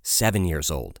child, 7 years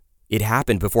old. It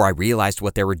happened before I realized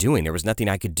what they were doing. There was nothing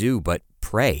I could do but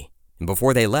pray. And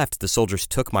before they left, the soldiers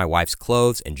took my wife's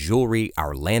clothes and jewelry,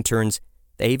 our lanterns.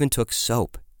 They even took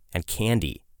soap and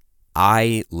candy.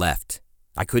 I left.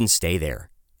 I couldn't stay there.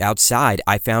 Outside,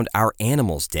 I found our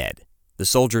animals dead. The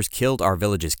soldiers killed our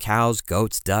village's cows,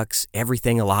 goats, ducks,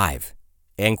 everything alive."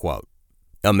 End quote.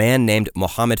 A man named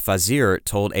Mohammed Fazir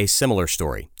told a similar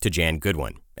story to Jan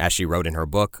Goodwin, as she wrote in her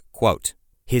book, quote,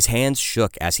 "His hands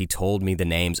shook as he told me the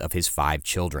names of his 5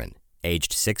 children,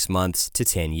 aged 6 months to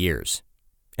 10 years.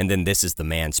 And then this is the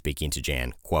man speaking to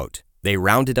Jan, quote, "They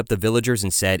rounded up the villagers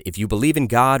and said, 'If you believe in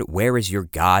God, where is your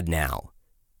God now?'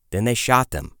 Then they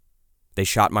shot them. They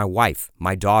shot my wife,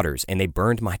 my daughters, and they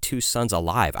burned my 2 sons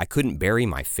alive. I couldn't bury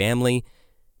my family.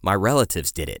 My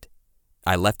relatives did it.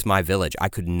 I left my village. I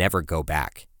could never go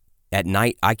back. At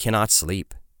night, I cannot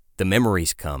sleep. The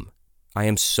memories come. I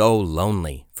am so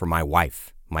lonely for my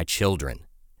wife, my children.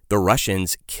 The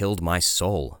Russians killed my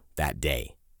soul that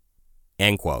day."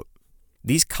 End quote.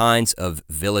 These kinds of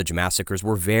village massacres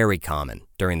were very common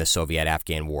during the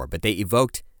Soviet-Afghan War, but they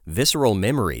evoked visceral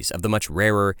memories of the much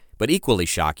rarer but equally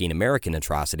shocking American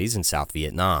atrocities in South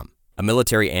Vietnam. A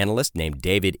military analyst named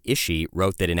David Ishii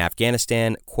wrote that in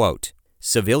Afghanistan, quote,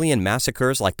 "Civilian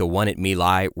massacres like the one at My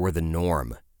Lai were the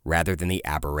norm rather than the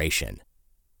aberration."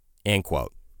 End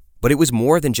quote. But it was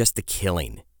more than just the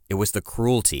killing. It was the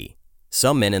cruelty.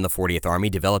 Some men in the 40th Army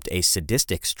developed a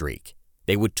sadistic streak.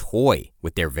 They would toy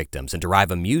with their victims and derive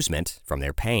amusement from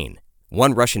their pain.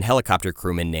 One Russian helicopter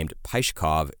crewman named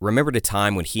Peshkov remembered a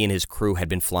time when he and his crew had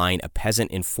been flying a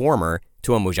peasant informer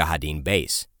to a Mujahideen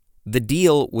base. The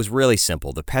deal was really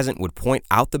simple. The peasant would point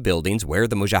out the buildings where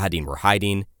the Mujahideen were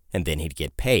hiding, and then he'd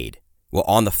get paid. Well,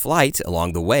 on the flight,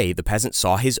 along the way, the peasant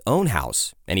saw his own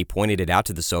house, and he pointed it out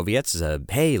to the Soviets as a,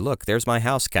 "Hey, look, there's my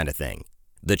house" kind of thing.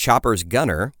 The chopper's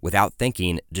gunner, without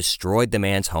thinking, destroyed the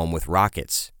man's home with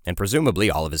rockets, and presumably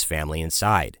all of his family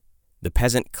inside. The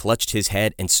peasant clutched his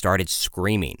head and started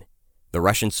screaming. The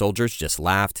Russian soldiers just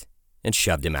laughed and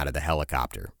shoved him out of the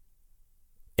helicopter.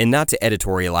 And not to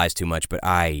editorialize too much, but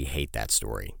I hate that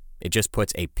story. It just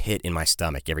puts a pit in my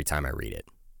stomach every time I read it.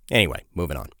 Anyway,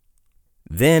 moving on.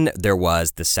 Then there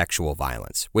was the sexual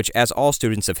violence, which, as all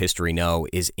students of history know,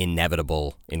 is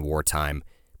inevitable in wartime,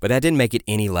 but that didn't make it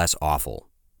any less awful.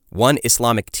 One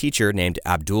Islamic teacher named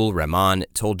Abdul Rahman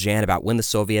told Jan about when the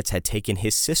Soviets had taken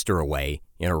his sister away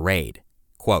in a raid.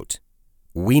 Quote,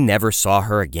 "We never saw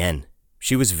her again.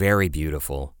 She was very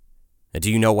beautiful.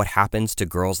 Do you know what happens to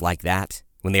girls like that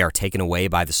when they are taken away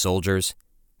by the soldiers?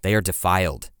 They are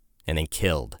defiled and then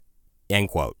killed." End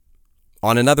quote.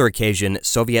 On another occasion,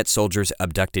 Soviet soldiers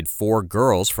abducted 4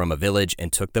 girls from a village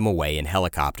and took them away in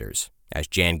helicopters. As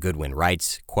Jan Goodwin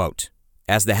writes, quote,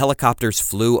 "As the helicopters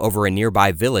flew over a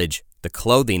nearby village, the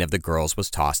clothing of the girls was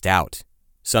tossed out.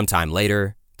 Sometime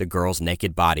later, the girls'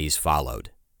 naked bodies followed."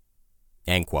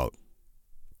 End quote.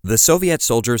 The Soviet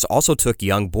soldiers also took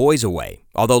young boys away,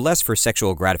 although less for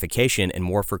sexual gratification and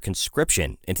more for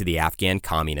conscription into the Afghan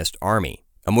Communist Army.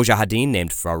 A Mujahideen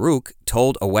named Farouk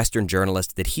told a Western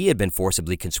journalist that he had been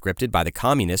forcibly conscripted by the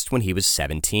communists when he was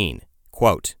 17.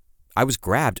 Quote, "I was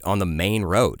grabbed on the main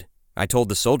road. I told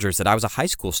the soldiers that I was a high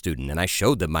school student and I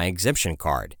showed them my exemption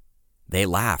card. They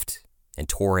laughed and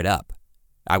tore it up.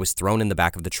 I was thrown in the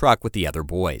back of the truck with the other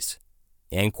boys."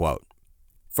 End quote.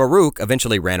 Farouk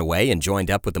eventually ran away and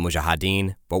joined up with the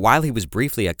Mujahideen, but while he was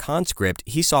briefly a conscript,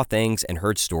 he saw things and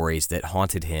heard stories that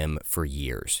haunted him for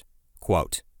years.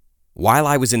 Quote, "While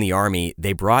I was in the army,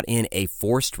 they brought in a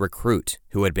forced recruit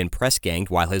who had been press-ganged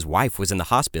while his wife was in the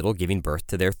hospital giving birth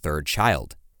to their 3rd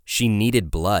child. She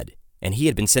needed blood, and he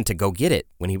had been sent to go get it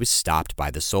when he was stopped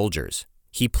by the soldiers.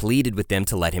 He pleaded with them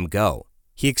to let him go.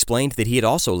 He explained that he had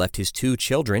also left his 2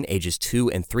 children, ages 2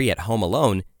 and 3, at home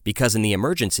alone because in the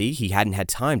emergency he hadn't had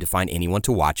time to find anyone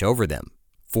to watch over them.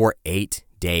 For 8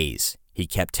 days, he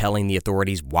kept telling the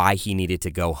authorities why he needed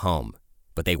to go home,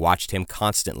 but they watched him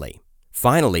constantly.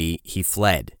 Finally, he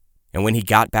fled, and when he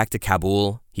got back to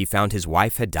Kabul, he found his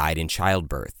wife had died in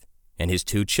childbirth, and his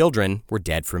 2 children were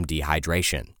dead from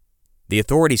dehydration. The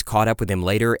authorities caught up with him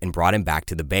later and brought him back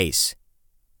to the base.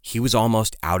 He was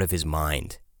almost out of his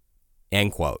mind."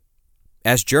 End quote.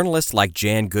 As journalists like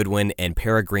Jan Goodwin and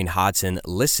Peregrine Hodson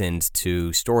listened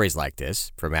to stories like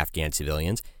this from Afghan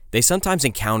civilians, they sometimes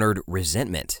encountered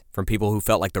resentment from people who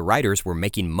felt like the writers were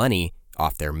making money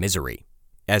off their misery.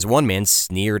 As one man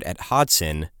sneered at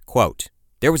Hodson, quote,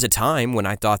 "There was a time when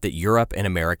I thought that Europe and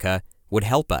America would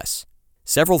help us.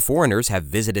 Several foreigners have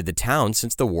visited the town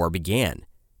since the war began.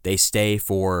 They stay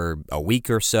for a week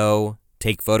or so,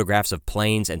 take photographs of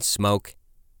planes and smoke,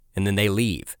 and then they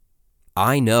leave.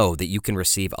 I know that you can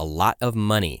receive a lot of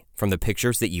money from the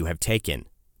pictures that you have taken,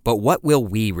 but what will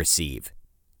we receive?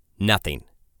 Nothing.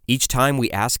 Each time we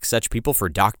ask such people for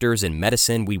doctors and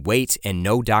medicine, we wait and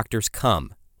no doctors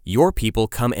come. Your people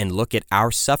come and look at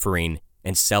our suffering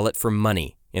and sell it for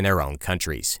money in their own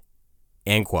countries."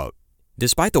 End quote.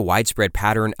 Despite the widespread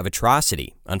pattern of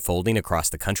atrocity unfolding across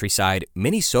the countryside,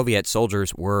 many Soviet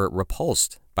soldiers were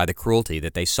repulsed by the cruelty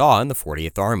that they saw in the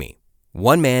 40th Army.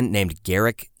 One man named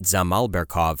Garrik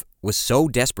Zamalberkov was so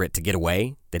desperate to get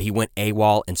away that he went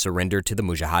AWOL and surrendered to the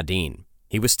Mujahideen.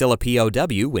 He was still a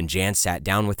POW when Jan sat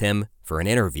down with him for an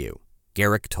interview.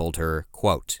 Garrik told her,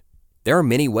 quote, "There are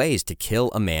many ways to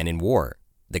kill a man in war,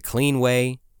 the clean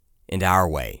way and our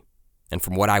way. And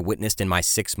from what I witnessed in my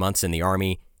 6 months in the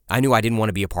army, I knew I didn't want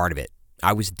to be a part of it.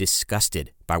 I was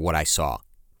disgusted by what I saw.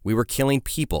 We were killing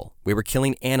people. We were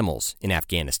killing animals in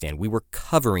Afghanistan. We were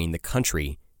covering the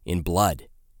country in blood."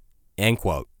 End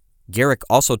quote. Garrick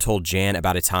also told Jan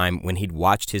about a time when he'd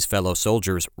watched his fellow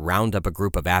soldiers round up a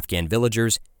group of Afghan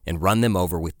villagers and run them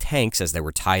over with tanks as they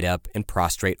were tied up and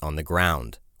prostrate on the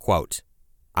ground. Quote,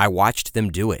 "I watched them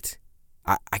do it.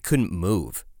 I couldn't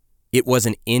move. It was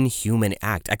an inhuman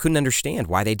act. I couldn't understand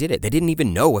why they did it. They didn't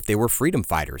even know if they were freedom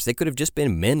fighters. They could have just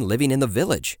been men living in the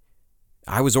village.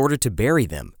 I was ordered to bury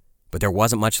them, but there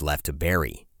wasn't much left to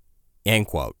bury." End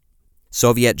quote.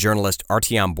 Soviet journalist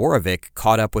Artyom Borovik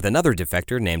caught up with another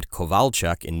defector named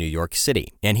Kovalchuk in New York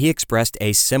City, and he expressed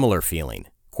a similar feeling.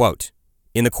 Quote,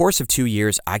 "In the course of 2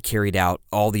 years, I carried out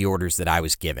all the orders that I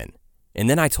was given. And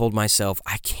then I told myself,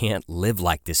 I can't live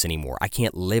like this anymore. I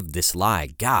can't live this lie.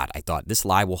 God, I thought, this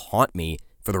lie will haunt me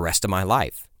for the rest of my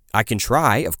life. I can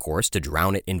try, of course, to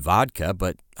drown it in vodka,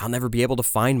 but I'll never be able to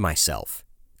find myself.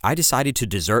 I decided to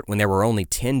desert when there were only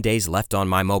 10 days left on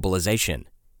my mobilization.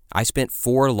 I spent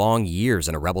 4 long years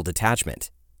in a rebel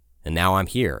detachment, and now I'm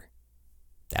here.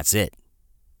 That's it."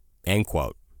 End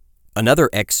quote. Another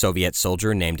ex-Soviet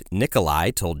soldier named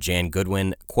Nikolai told Jan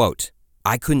Goodwin, quote,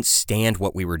 "I couldn't stand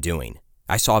what we were doing.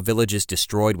 I saw villages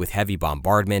destroyed with heavy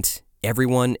bombardment.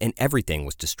 Everyone and everything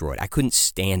was destroyed. I couldn't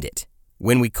stand it.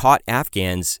 When we caught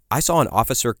Afghans, I saw an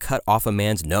officer cut off a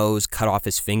man's nose, cut off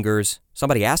his fingers.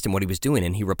 Somebody asked him what he was doing,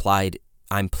 and he replied,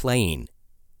 'I'm playing.'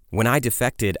 When I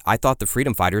defected, I thought the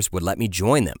freedom fighters would let me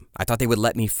join them. I thought they would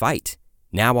let me fight.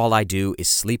 Now all I do is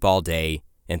sleep all day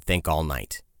and think all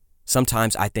night.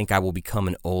 Sometimes I think I will become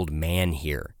an old man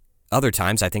here. Other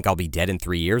times I think I'll be dead in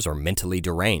 3 years or mentally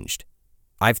deranged.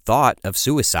 I've thought of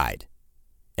suicide."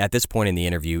 At this point in the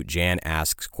interview, Jan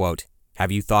asks, quote,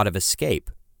 "Have you thought of escape?"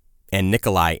 And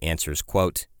Nikolai answers,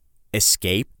 quote,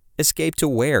 "Escape? Escape to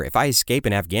where? If I escape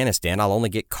in Afghanistan, I'll only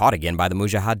get caught again by the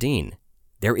Mujahideen.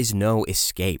 There is no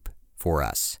escape for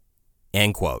us."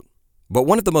 End quote. But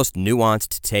one of the most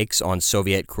nuanced takes on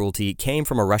Soviet cruelty came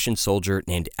from a Russian soldier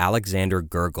named Alexander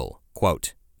Gergel.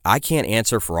 Quote, "I can't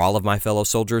answer for all of my fellow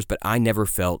soldiers, but I never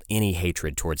felt any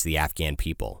hatred towards the Afghan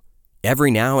people.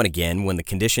 Every now and again, when the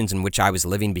conditions in which I was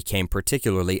living became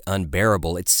particularly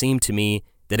unbearable, it seemed to me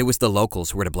that it was the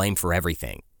locals who were to blame for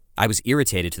everything. I was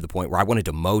irritated to the point where I wanted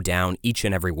to mow down each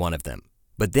and every one of them.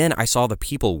 But then I saw the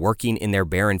people working in their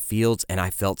barren fields, and I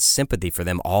felt sympathy for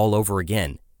them all over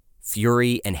again.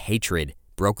 Fury and hatred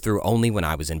broke through only when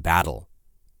I was in battle."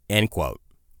 End quote.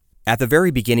 At the very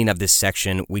beginning of this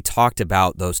section, we talked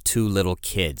about those 2 little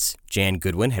kids Jan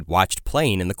Goodwin had watched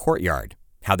playing in the courtyard,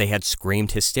 how they had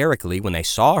screamed hysterically when they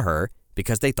saw her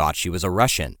because they thought she was a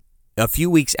Russian. A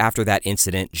few weeks after that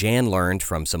incident, Jan learned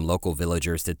from some local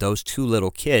villagers that those 2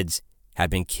 little kids had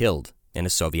been killed in a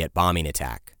Soviet bombing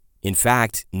attack. In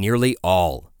fact, nearly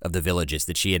all of the villages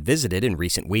that she had visited in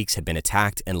recent weeks had been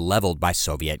attacked and leveled by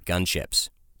Soviet gunships.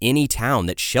 Any town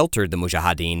that sheltered the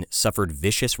Mujahideen suffered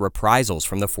vicious reprisals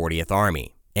from the 40th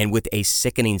Army. And with a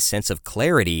sickening sense of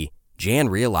clarity, Jan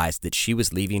realized that she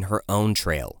was leaving her own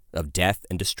trail of death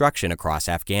and destruction across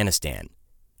Afghanistan,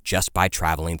 just by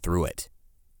traveling through it.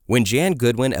 When Jan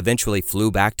Goodwin eventually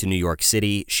flew back to New York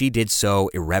City, she did so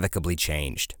irrevocably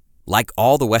changed. Like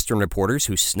all the Western reporters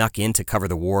who snuck in to cover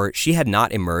the war, she had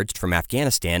not emerged from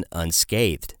Afghanistan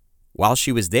unscathed. While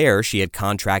she was there, she had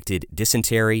contracted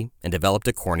dysentery and developed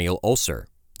a corneal ulcer,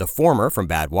 the former from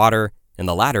bad water and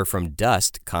the latter from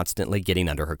dust constantly getting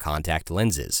under her contact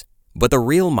lenses. But the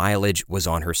real mileage was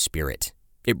on her spirit.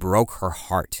 It broke her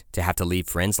heart to have to leave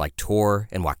friends like Tor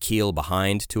and Wakil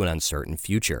behind to an uncertain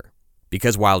future.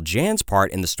 Because while Jan's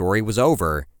part in the story was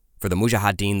over, for the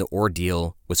Mujahideen the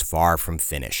ordeal was far from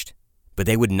finished. But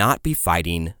they would not be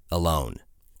fighting alone.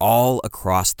 All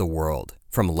across the world,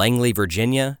 from Langley,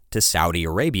 Virginia to Saudi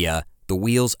Arabia, the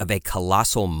wheels of a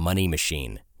colossal money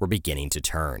machine were beginning to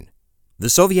turn. The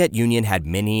Soviet Union had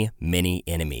many, many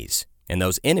enemies, and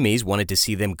those enemies wanted to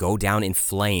see them go down in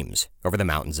flames over the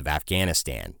mountains of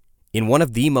Afghanistan. In one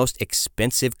of the most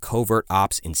expensive covert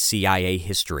ops in CIA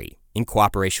history, in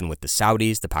cooperation with the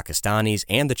Saudis, the Pakistanis,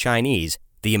 and the Chinese,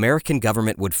 the American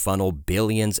government would funnel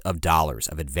billions of dollars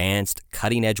of advanced,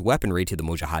 cutting-edge weaponry to the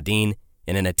Mujahideen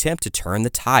in an attempt to turn the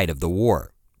tide of the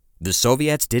war. The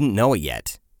Soviets didn't know it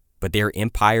yet, but their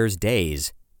empire's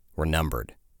days were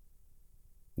numbered.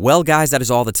 Well, guys, that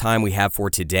is all the time we have for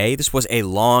today. This was a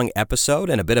long episode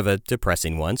and a bit of a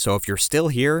depressing one, so if you're still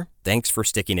here, thanks for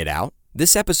sticking it out.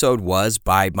 This episode was,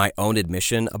 by my own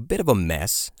admission, a bit of a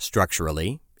mess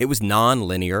structurally. It was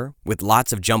non-linear, with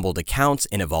lots of jumbled accounts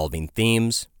and evolving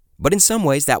themes. But in some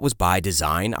ways, that was by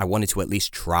design. I wanted to at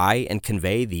least try and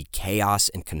convey the chaos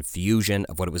and confusion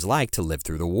of what it was like to live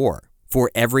through the war. For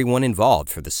everyone involved,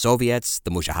 for the Soviets,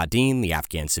 the Mujahideen, the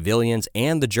Afghan civilians,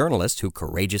 and the journalists who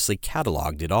courageously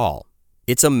cataloged it all.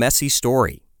 It's a messy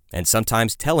story, and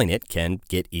sometimes telling it can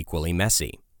get equally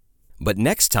messy. But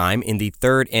next time, in the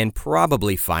third and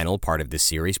probably final part of this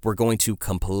series, we're going to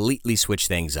completely switch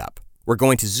things up. We're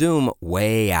going to zoom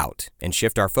way out and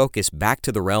shift our focus back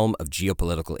to the realm of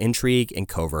geopolitical intrigue and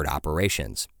covert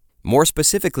operations. More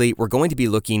specifically, we're going to be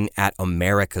looking at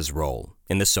America's role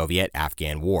in the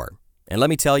Soviet-Afghan War. And let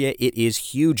me tell you, it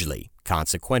is hugely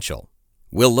consequential.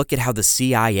 We'll look at how the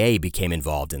CIA became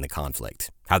involved in the conflict,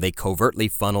 how they covertly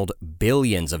funneled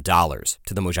billions of dollars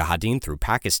to the Mujahideen through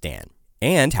Pakistan,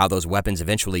 and how those weapons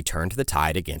eventually turned the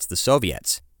tide against the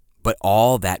Soviets. But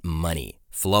all that money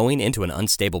flowing into an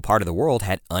unstable part of the world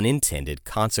had unintended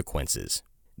consequences.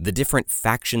 The different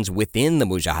factions within the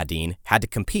Mujahideen had to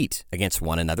compete against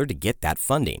one another to get that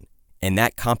funding. And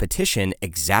that competition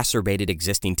exacerbated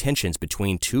existing tensions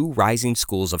between two rising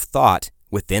schools of thought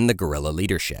within the guerrilla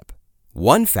leadership.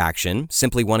 One faction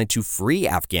simply wanted to free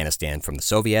Afghanistan from the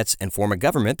Soviets and form a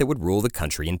government that would rule the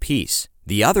country in peace.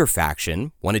 The other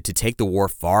faction wanted to take the war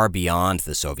far beyond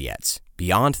the Soviets,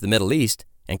 beyond the Middle East,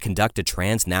 and conduct a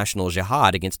transnational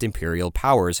jihad against imperial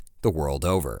powers the world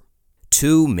over.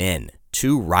 Two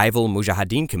rival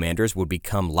Mujahideen commanders would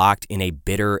become locked in a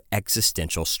bitter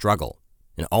existential struggle.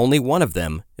 And only one of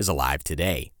them is alive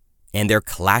today. And their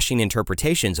clashing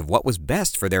interpretations of what was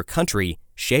best for their country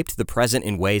shaped the present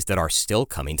in ways that are still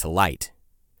coming to light.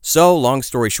 So, long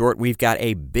story short, we've got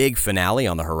a big finale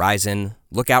on the horizon.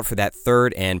 Look out for that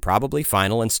third and probably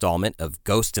final installment of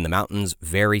Ghost in the Mountains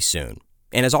very soon.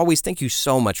 And as always, thank you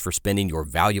so much for spending your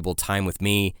valuable time with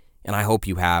me, and I hope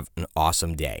you have an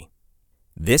awesome day.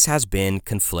 This has been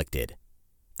Conflicted.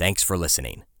 Thanks for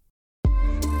listening.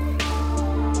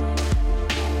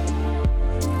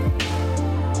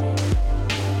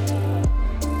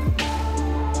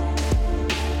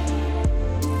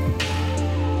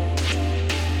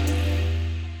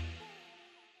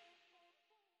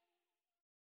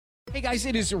 Hey guys,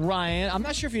 it is Ryan. I'm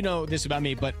not sure if you know this about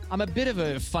me, but I'm a bit of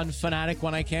a fun fanatic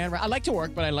when I can. I like to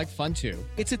work, but I like fun too.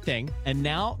 It's a thing. And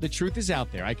now the truth is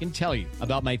out there. I can tell you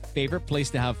about my favorite place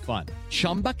to have fun.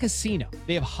 Chumba Casino.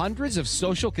 They have hundreds of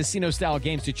social casino style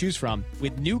games to choose from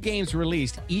with new games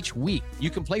released each week. You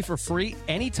can play for free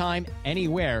anytime,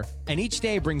 anywhere. And each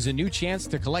day brings a new chance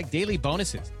to collect daily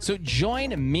bonuses. So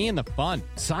join me in the fun.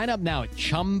 Sign up now at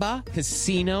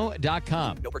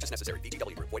ChumbaCasino.com. No purchase necessary.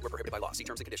 VGW Group. Void where prohibited by law. See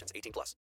terms and conditions. 18+.